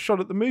is more of a shot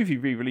at the movie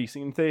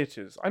re-releasing in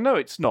theaters. I know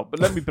it's not, but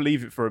let me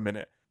believe it for a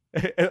minute.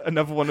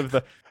 Another one of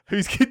the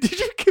did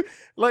you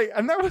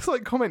and that was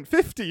comment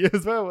 50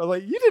 as well.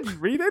 You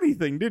didn't read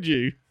anything, did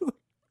you?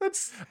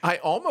 I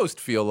almost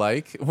feel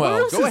like,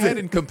 go ahead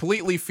and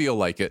completely feel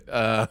like it.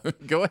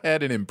 Go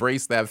ahead and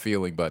embrace that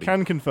feeling, buddy.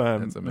 Can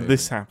confirm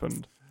this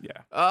happened.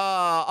 Yeah.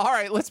 All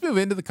right, let's move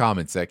into the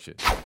comment section.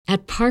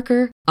 At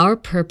Parker, our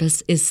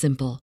purpose is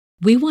simple.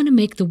 We want to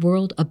make the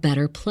world a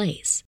better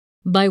place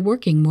by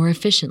working more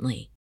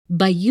efficiently,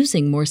 by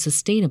using more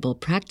sustainable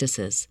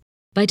practices,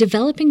 by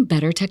developing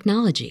better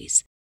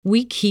technologies.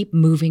 We keep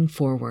moving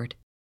forward.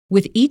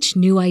 With each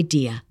new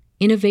idea,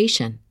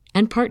 innovation,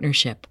 and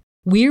partnership,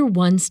 we're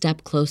one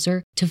step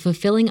closer to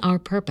fulfilling our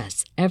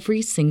purpose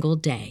every single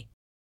day.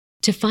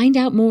 To find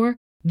out more,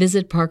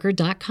 visit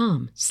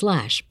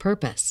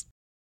parker.com/purpose.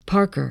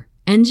 Parker,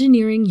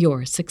 engineering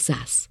your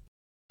success.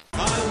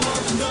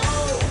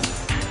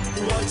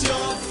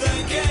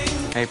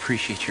 I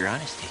appreciate your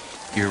honesty.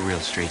 You're a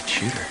real straight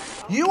shooter.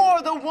 You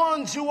are the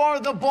ones who are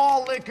the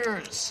ball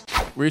lickers.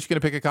 We're each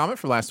going to pick a comment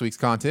for last week's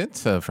content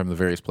from the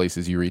various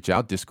places you reach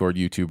out, Discord,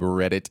 YouTube,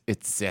 Reddit,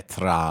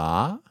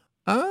 etc.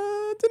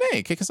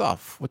 Danae, kick us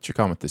off. What's your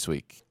comment this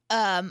week?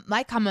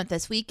 My comment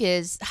this week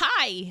is,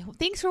 hi,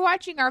 thanks for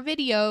watching our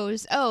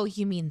videos. Oh,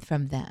 you mean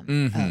from them.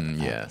 Mm-hmm.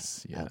 Okay.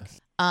 Yes.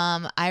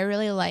 I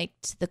really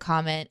liked the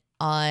comment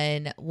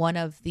on one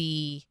of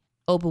the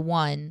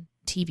Obi-Wan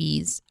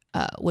TVs,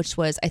 which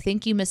was, I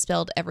think you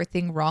misspelled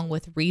everything wrong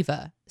with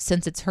Reva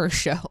since it's her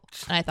show.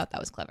 And I thought that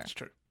was clever. That's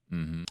true.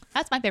 Mm-hmm.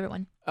 That's my favorite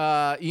one.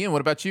 Ian,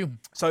 what about you?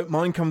 So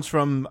mine comes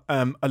from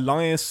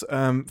Elias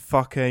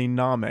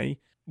Fakename,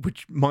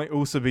 which might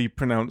also be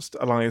pronounced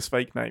Elias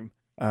fake name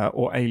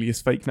or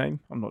alias fake name.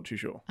 I'm not too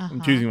sure.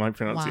 I'm choosing my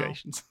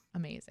pronunciations. Wow.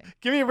 Amazing.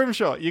 Give me a rim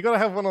shot. You got to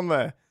have one on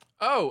there.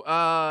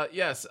 Oh,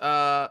 yes.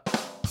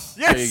 Yes.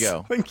 There you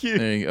go. Thank you.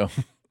 There you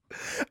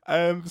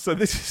go. So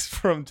this is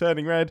from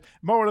Turning Red.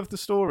 Moral of the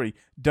story: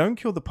 don't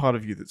kill the part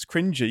of you that's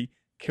cringy.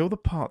 Kill the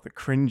part that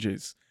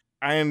cringes.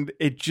 And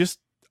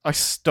I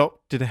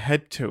stopped, did a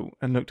head tilt,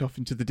 and looked off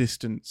into the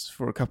distance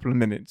for a couple of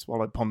minutes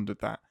while I pondered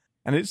that.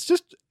 And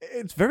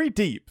it's very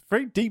deep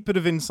bit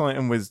of insight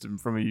and wisdom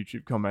from a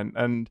YouTube comment,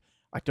 and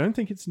I don't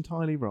think it's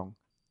entirely wrong.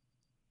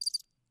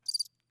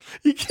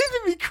 You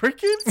giving me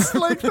crickets?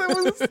 Like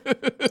that's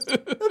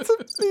a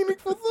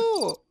meaningful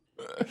thought.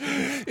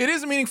 It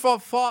is a meaningful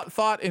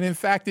thought, and in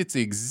fact, it's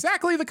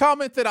exactly the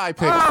comment that I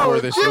picked for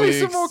this week. Give me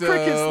some more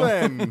crickets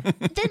then.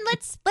 Then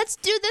let's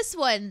do this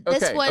one.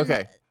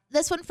 Okay.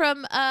 This one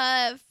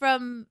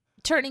from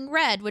Turning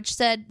Red, which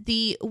said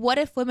the "What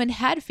if women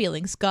had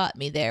feelings" got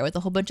me there with a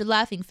whole bunch of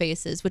laughing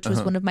faces, which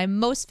was one of my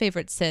most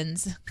favorite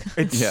sins.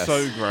 It's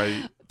so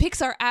great.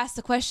 Pixar asked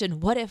the question,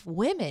 "What if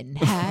women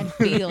had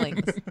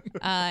feelings?"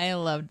 I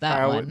loved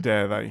that one. How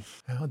dare they?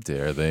 How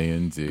dare they,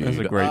 indeed. That's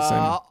a great sin.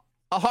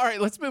 All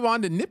right, let's move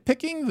on to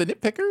nitpicking the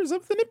nitpickers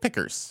of the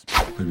nitpickers.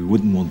 But we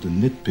wouldn't want to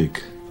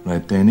nitpick,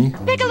 right, Danny?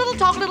 Pick a little,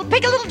 talk a little,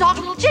 pick a little, talk a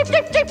little, cheep,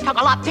 cheep, cheep, talk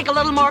a lot, pick a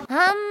little more.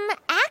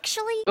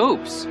 Actually.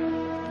 Oops.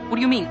 What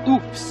do you mean,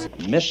 oops?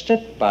 Missed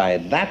it by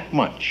that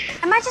much.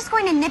 Am I just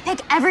going to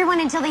nitpick everyone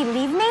until they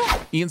leave me?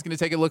 Ian's going to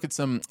take a look at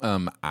some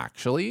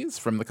actuallys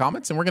from the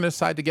comments, and we're going to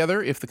decide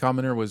together if the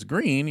commenter was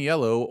green,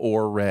 yellow,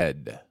 or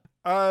red.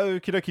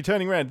 Okie dokie,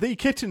 Turning Red. The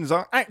kittens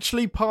are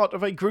actually part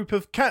of a group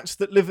of cats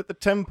that live at the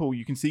temple.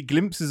 You can see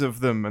glimpses of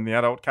them and the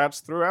adult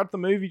cats throughout the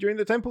movie during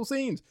the temple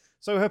scenes.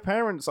 So her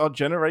parents are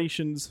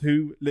generations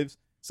who lives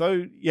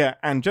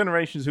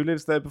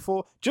there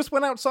before just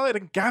went outside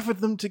and gathered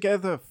them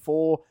together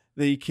for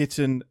the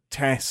kitten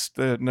test.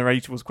 The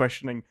narrator was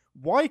questioning,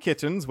 why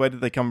kittens? Where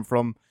did they come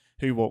from?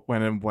 Who, what,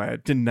 when, and where?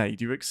 Danae,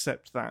 do you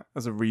accept that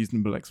as a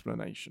reasonable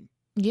explanation?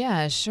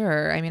 Yeah,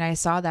 sure. I mean, I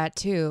saw that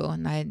too,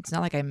 and it's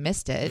not like I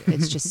missed it.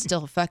 It's just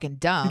still fucking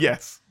dumb.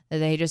 Yes.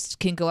 They just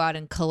can go out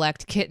and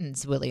collect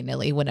kittens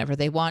willy-nilly whenever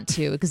they want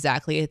to,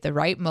 exactly at the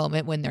right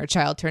moment when their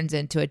child turns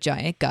into a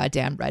giant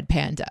goddamn red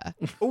panda.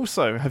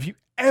 Also, have you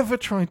ever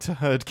tried to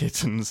herd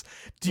kittens?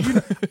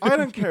 I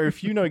don't care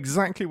if you know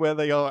exactly where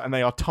they are and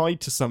they are tied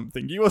to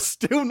something. You are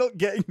still not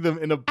getting them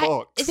in a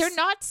box. They're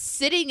not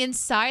sitting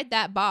inside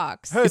that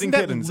box. Herding Isn't that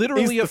kittens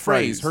literally is a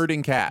phrase,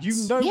 herding cats?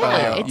 You know Yeah, where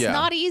they are. it's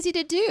not easy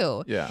to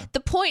do. Yeah. The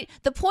point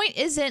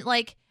isn't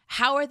like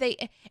how are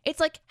they? It's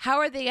like how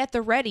are they at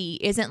the ready?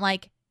 Isn't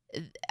like.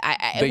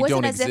 It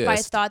wasn't as if I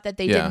thought that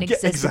they didn't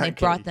exist and they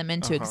brought them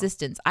into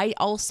existence. I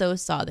also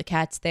saw the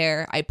cats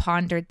there. I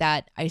pondered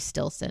that. I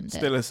still sinned it.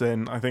 Still a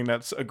sin. I think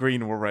that's a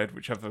green or red,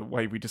 whichever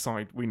way we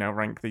decide we now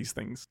rank these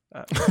things.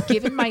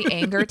 Given my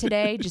anger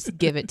today, just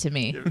give it to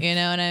me. You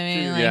know what I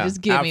mean? Like,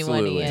 just give me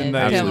one, Ian.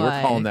 Absolutely.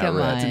 We're calling that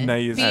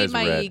red. Feed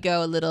my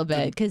ego a little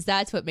bit, because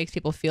that's what makes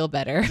people feel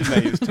better.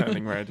 Danae is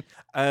Turning Red.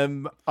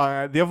 The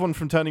other one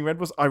from Turning Red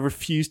was, I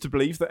refuse to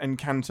believe that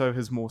Encanto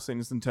has more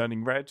sins than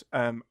Turning Red.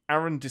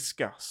 Aaron,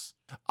 discuss.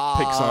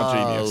 Pixar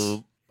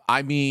genius.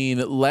 I mean,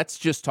 let's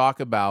just talk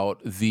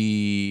about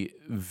the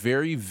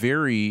very,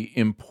 very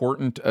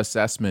important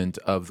assessment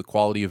of the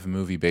quality of a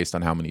movie based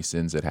on how many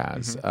sins it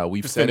has.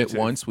 We've said it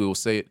once. We will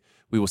say it.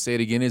 We will say it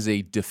again as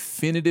a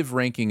definitive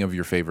ranking of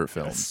your favorite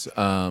films.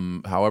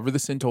 Yes. However the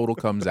sin total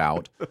comes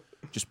out,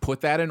 just put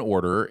that in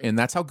order, and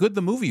that's how good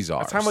the movies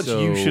are. That's how much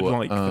you should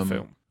like the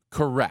film.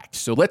 Correct.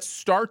 So let's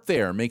start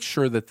there. Make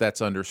sure that that's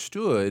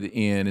understood.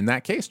 And in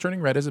that case, Turning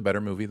Red is a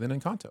better movie than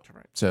Encanto.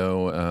 Correct.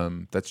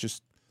 So that's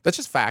just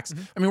facts.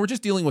 I mean, we're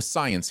just dealing with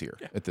science here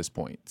at this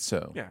point.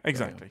 So yeah,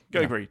 exactly.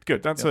 Agreed.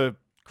 Good. That's a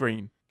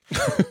green.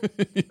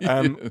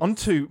 On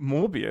to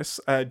Morbius.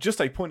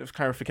 Just a point of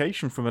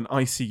clarification from an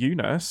ICU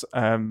nurse.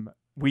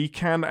 we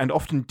can and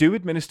often do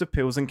administer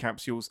pills and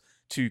capsules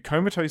to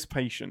comatose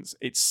patients.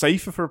 It's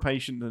safer for a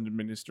patient than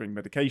administering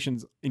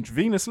medications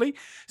intravenously,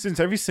 since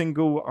every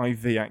single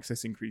IV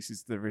access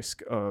increases the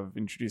risk of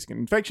introducing an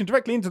infection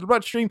directly into the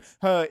bloodstream.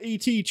 Her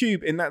ET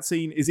tube in that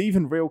scene is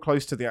even real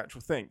close to the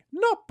actual thing.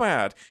 Not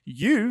bad.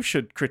 You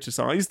should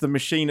criticize the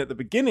machine at the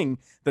beginning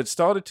that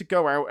started to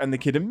go out and the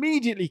kid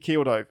immediately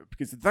keeled over,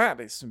 because that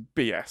is some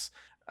BS.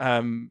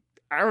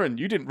 Aaron,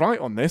 you didn't write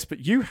on this,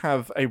 but you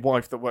have a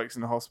wife that works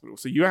in the hospital,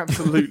 so you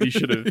absolutely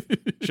should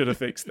have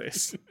fixed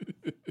this.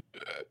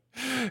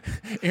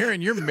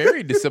 Aaron, you're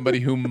married to somebody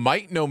who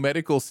might know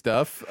medical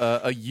stuff,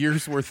 a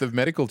year's worth of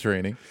medical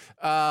training.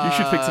 You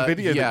should fix a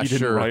video that you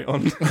didn't write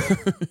on.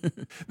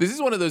 This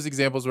is one of those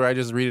examples where I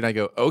just read it and I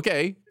go,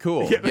 okay,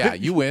 cool. Yeah,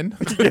 you win.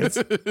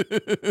 Yes.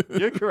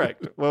 You're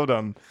correct. Well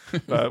done.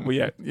 But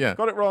yeah.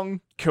 Got it wrong.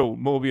 Cool.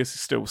 Morbius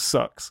still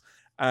sucks.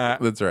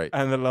 That's right.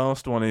 And the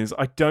last one is,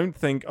 I don't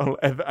think I'll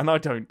ever, and I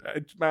don't,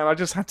 man, I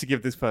just had to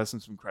give this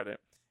person some credit.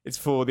 It's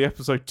for the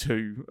episode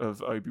 2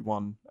 of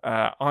Obi-Wan.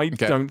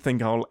 Don't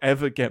think I'll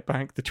ever get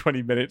back the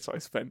 20 minutes I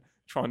spent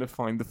trying to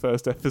find the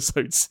first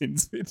episode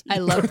Sins video. I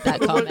loved that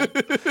comment.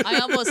 I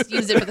almost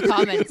used it for the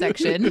comment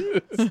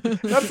section.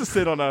 That's a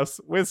sin on us.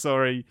 We're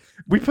sorry.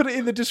 We put it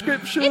in the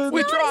description.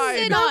 We tried.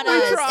 Sin on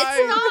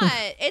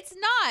us.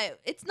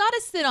 It's not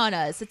a sin on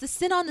us. It's a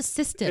sin on the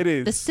system. It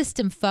is. The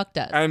system fucked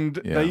us. And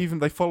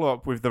they follow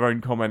up with their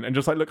own comment and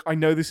just like, look, I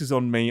know this is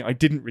on me. I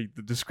didn't read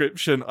the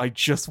description. I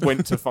just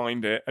went to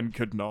find it and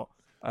could not.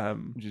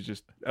 Which is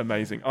just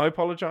amazing. I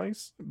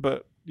apologize,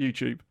 but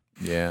YouTube.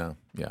 Yeah.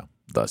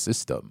 The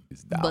system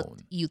is down. But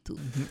YouTube.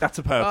 That's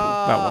a purple.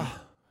 That one.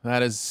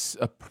 That is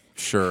a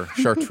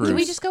chartreuse. Can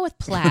we just go with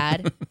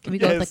plaid? Can we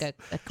go with like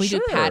can we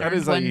do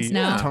patterned ones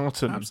now?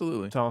 Tartan.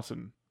 Absolutely.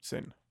 Tartan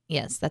sin.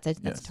 Yes, that's a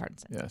tartan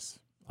sin. Yes.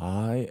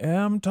 I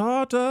am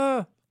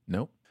Tata.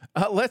 Nope.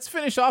 Let's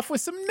finish off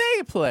with some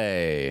nay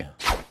play.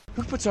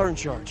 Who puts her in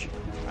charge?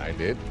 I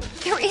did.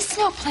 There is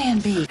no plan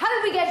B.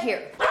 How did we get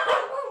here?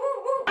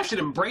 I should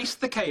embrace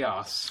the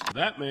chaos.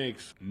 That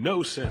makes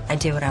no sense. I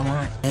do what I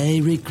want. I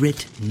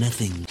regret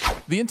nothing.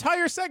 The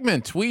entire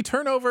segment, we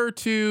turn over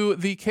to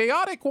the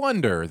chaotic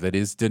wonder that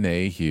is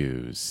Danae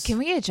Hughes. Can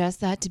we adjust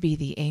that to be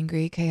the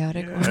angry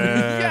chaotic wonder?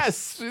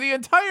 Yes, the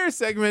entire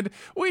segment,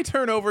 we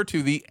turn over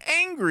to the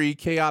angry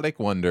chaotic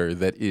wonder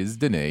that is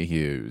Danae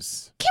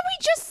Hughes. Can we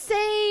just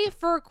say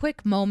for a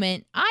quick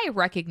moment, I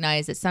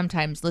recognize that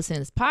sometimes listening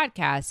to this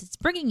podcast, it's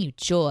bringing you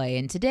joy.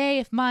 And today,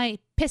 if my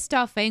pissed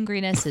off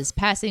angriness is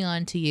passing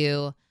on to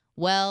you,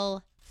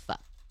 well,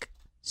 fuck.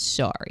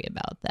 Sorry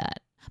about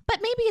that. But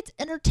maybe it's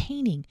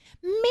entertaining.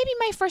 Maybe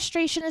my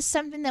frustration is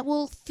something that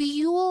will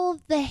fuel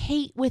the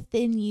hate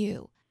within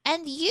you.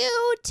 And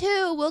you,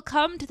 too, will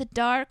come to the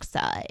dark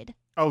side.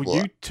 Oh,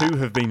 you, too,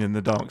 have been in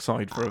the dark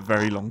side for a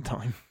very long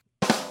time.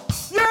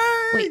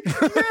 Wait.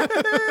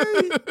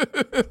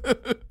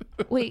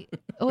 Wait,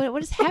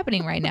 what is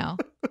happening right now?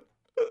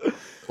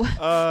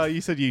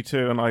 You said you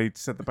too, and I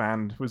said the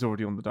band was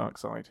already on the dark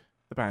side.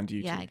 The band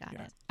you. Yeah,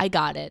 I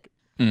got it.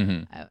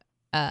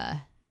 Mm-hmm.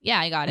 Yeah,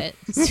 I got it.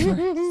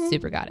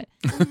 Super got it.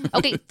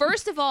 Okay,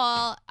 first of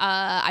all,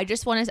 I'm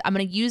going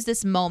to use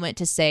this moment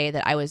to say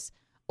that I was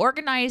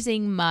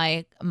organizing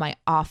my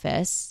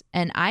office,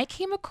 and I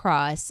came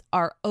across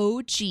our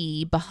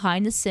OG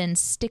Behind the Scenes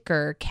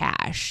sticker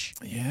cache.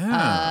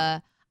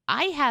 Yeah.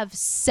 I have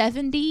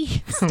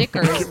 70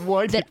 stickers.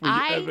 Why did we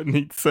ever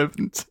need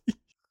 70?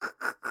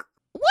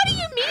 What do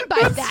you mean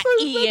by that,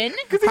 Ian?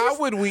 How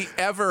would we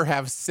ever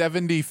have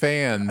 70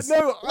 fans?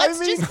 No,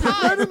 just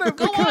pause.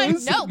 Go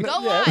on. No,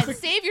 go on.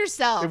 Save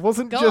yourself. It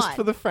wasn't just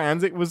for the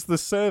fans. It was the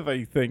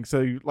survey thing.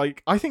 So,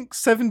 like, I think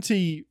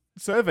 70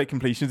 survey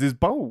completions is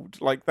bold.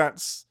 Like,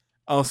 that's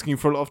asking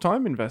for a lot of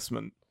time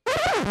investment.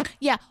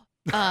 Yeah.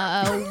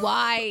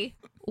 Why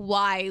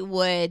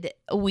would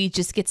we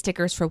just get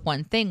stickers for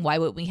one thing? Why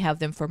would we have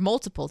them for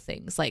multiple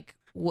things? Like,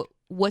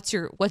 what's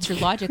your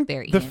logic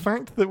there, Ian? The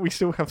fact that we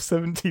still have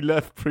 70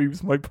 left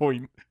proves my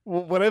point.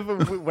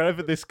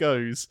 Wherever this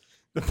goes,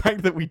 the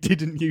fact that we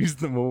didn't use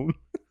them all.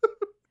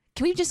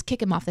 Can we just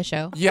kick him off the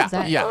show? Yeah,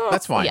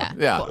 that's fine.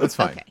 Yeah, cool. That's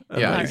fine. Okay.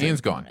 Yeah, right.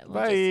 Ian's gone.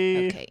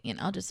 Bye. Ian,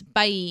 I'll just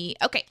bye.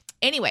 Okay.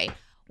 Anyway,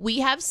 we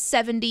have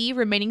 70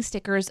 remaining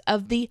stickers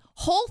of the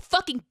whole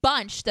fucking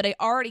bunch that I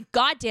already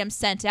goddamn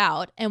sent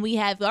out, and we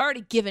have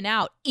already given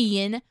out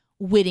Ian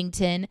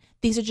Whittington.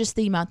 These are just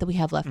the amount that we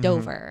have left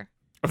over.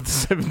 Of the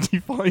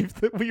 75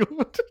 that we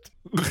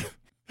ordered.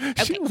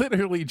 She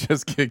literally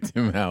just kicked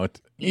him out.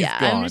 He's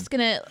gone.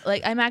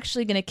 I'm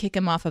actually gonna kick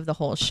him off of the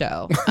whole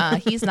show.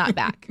 He's not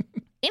back.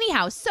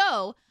 Anyhow,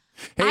 so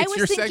hey, it's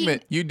your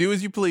segment. You do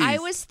as you please. I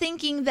was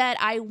thinking that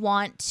I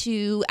want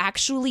to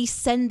actually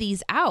send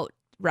these out,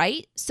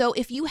 right? So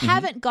if you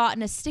haven't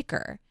gotten a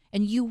sticker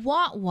and you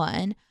want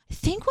one, I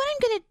think what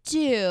I'm gonna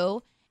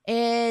do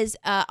is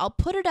I'll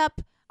put it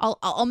up.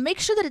 I'll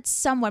make sure that it's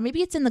somewhere.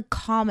 Maybe it's in the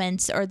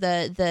comments or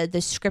the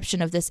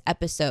description of this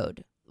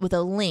episode with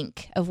a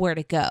link of where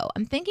to go.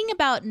 I'm thinking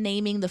about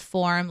naming the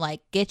form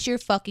like "Get Your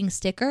Fucking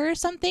Sticker" or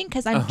something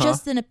because I'm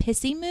just in a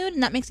pissy mood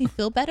and that makes me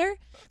feel better.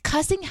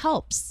 Cussing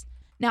helps.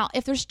 Now,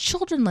 if there's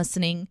children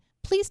listening,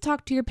 please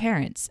talk to your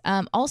parents.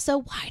 Also,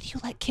 why do you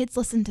let kids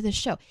listen to this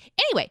show?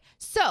 Anyway,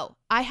 so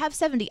I have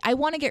 70. I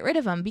want to get rid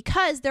of them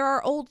because they're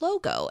our old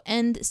logo,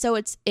 and so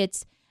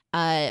it's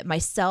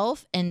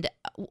myself and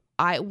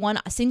one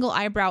single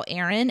eyebrow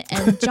Aaron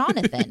and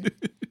Jonathan.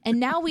 And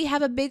now we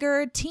have a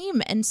bigger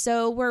team. And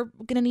so we're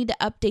going to need to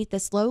update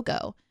this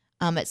logo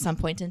at some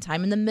point in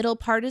time. And the middle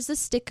part is the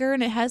sticker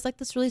and it has like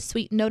this really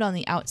sweet note on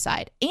the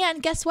outside.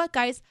 And guess what,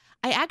 guys?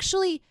 I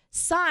actually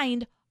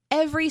signed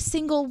every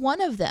single one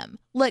of them.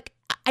 Look,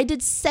 I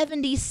did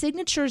 70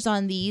 signatures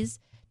on these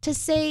to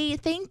say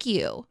thank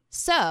you.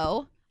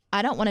 So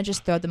I don't want to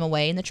just throw them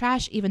away in the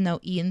trash, even though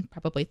Ian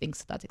probably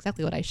thinks that's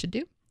exactly what I should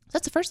do. So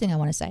that's the first thing I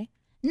want to say.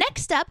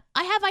 Next up,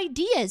 I have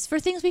ideas for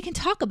things we can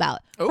talk about.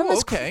 From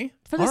this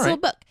little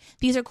book.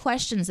 These are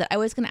questions that I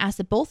was going to ask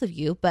the both of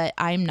you, but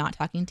I'm not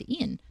talking to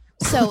Ian.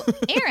 So,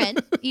 Aaron,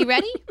 you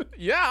ready?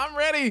 Yeah, I'm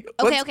ready.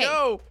 Okay, Let's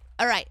go.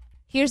 All right.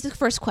 Here's the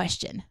first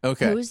question.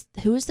 Okay.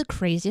 Who is the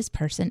craziest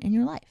person in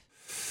your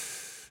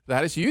life?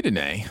 That is you,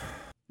 Danae.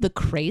 The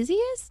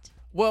craziest?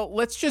 Well,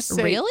 let's just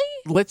say... Really?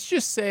 Let's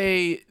just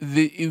say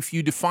if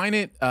you define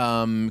it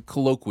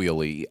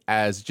colloquially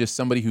as just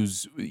somebody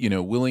who's,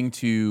 willing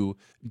to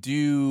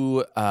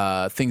do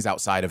things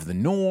outside of the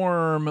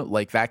norm,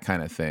 like that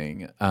kind of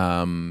thing,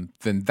 then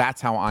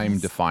that's how I'm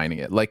defining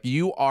it. Like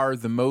you are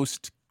the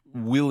most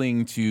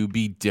willing to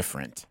be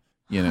different,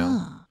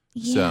 Yeah.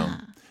 So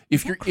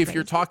if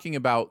you're talking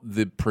about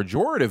the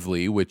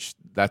pejoratively, which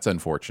that's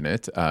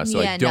unfortunate.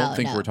 I don't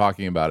think we're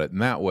talking about it in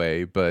that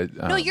way. But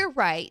No, you're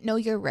right.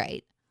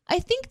 I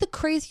think the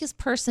craziest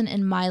person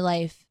in my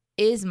life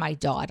is my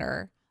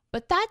daughter,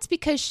 but that's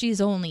because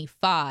she's only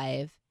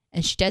 5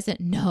 and she doesn't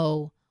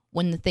know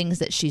when the things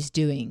that she's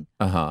doing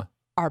are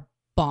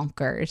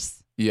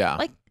bonkers. Yeah.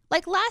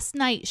 Like last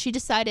night, she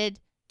decided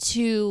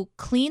to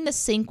clean the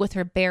sink with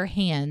her bare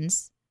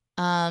hands.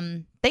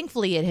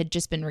 Thankfully, it had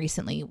just been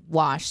recently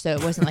washed, so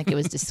it wasn't like it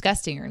was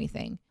disgusting or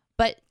anything.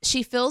 But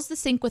she fills the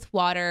sink with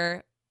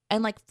water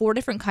and like 4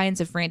 different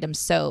kinds of random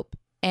soap.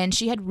 And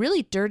she had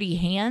really dirty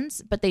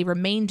hands, but they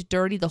remained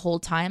dirty the whole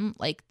time.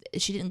 Like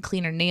she didn't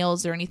clean her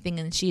nails or anything,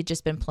 and she had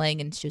just been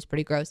playing and she was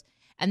pretty gross.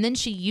 And then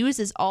she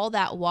uses all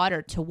that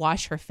water to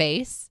wash her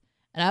face.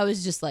 And I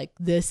was just like,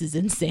 this is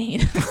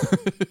insane.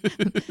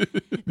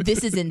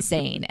 This is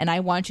insane. And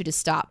I want you to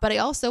stop. But I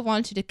also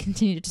want you to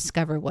continue to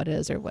discover what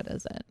is or what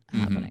isn't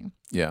happening.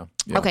 Yeah.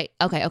 Okay.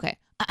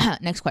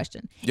 Next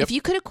question. Yep. If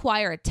you could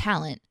acquire a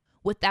talent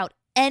without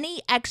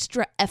any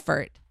extra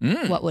effort,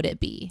 what would it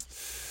be?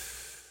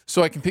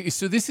 So I can pick.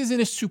 So this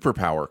isn't a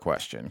superpower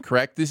question,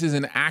 correct? This is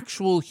an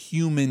actual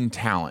human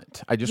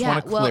talent. I just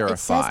want to clarify. Well, it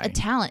says a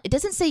talent. It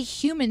doesn't say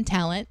human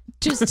talent,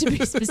 just to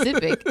be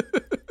specific.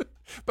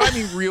 But I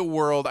mean, real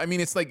world. I mean,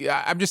 it's like,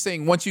 I'm just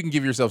saying, once you can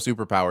give yourself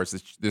superpowers,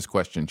 this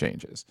question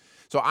changes.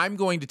 So I'm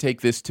going to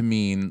take this to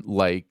mean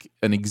like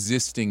an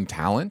existing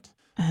talent.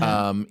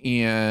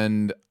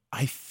 And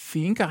I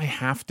think I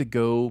have to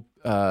go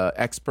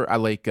expert. I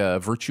like a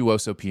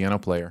virtuoso piano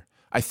player.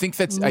 I think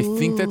that's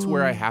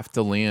where I have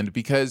to land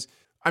because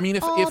I mean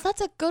if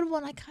that's a good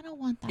one. I kind of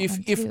want that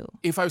one too.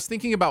 If I was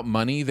thinking about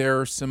money, there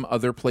are some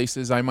other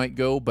places I might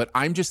go, but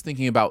I'm just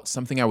thinking about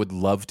something I would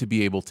love to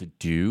be able to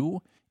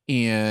do,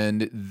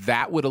 and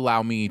that would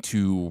allow me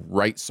to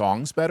write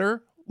songs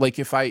better. Like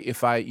if I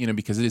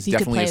because it is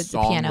definitely a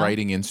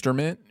songwriting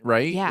instrument,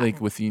 right? Yeah. Like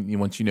once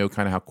you know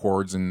kind of how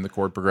chords and the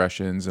chord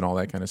progressions and all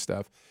that kind of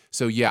stuff.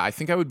 So yeah, I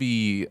think I would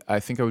be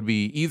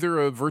either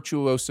a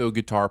virtuoso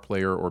guitar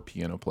player or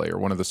piano player,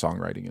 one of the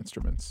songwriting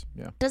instruments.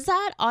 Yeah. Does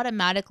that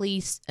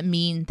automatically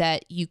mean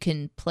that you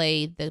can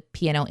play the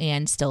piano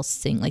and still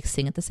sing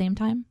at the same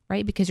time,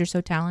 right? Because you're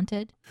so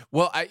talented?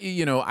 Well, I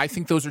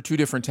think those are two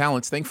different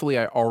talents. Thankfully,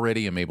 I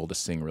already am able to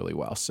sing really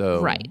well.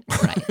 So Right.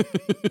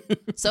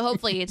 So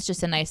hopefully it's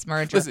just a nice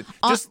merge. Listen,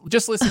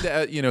 just listen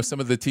to some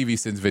of the TV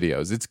Sins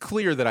videos. It's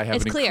clear that I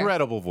have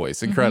incredible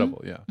voice.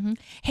 Incredible, yeah. Mm-hmm.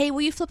 Hey,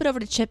 will you flip it over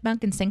to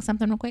Chipmunk and sing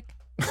something real quick?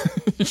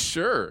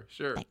 Sure.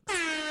 Thanks.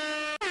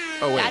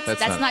 Oh wait, that's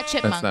not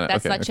Chipmunk.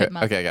 That's not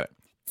Chipmunk. Okay, I got it.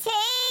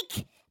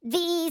 Take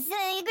these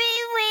angry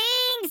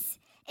wings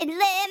and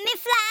let me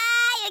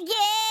fly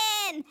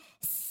again,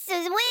 so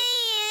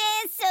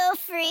sweet and so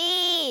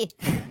free.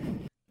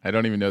 I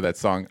don't even know that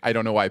song. I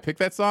don't know why I picked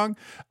that song,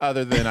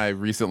 other than I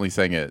recently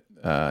sang it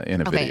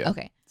in a video.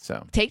 Okay.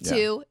 So take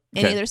 2,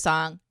 any other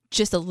song,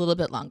 just a little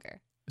bit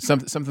longer.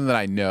 Something that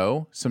I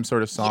know, some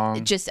sort of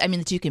song.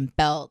 That you can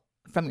belt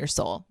from your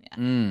soul. Yeah.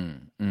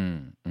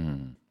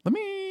 Let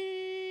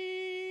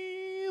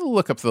me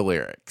look up the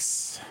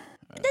lyrics.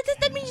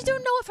 That means you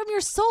don't know it from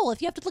your soul.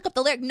 If you have to look up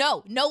the lyric,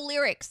 no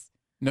lyrics.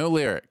 No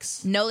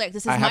lyrics. No lyrics.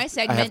 This is my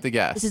segment. I have to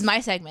guess. This is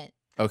my segment.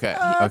 Okay.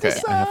 I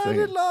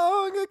decided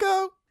long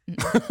ago.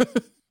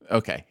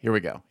 Okay, here we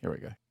go.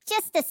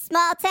 Just a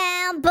small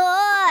town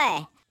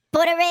boy,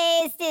 born and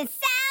raised in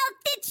South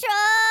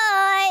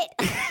Detroit.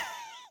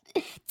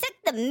 Took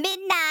the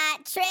midnight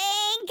that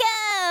train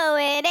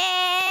going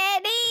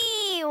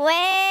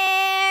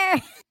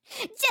anywhere.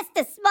 Just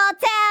a small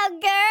town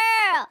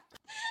girl.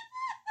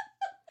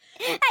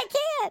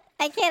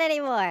 I can't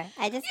anymore.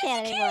 I just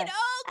can't anymore.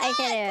 Oh, God, I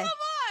can't anymore. come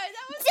on.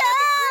 That was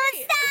Don't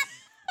great. stop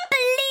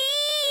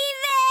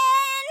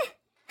believing.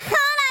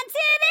 Hold on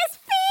to this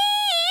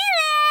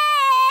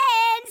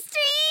feeling.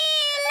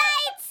 Street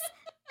lights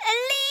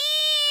leaving.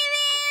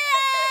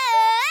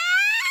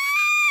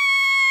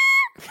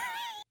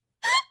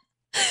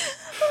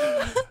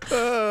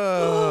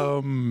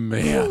 Oh,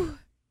 man.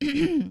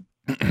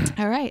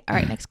 All right.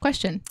 Next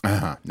question.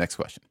 Next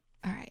question.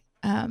 All right.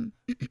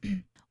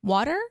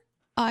 Water,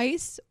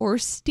 ice, or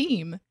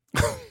steam?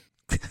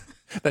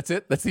 That's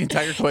it? That's the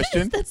entire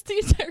question? That's the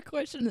entire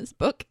question in this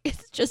book.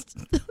 It's just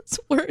those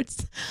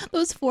words,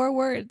 those 4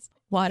 words.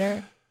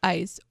 Water,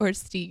 ice, or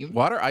steam.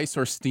 Water, ice,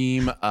 or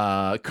steam.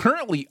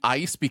 Currently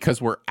ice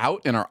because we're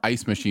out and our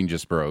ice machine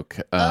just broke.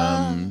 So I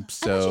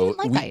thought you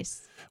didn't like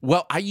ice.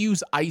 Well, I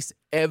use ice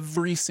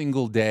every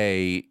single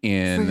day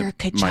in For your my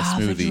cachava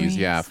smoothies. drinks.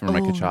 Yeah, for my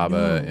Oh,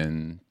 cachava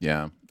no.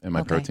 and my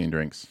Okay. protein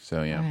drinks.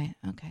 So yeah.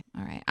 All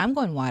right. I'm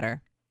going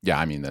water. Yeah,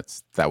 I mean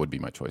that would be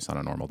my choice on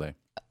a normal day.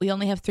 We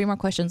only have 3 more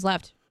questions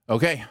left.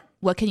 Okay.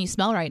 What can you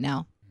smell right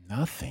now?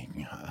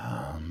 Nothing.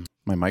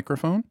 My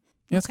microphone?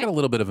 Yeah, it's got a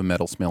little bit of a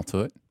metal smell to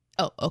it.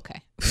 Oh,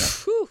 okay.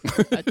 Whew.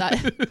 I thought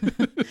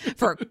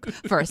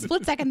for a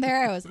split second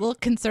there, I was a little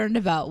concerned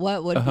about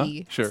what would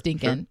be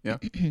stinking. Sure.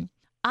 Yeah.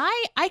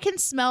 I can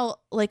smell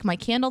like my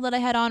candle that I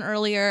had on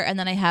earlier, and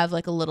then I have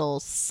like a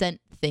little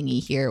scent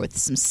thingy here with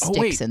some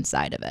sticks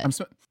inside of it.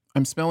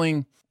 I'm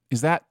smelling.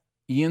 Is that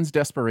Ian's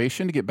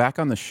desperation to get back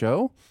on the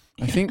show?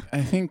 I think.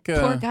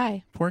 Poor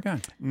guy. Poor guy.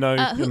 No,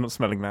 you're not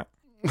smelling that.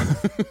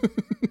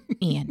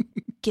 Ian,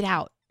 get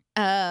out.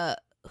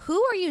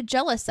 Who are you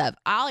jealous of?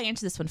 I'll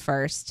answer this one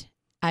first.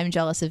 I'm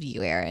jealous of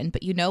you, Aaron,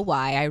 but you know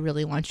why. I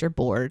really want your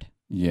board.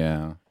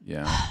 Yeah.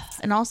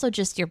 And also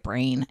just your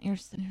brain. You're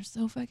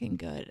so fucking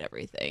good at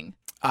everything.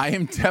 I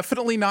am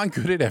definitely not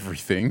good at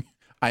everything.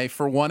 I,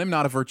 for one, am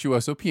not a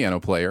virtuoso piano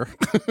player.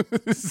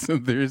 So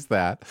there's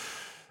that.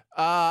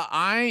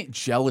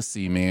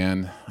 Jealousy,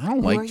 man. I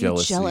don't like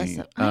jealousy. Jealous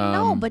of? I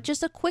know, but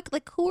just a quick,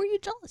 who are you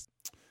jealous of?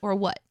 Or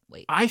what?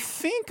 Wait. I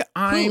think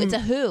Who? It's a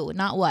who,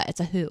 not what.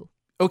 It's a who.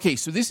 Okay,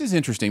 so this is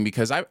interesting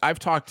because I've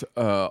talked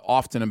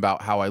often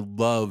about how I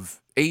love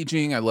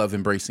aging. I love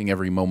embracing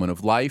every moment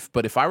of life.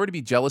 But if I were to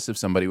be jealous of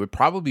somebody, it would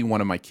probably be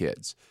one of my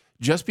kids.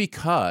 Just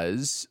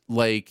because,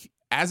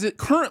 as it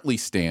currently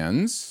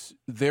stands,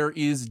 there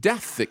is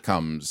death that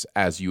comes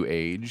as you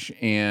age.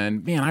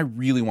 And man, I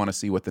really want to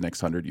see what the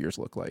next 100 years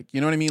look like.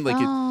 You know what I mean?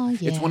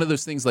 It's one of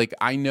those things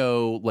I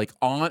know,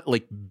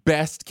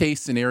 best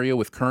case scenario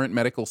with current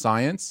medical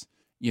science,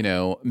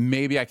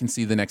 maybe I can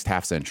see the next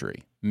half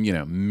century,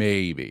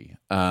 maybe.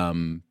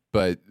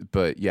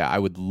 But yeah, I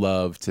would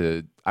love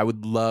to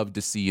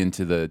see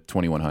into the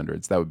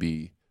 2100s. That would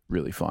be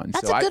really fun.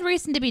 That's a good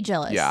reason to be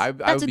jealous. Yeah, I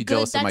would be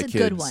jealous of my kids.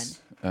 That's a good one.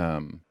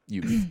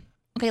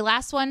 Okay,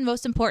 last one,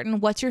 most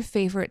important. What's your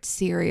favorite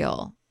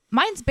cereal?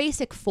 Mine's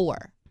Basic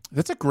 4.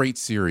 That's a great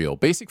cereal.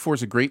 Basic 4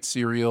 is a great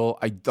cereal.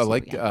 I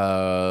like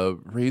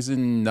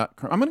Raisin Nut.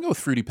 I'm going to go with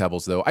Fruity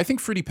Pebbles, though. I think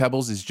Fruity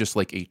Pebbles is just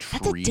like a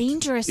treat. That's a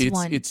dangerous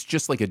one. It's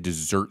just like a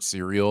dessert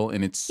cereal,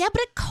 and it's... Yeah,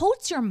 but it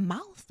coats your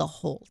mouth the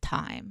whole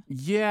time.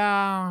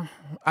 Yeah.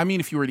 I mean,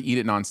 if you were to eat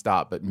it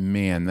nonstop, but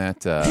man,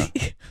 that...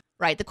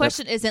 Right. The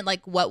question isn't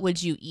what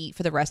would you eat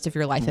for the rest of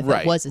your life if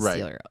it was a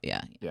cereal?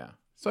 Yeah.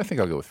 So I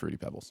think I'll go with Fruity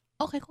Pebbles.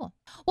 Okay, cool.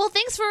 Well,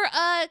 thanks for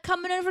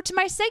coming over to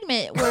my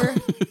segment.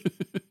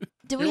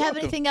 Do we have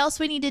anything else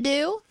we need to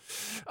do?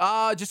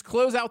 Just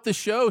close out the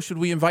show. Should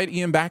we invite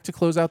Ian back to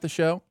close out the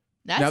show?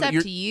 That's up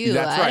to you.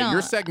 That's right.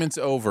 Your segment's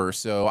over,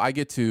 so I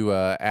get to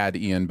add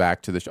Ian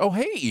back to the show. Oh,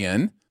 hey,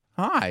 Ian.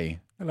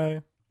 Hi.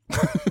 Hello.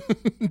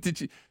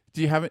 Do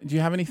you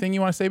have anything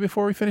you want to say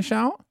before we finish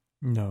out?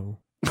 No.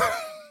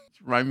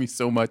 Remind me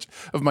so much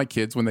of my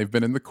kids when they've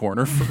been in the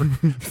corner for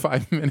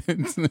 5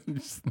 minutes. And they're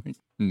just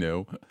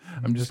no.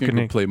 I'm just going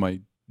to play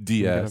my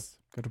DS.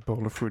 Get a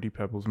bowl of Fruity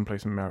Pebbles and play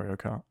some Mario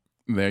Kart.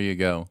 There you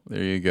go.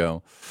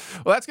 Well,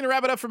 that's going to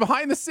wrap it up for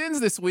Behind the Sins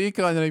this week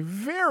on a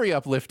very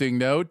uplifting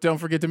note. Don't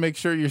forget to make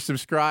sure you're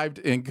subscribed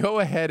and go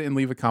ahead and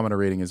leave a comment or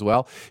rating as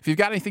well. If you've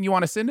got anything you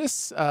want to send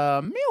us,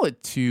 mail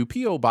it to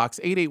P.O.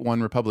 Box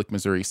 881, Republic,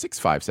 Missouri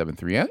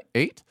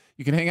 65738.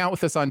 You can hang out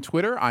with us on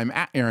Twitter. I'm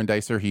at Aaron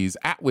Dicer. He's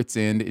at Wits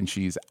End, and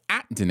she's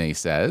at Danae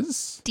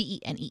Says.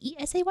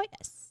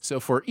 DENEESAYS. So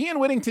for Ian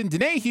Whittington,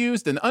 Danae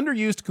Hughes, and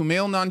underused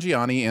Kumail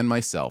Nanjiani, and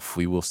myself,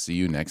 we will see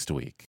you next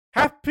week.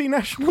 Happy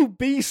National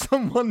Be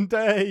Someone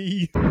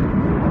Day!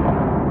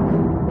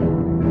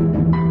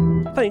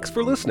 Thanks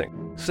for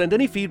listening. Send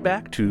any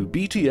feedback to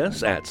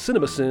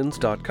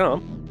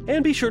bts@cinemasins.com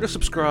and be sure to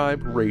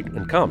subscribe, rate,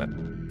 and comment.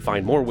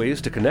 Find more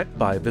ways to connect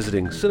by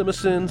visiting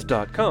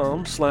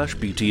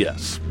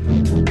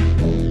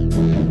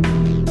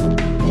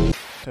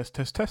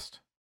cinemasins.com/BTS. Test.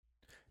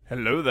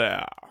 Hello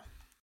there.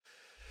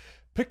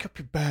 Pick up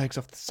your bags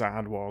off the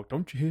sidewalk.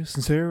 Don't you hear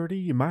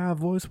sincerity in my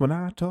voice when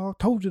I talk?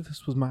 Told you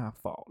this was my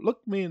fault.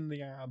 Look me in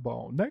the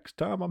eyeball. Next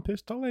time I'm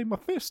pissed, I'll aim my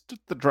fist at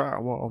the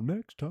drywall.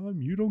 Next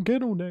time, you don't get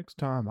no next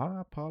time.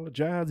 I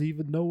apologize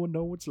even though I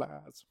know it's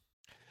lies.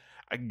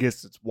 I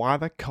guess it's why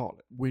they call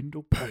it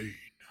window pane.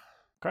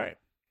 Okay.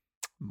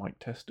 Mic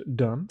test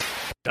done.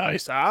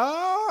 Dice.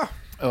 Oh,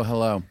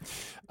 hello.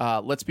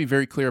 Let's be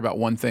very clear about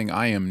one thing.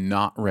 I am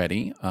not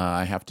ready.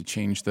 I have to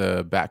change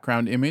the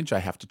background image. I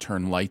have to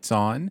turn lights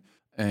on.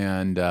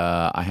 And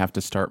I have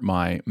to start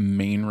my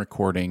main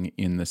recording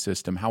in the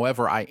system.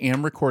 However, I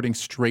am recording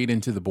straight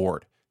into the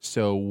board.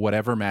 So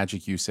whatever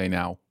magic you say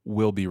now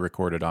will be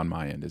recorded on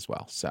my end as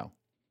well. So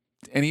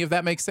any of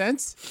that make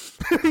sense?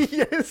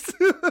 Yes.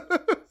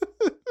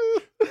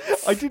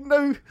 I didn't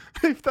know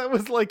if that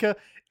was like a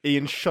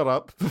Ian, shut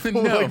up before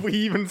like, we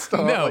even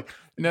start.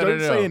 Don't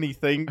say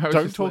anything.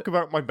 Don't talk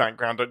about my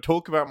background. Don't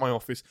talk about my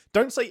office.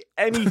 Don't say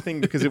anything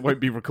because it won't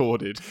be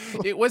recorded.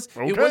 It was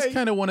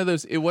kind of one of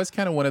those. It was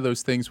kind of one of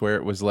those things where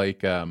it was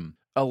like,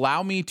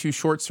 allow me to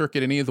short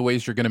circuit any of the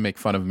ways you're going to make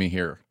fun of me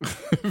here.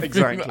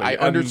 Exactly. I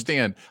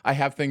understand. I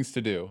have things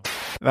to do.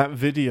 That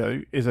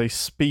video is a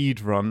speed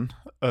run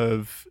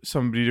of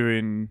somebody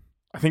doing,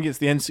 I think it's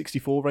the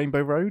N64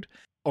 Rainbow Road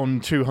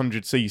on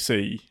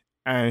 200cc,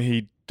 and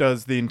he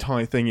does the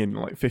entire thing in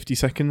like 50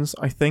 seconds,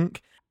 I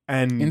think.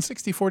 And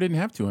N64 didn't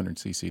have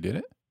 200cc, did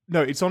it?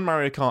 No, it's on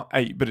Mario Kart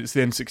 8, but it's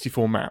the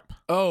N64 map.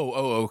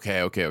 Okay.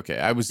 I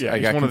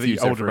got one confused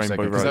of the older for a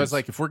second because I was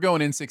like, if we're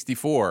going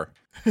N64,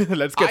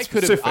 let's get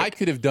specific. I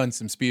could have done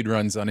some speed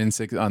runs on the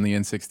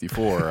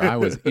N64. I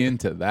was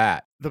into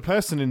that. The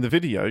person in the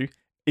video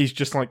is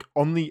just like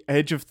on the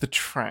edge of the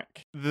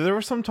track. There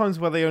are some times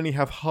where they only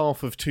have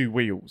half of two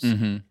wheels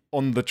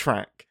on the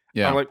track.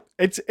 Yeah, I'm like,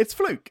 it's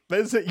fluke.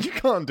 You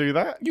can't do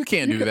that. You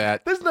can't do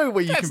that. There's no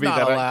way you can be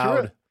that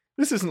accurate.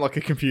 This isn't like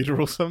a computer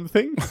or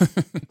something.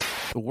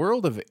 The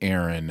world of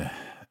Aaron.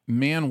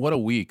 Man, what a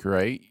week,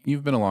 right?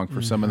 You've been along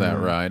for some of that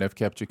ride. I've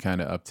kept you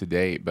kind of up to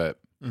date, but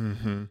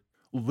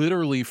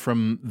literally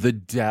from the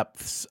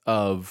depths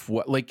of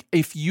what, like,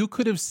 if you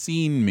could have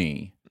seen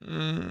me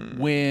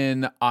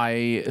when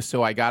I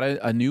got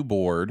a new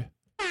board.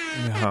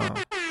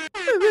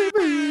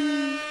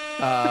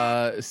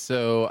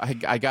 So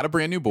I got a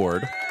brand new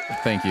board.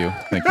 Thank you.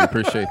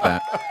 Appreciate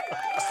that.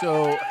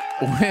 So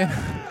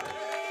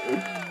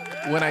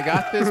when I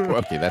got this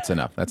board, okay, that's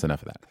enough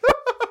of that.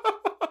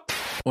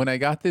 When I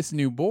got this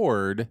new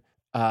board,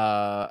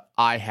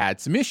 I had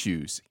some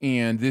issues,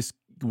 and this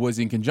was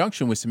in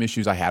conjunction with some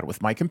issues I had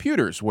with my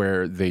computers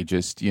where they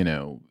just,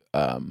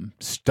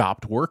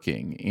 stopped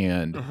working.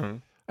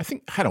 And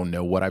I don't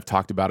know what I've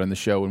talked about in the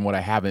show and what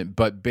I haven't,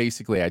 but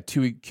basically I had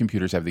two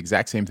computers have the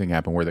exact same thing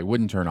happen where they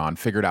wouldn't turn on,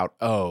 figured out,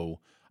 I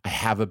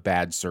have a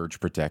bad surge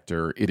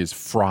protector. It is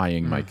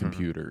frying my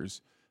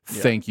computers.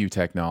 Yeah. Thank you,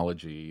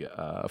 technology,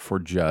 for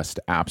just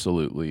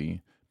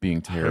absolutely being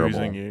terrible.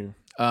 Hosing you.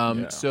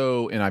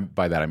 So, and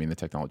by that I mean the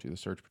technology, the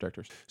surge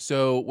protectors.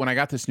 So when I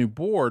got this new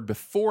board,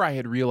 before I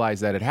had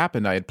realized that it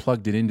happened, I had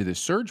plugged it into the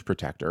surge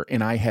protector,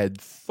 and I had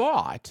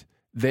thought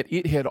that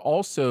it had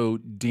also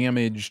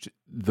damaged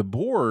the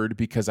board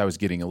because I was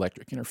getting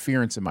electric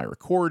interference in my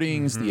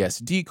recordings. The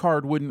SD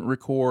card wouldn't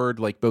record,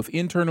 like both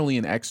internally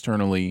and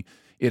externally,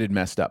 it had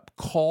messed up.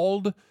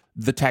 Called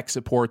the tech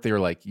support. They were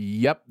like,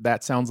 yep,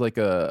 that sounds like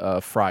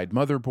a fried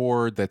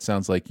motherboard. That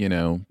sounds like,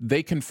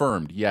 they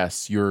confirmed,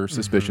 yes, your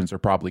suspicions are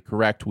probably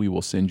correct. We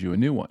will send you a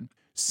new one.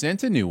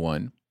 Sent a new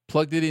one,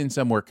 plugged it in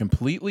somewhere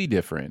completely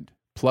different,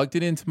 plugged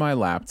it into my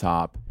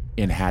laptop,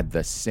 and had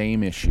the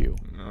same issue.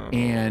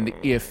 And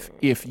if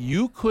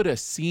you could have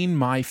seen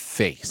my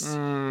face,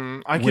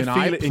 I could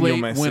feel it in your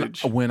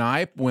message. When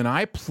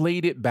I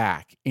played it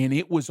back and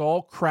it was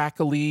all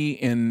crackly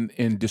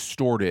and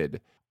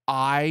distorted,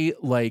 I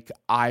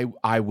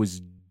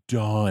was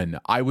done.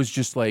 I was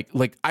just like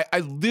I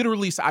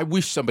literally, I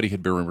wish somebody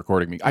had been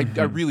recording me. I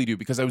really do,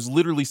 because I was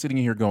literally sitting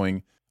here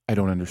going, I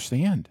don't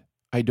understand.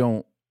 I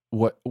don't.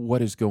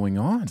 What is going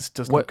on?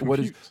 What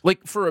is,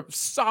 like, for a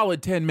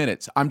solid 10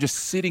 minutes, I'm just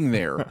sitting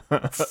there,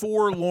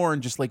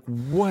 forlorn, just like,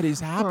 what is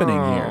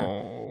happening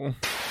here?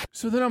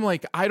 So then I'm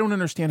like, I don't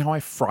understand how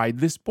I fried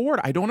this board.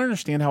 I don't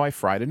understand how I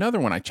fried another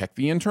one. I checked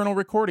the internal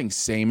recording.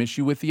 Same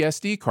issue with the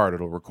SD card.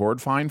 It'll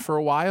record fine for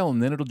a while,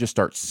 and then it'll just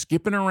start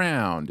skipping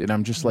around. And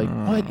I'm just like,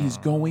 what is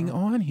going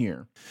on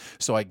here?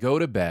 So I go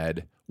to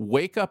bed,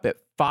 wake up at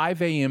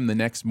 5 a.m. the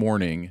next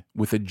morning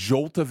with a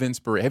jolt of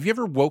inspiration. Have you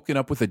ever woken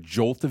up with a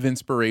jolt of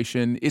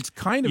inspiration? It's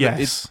kind of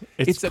it's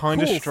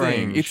kind of cool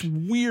strange. It's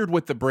weird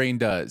what the brain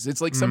does. It's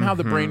like somehow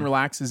the brain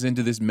relaxes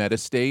into this meta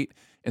state,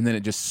 and then it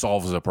just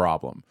solves a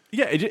problem.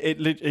 Yeah,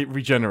 it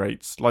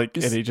regenerates, like,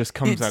 and it just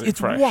comes out. It's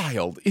fresh.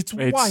 Wild. It's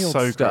wild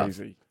so stuff.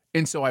 Crazy.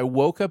 And so I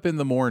woke up in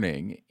the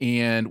morning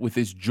and with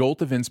this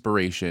jolt of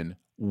inspiration,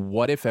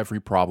 what if every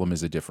problem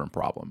is a different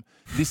problem?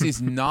 This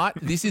is not.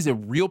 This is a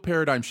real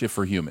paradigm shift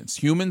for humans.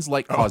 Humans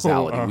like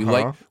causality.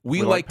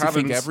 We like to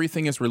think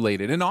everything is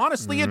related, and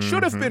honestly, it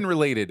should have been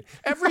related.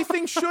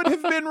 Everything should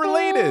have been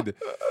related,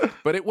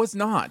 but it was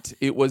not.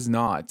 It was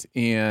not,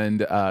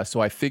 and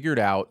so I figured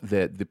out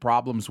that the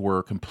problems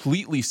were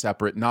completely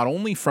separate, not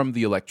only from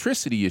the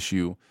electricity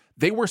issue,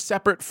 they were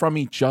separate from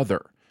each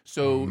other.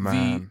 So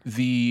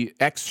the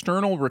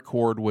external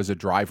record was a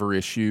driver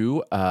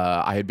issue.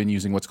 I had been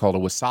using what's called a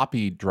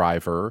Wasapi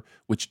driver,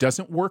 which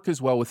doesn't work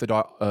as well with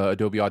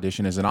Adobe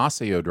Audition as an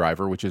ASIO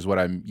driver, which is what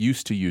I'm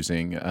used to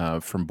using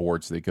from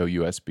boards that go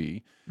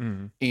USB.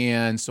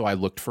 And so I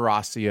looked for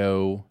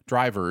ASIO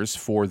drivers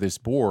for this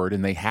board,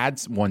 and they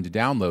had one to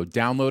download.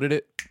 Downloaded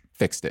it,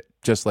 fixed it,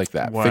 just like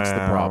that. Wow. Fixed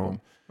the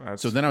problem.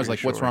 That's so then I was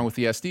like, what's wrong with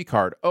the SD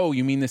card? Oh,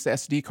 you mean this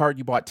SD card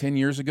you bought 10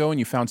 years ago and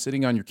you found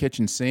sitting on your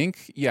kitchen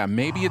sink? Yeah,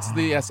 maybe it's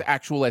the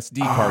actual SD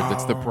card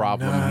that's the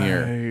problem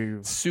here.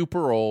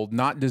 Super old,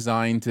 not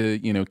designed to,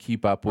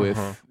 keep up with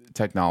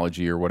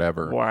technology or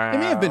whatever. Wow. It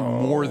may have been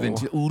more than,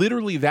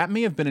 literally, that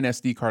may have been an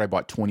SD card I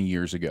bought 20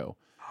 years ago,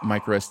 a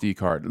micro SD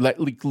card. Like,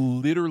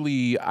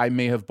 literally, I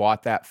may have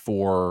bought that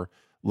for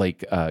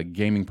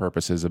gaming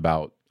purposes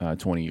about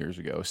 20 years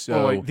ago.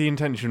 So the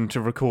intention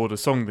to record a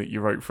song that you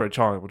wrote for a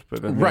child,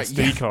 but then the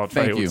SD card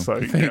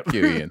failed. Thank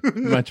you, Ian.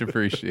 Much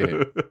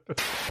appreciated.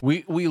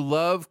 We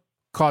love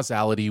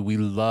causality. We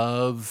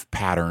love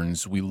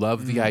patterns. We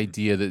love the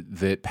idea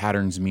that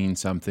patterns mean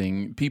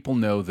something. People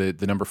know that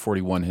the number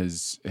 41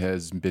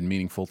 has been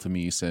meaningful to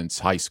me since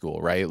high school,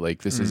 right?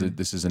 Like this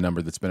is a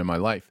number that's been in my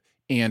life.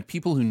 And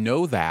people who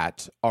know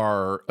that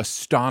are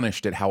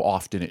astonished at how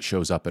often it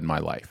shows up in my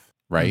life,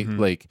 right?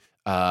 Like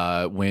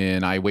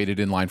when I waited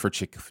in line for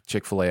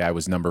Chick-fil-A, I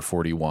was number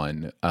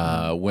 41.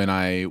 When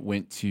I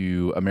went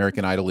to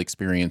American Idol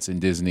Experience in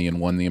Disney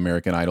and won the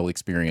American Idol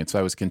Experience,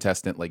 I was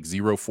contestant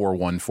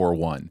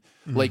 04141.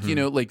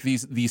 Like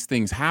these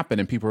things happen,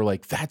 and people are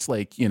like, that's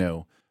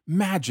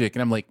magic.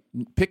 And I'm like,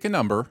 pick a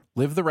number,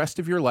 live the rest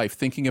of your life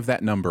thinking of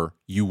that number.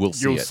 You will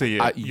see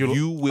it.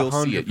 You will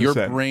see it. Your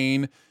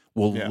brain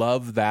will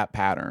love that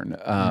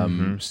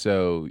pattern.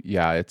 So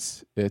yeah,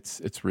 it's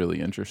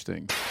really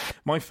interesting.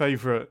 My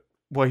favorite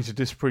way to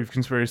disprove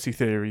conspiracy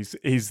theories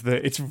is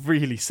that it's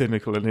really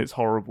cynical and it's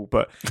horrible,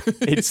 but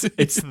it's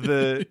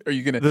the Are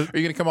you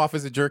gonna come off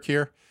as a jerk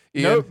here,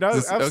 Ian? No,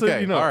 absolutely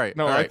okay. not. All right.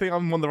 I think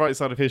I'm on the right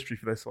side of history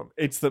for this one.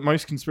 It's that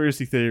most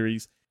conspiracy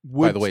theories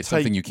would by the way, it's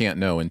something you can't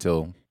know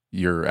until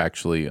you're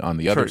actually on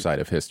the other side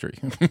of history.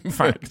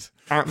 Fact.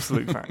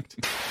 Absolute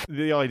fact.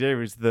 The idea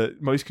is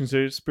that most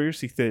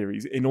conspiracy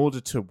theories, in order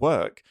to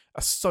work,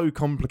 are so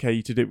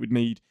complicated it would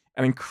need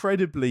an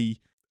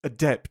incredibly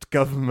adept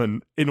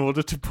government in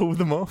order to pull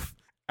them off.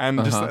 And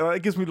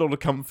it gives me a lot of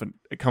comfort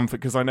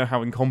because I know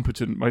how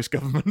incompetent most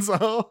governments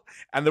are,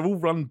 and they're all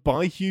run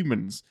by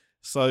humans.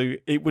 So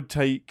it would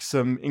take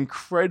some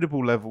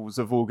incredible levels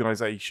of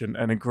organization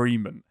and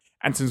agreement.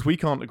 And since we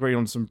can't agree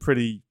on some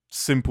pretty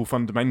simple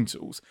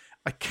fundamentals,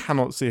 I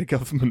cannot see a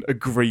government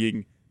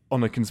agreeing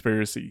on a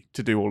conspiracy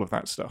to do all of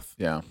that stuff.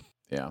 Yeah.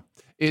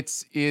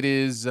 It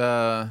is.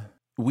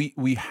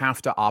 We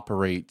have to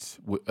operate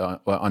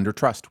under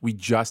trust. We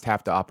just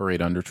have to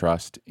operate under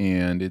trust,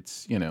 and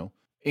it's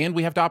and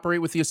we have to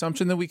operate with the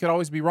assumption that we could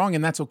always be wrong,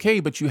 and that's okay.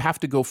 But you have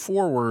to go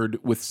forward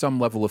with some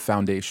level of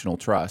foundational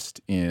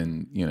trust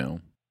in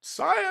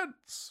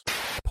science.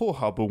 Poor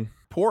Hubble.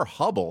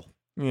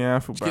 Yeah, I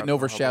feel bad. Getting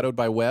overshadowed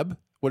by Webb.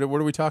 What are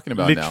we talking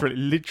about now?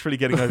 Literally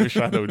getting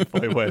overshadowed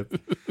by Webb.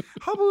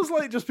 Hubble's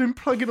just been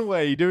plugging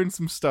away, doing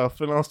some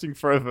stuff and lasting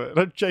forever.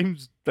 And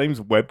James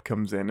Webb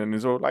comes in and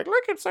is all like,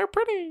 "Look, it's so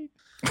pretty."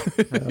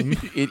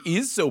 It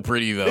is so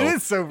pretty, though. It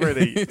is so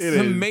pretty. It's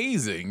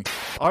amazing.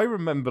 I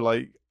remember,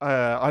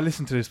 I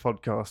listened to this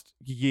podcast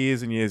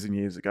years and years and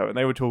years ago, and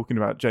they were talking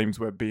about James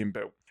Webb being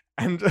built,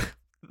 and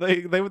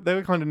they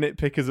were kind of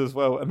nitpickers as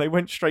well, and they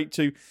went straight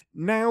to,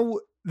 now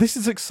this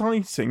is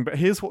exciting, but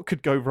here's what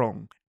could go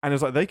wrong. And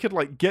it's they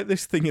could get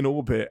this thing in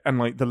orbit and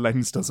the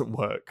lens doesn't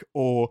work,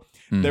 or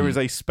there is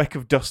a speck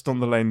of dust on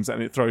the lens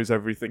and it throws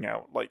everything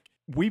out.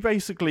 We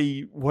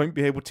basically won't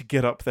be able to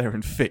get up there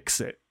and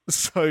fix it.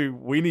 So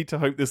we need to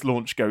hope this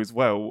launch goes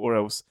well, or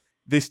else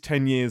this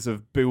 10 years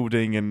of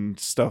building and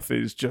stuff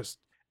is just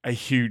a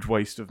huge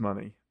waste of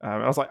money.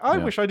 I was I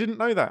wish I didn't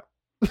know that.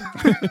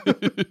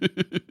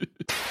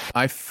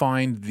 I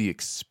find the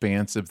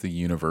expanse of the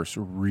universe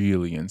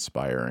really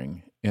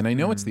inspiring. And I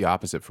know it's the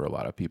opposite for a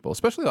lot of people,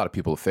 especially a lot of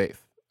people of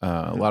faith.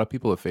 A lot of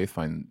people of faith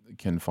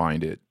can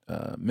find it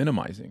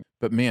minimizing.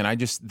 But man,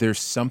 there's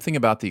something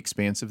about the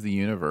expanse of the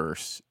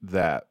universe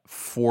that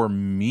for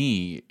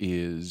me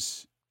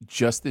is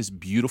just this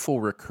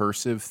beautiful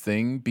recursive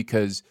thing,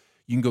 because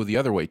you can go the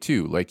other way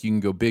too. You can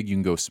go big, you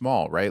can go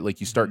small, right?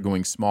 You start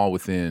going small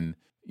within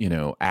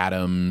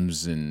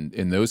atoms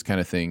and those kind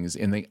of things,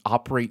 and they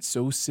operate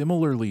so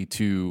similarly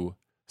to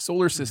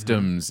solar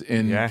systems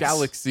and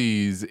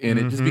galaxies, and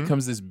it just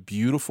becomes this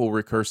beautiful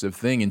recursive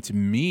thing. And to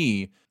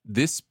me,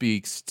 this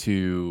speaks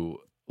to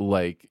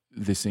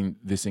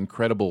this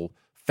incredible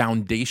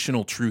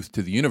foundational truth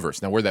to the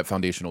universe. Now, where that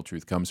foundational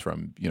truth comes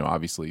from,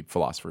 obviously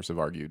philosophers have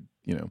argued,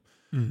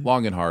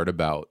 long and hard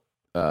about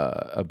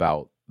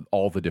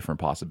all the different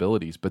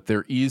possibilities. But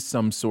there is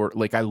some sort,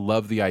 like, I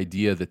love the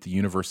idea that the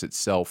universe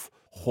itself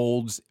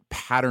holds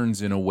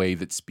patterns in a way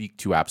that speak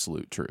to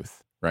absolute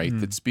truth, right?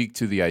 That speak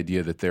to the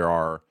idea that there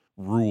are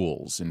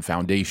rules and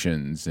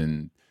foundations.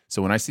 And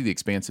so when I see the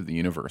expanse of the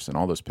universe and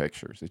all those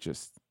pictures, it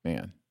just,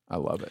 man, I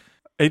love it.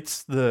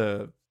 It's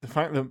the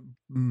fact that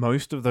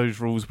most of those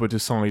rules were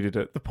decided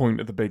at the point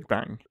of the Big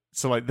Bang.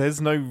 So, like, there's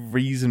no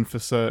reason for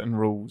certain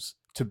rules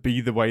to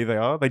be the way they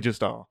are. They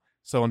just are.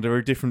 So under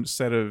a different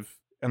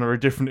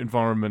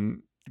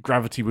environment,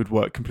 gravity would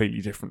work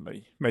completely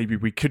differently. Maybe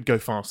we could go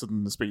faster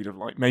than the speed of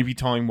light. Maybe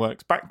time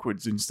works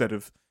backwards instead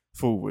of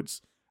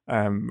forwards.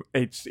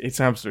 It's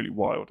absolutely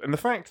wild. And the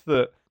fact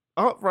that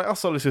our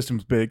solar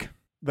system's big,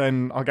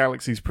 then our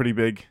galaxy's pretty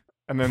big,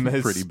 and then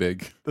there's pretty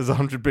big. There's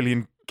 100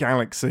 billion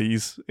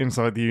galaxies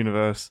inside the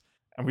universe,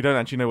 and we don't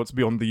actually know what's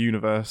beyond the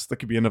universe. There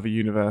could be another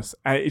universe.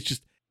 It's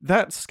just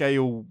that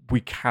scale we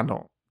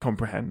cannot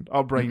comprehend.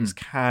 Our brains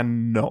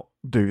cannot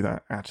do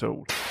that at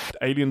all.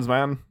 Aliens,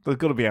 man, there's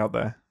got to be out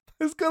there.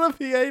 There's got to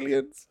be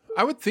aliens.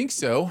 I would think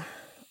so.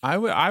 I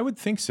would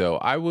think so.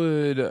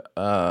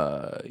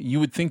 You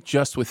would think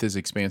just with as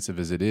expansive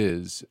as it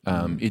is,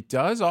 it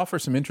does offer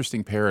some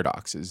interesting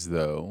paradoxes,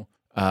 though.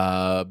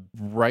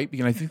 Right?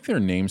 Because I think there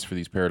are names for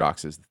these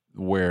paradoxes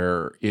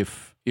where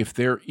if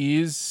there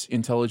is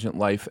intelligent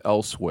life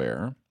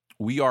elsewhere,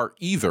 we are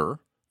either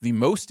the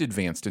most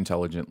advanced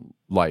intelligent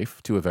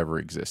life to have ever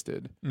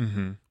existed,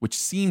 which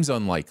seems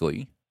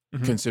unlikely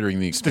considering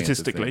the expanse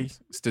statistically, of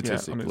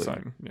things. on its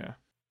own, yeah.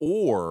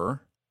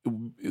 Or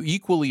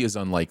equally as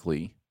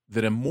unlikely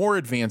that a more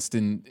advanced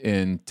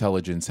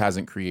intelligence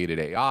hasn't created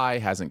AI,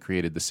 hasn't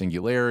created the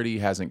singularity,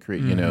 hasn't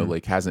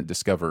created, hasn't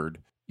discovered,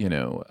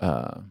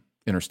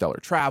 interstellar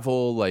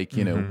travel. Like,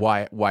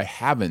 why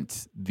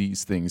haven't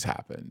these things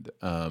happened?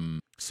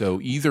 So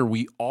either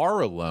we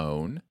are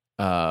alone,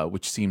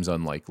 which seems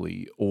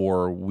unlikely,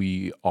 or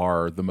we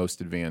are the most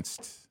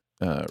advanced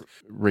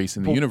race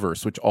in the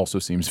universe, which also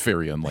seems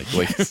very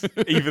unlikely. Yes,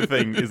 either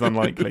thing is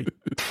unlikely.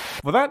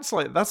 Well, that's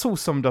all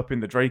summed up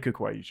in the Drake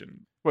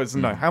equation. Well,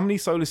 how many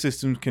solar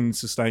systems can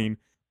sustain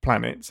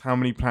planets? How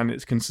many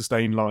planets can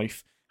sustain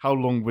life? How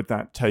long would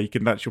that take?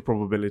 And that's your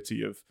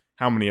probability of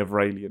how many other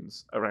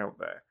aliens are out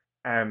there.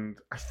 And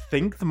I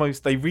think they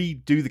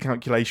redo the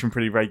calculation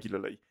pretty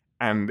regularly,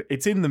 and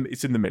it's in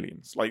the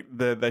millions. Like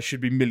there should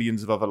be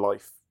millions of other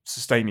life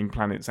sustaining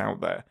planets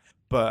out there.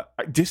 But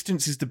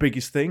distance is the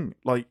biggest thing.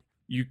 Like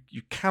you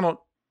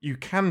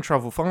can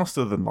travel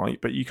faster than light,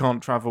 but you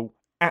can't travel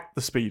at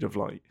the speed of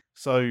light.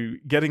 So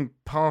getting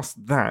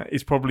past that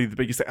is probably the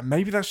biggest thing. And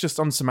maybe that's just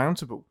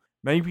unsurmountable.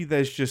 Maybe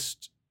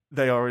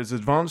they are as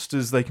advanced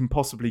as they can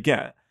possibly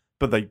get,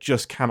 but they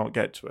just cannot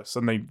get to us,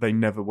 and they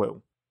never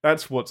will.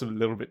 That's what's a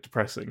little bit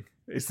depressing.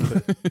 Is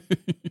that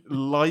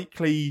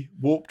likely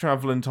warp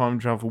travel and time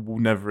travel will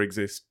never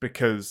exist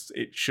because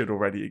it should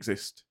already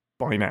exist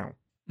by now.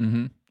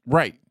 Mm-hmm.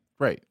 Right.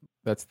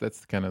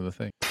 That's kind of the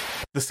thing.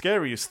 The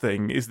scariest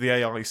thing is the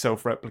AI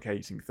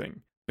self-replicating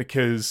thing,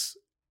 because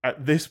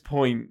at this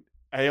point,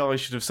 AI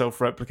should have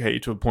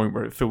self-replicated to a point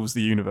where it fills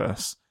the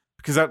universe,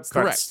 because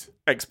that's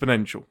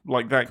exponential.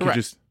 Like that could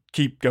just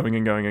keep going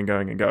and going and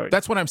going and going.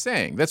 That's what I'm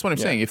saying.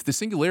 saying. If the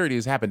singularity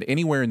has happened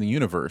anywhere in the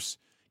universe,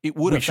 it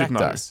would affect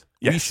us.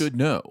 Yes. We should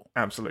know.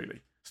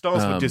 Absolutely.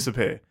 Stars would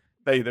disappear.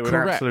 They would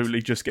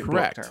absolutely just get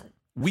blocked out.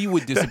 We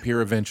would disappear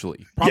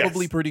eventually,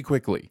 probably pretty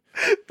quickly.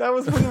 That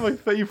was one of my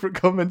favorite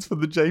comments for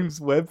the James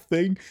Webb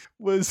thing.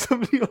 Was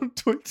somebody on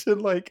Twitter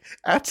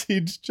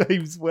added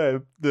James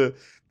Webb the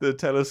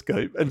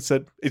telescope and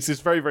said it's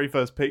this very, very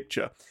first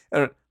picture.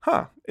 And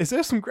is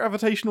there some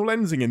gravitational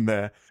lensing in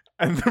there?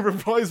 And the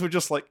replies were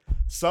just like,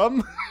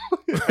 some?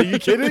 Are you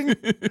kidding?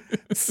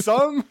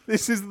 Some?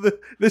 This is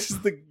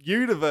the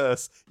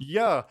universe.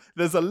 Yeah,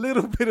 there's a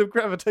little bit of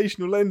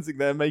gravitational lensing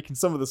there making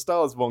some of the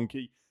stars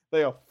wonky.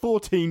 They are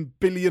 14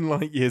 billion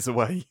light years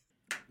away.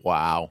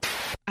 Wow.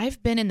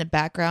 I've been in the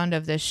background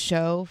of this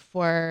show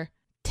for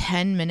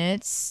 13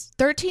 minutes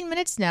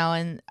now,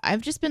 and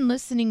I've just been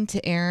listening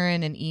to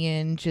Aaron and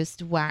Ian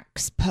just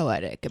wax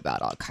poetic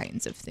about all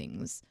kinds of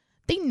things.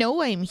 They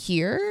know I'm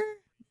here,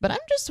 but I'm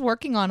just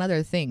working on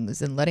other things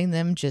and letting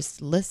them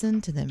just listen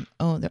to their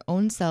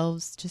own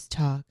selves just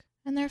talk,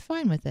 and they're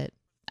fine with it.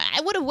 I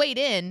would have weighed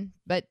in,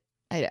 but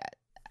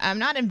I'm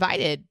not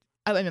invited.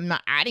 I'm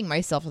not adding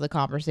myself to the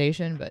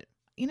conversation, but,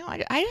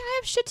 I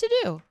have shit to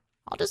do.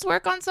 I'll just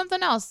work on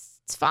something else.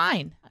 It's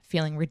fine. I'm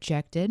feeling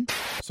rejected.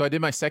 So I did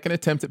my second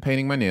attempt at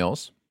painting my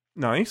nails.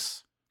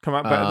 Nice. Come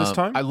out better this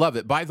time? I love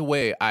it. By the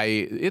way,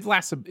 it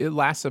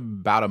lasts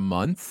about a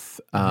month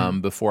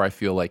before I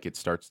feel like it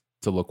starts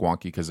to look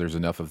wonky because there's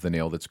enough of the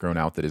nail that's grown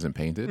out that isn't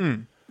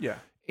painted. Yeah.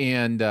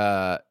 And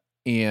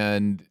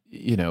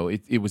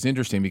it was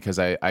interesting because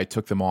I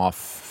took them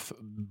off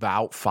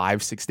about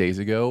 5-6 days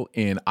ago,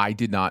 and I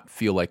did not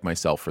feel like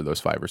myself for those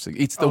 5 or 6.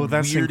 It's the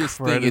weirdest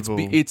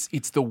thing.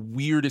 It's the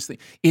weirdest thing.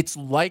 It's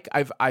like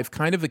I've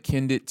kind of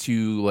akined it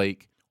to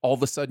like all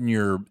of a sudden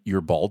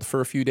you're bald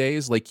for a few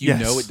days. Like, you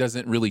know, it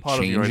doesn't really Part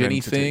of your change identity.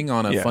 anything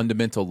on a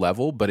fundamental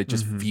level, but it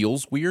just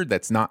feels weird.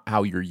 That's not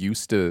how you're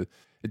used to.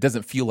 It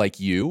doesn't feel like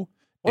you.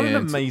 What an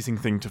amazing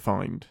thing to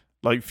find.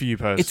 Like, for you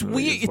personally. It's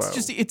weird.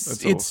 As well.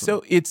 It's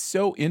awesome. it's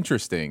so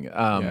interesting.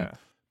 But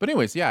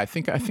anyways, I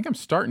think I'm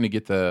starting to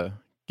get the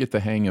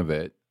hang of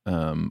it.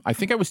 I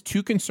think I was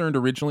too concerned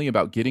originally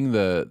about getting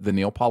the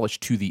nail polish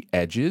to the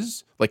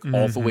edges, like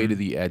all the way to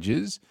the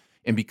edges.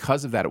 And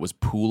because of that, it was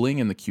pooling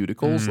in the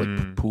cuticles,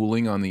 like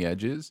pooling on the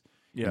edges.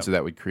 Yep. And so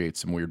that would create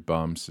some weird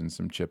bumps and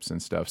some chips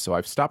and stuff. So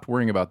I've stopped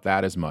worrying about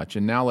that as much.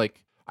 And now,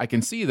 like, I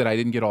can see that I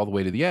didn't get all the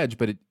way to the edge,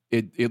 but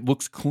it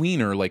looks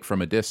cleaner, like,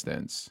 from a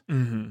distance.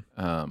 So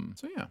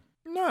yeah.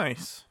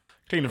 Nice.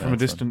 Cleaner from a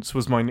distance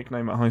was my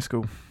nickname at high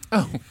school.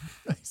 Oh,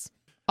 nice.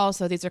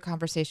 Also, these are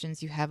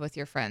conversations you have with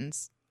your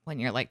friends when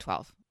you're like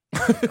 12.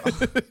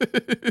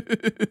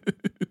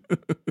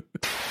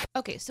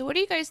 Okay, so what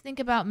do you guys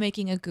think about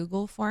making a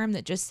Google form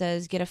that just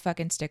says, get a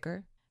fucking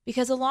sticker?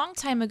 Because a long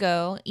time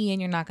ago, Ian,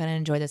 you're not going to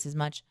enjoy this as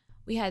much.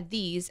 We had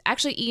these.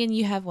 Actually, Ian,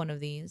 you have one of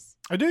these.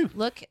 I do.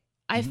 Look,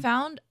 I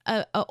found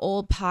a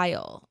old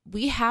pile.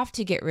 We have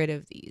to get rid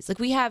of these. Like,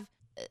 we have,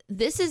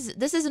 this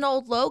is an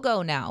old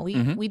logo now.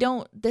 We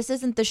don't, this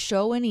isn't the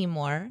show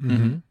anymore.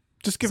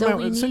 Just give them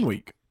out at Sin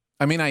Week.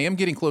 I mean, I am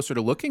getting closer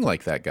to looking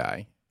like that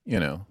guy. You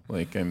know,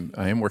 like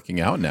I am working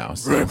out now.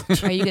 So.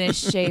 Are you going to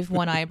shave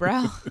one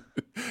eyebrow?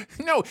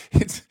 No,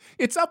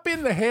 it's up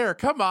in the hair.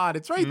 Come on,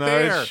 it's right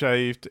there. No, it's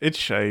shaved. It's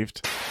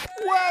shaved.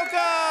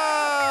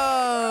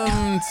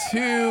 Welcome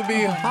to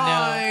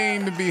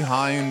Behind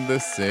the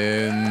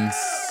Sins.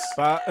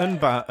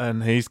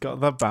 Batten. He's got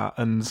the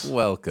battens.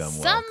 Welcome.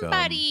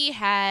 Somebody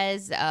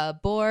has a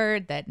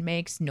board that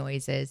makes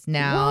noises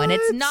now, and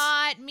it's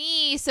not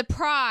me.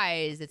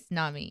 Surprise! It's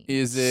not me.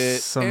 Is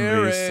it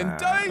Aaron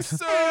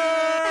Dicer?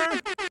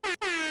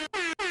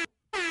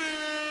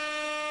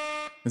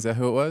 Is that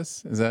who it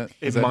was? Is that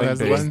who has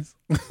the buttons?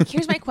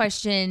 Here's my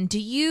question: do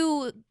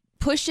you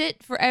push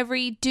it for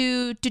every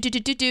do?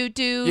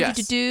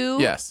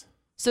 Yes.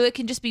 So it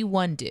can just be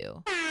one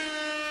do.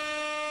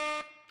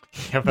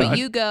 Yeah, but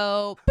you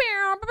go.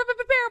 Yeah,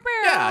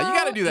 you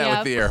got to do that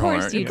with the air horn.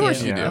 Of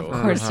course you do.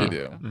 Of course you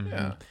do.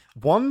 Yeah.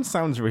 One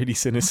sounds really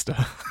sinister.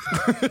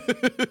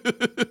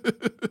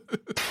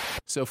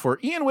 So for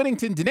Ian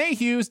Whittington, Danae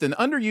Hughes, an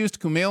underused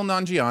Kumail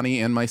Nanjiani,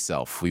 and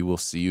myself, we will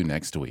see you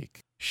next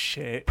week.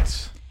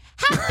 Shit.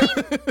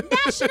 Happy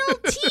National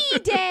Tea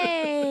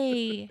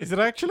Day! Is it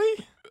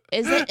actually?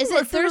 Is it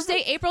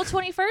Thursday, April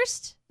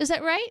 21st? Is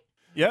that right?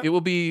 Yeah. It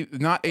will be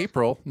not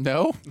April.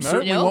 No.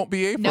 Certainly won't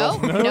be April.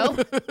 No.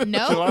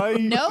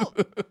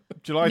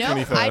 July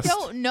 21st. I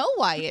don't know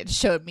why it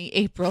showed me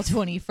April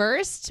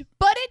 21st,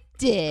 but it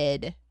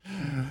did.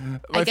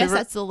 I guess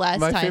that's the last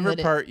time. My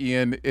favorite part,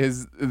 Ian,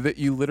 is that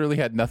you literally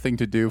had nothing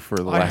to do for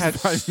the last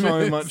 5 minutes. I had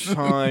so much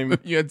time.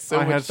 You had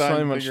so much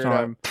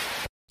time.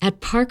 At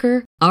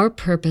Parker, our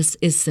purpose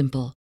is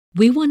simple.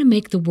 We want to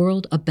make the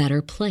world a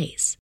better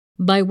place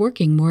by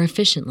working more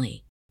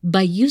efficiently,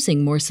 by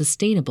using more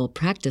sustainable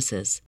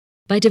practices,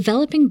 by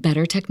developing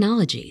better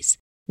technologies.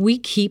 We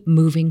keep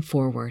moving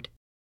forward.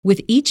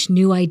 With each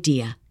new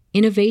idea,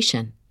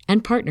 innovation,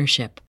 and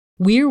partnership,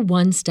 we're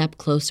one step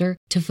closer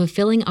to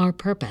fulfilling our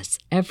purpose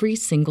every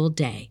single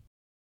day.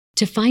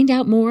 To find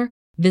out more,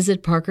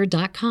 visit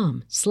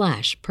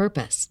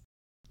parker.com/purpose.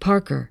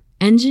 Parker,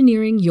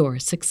 engineering your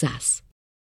success.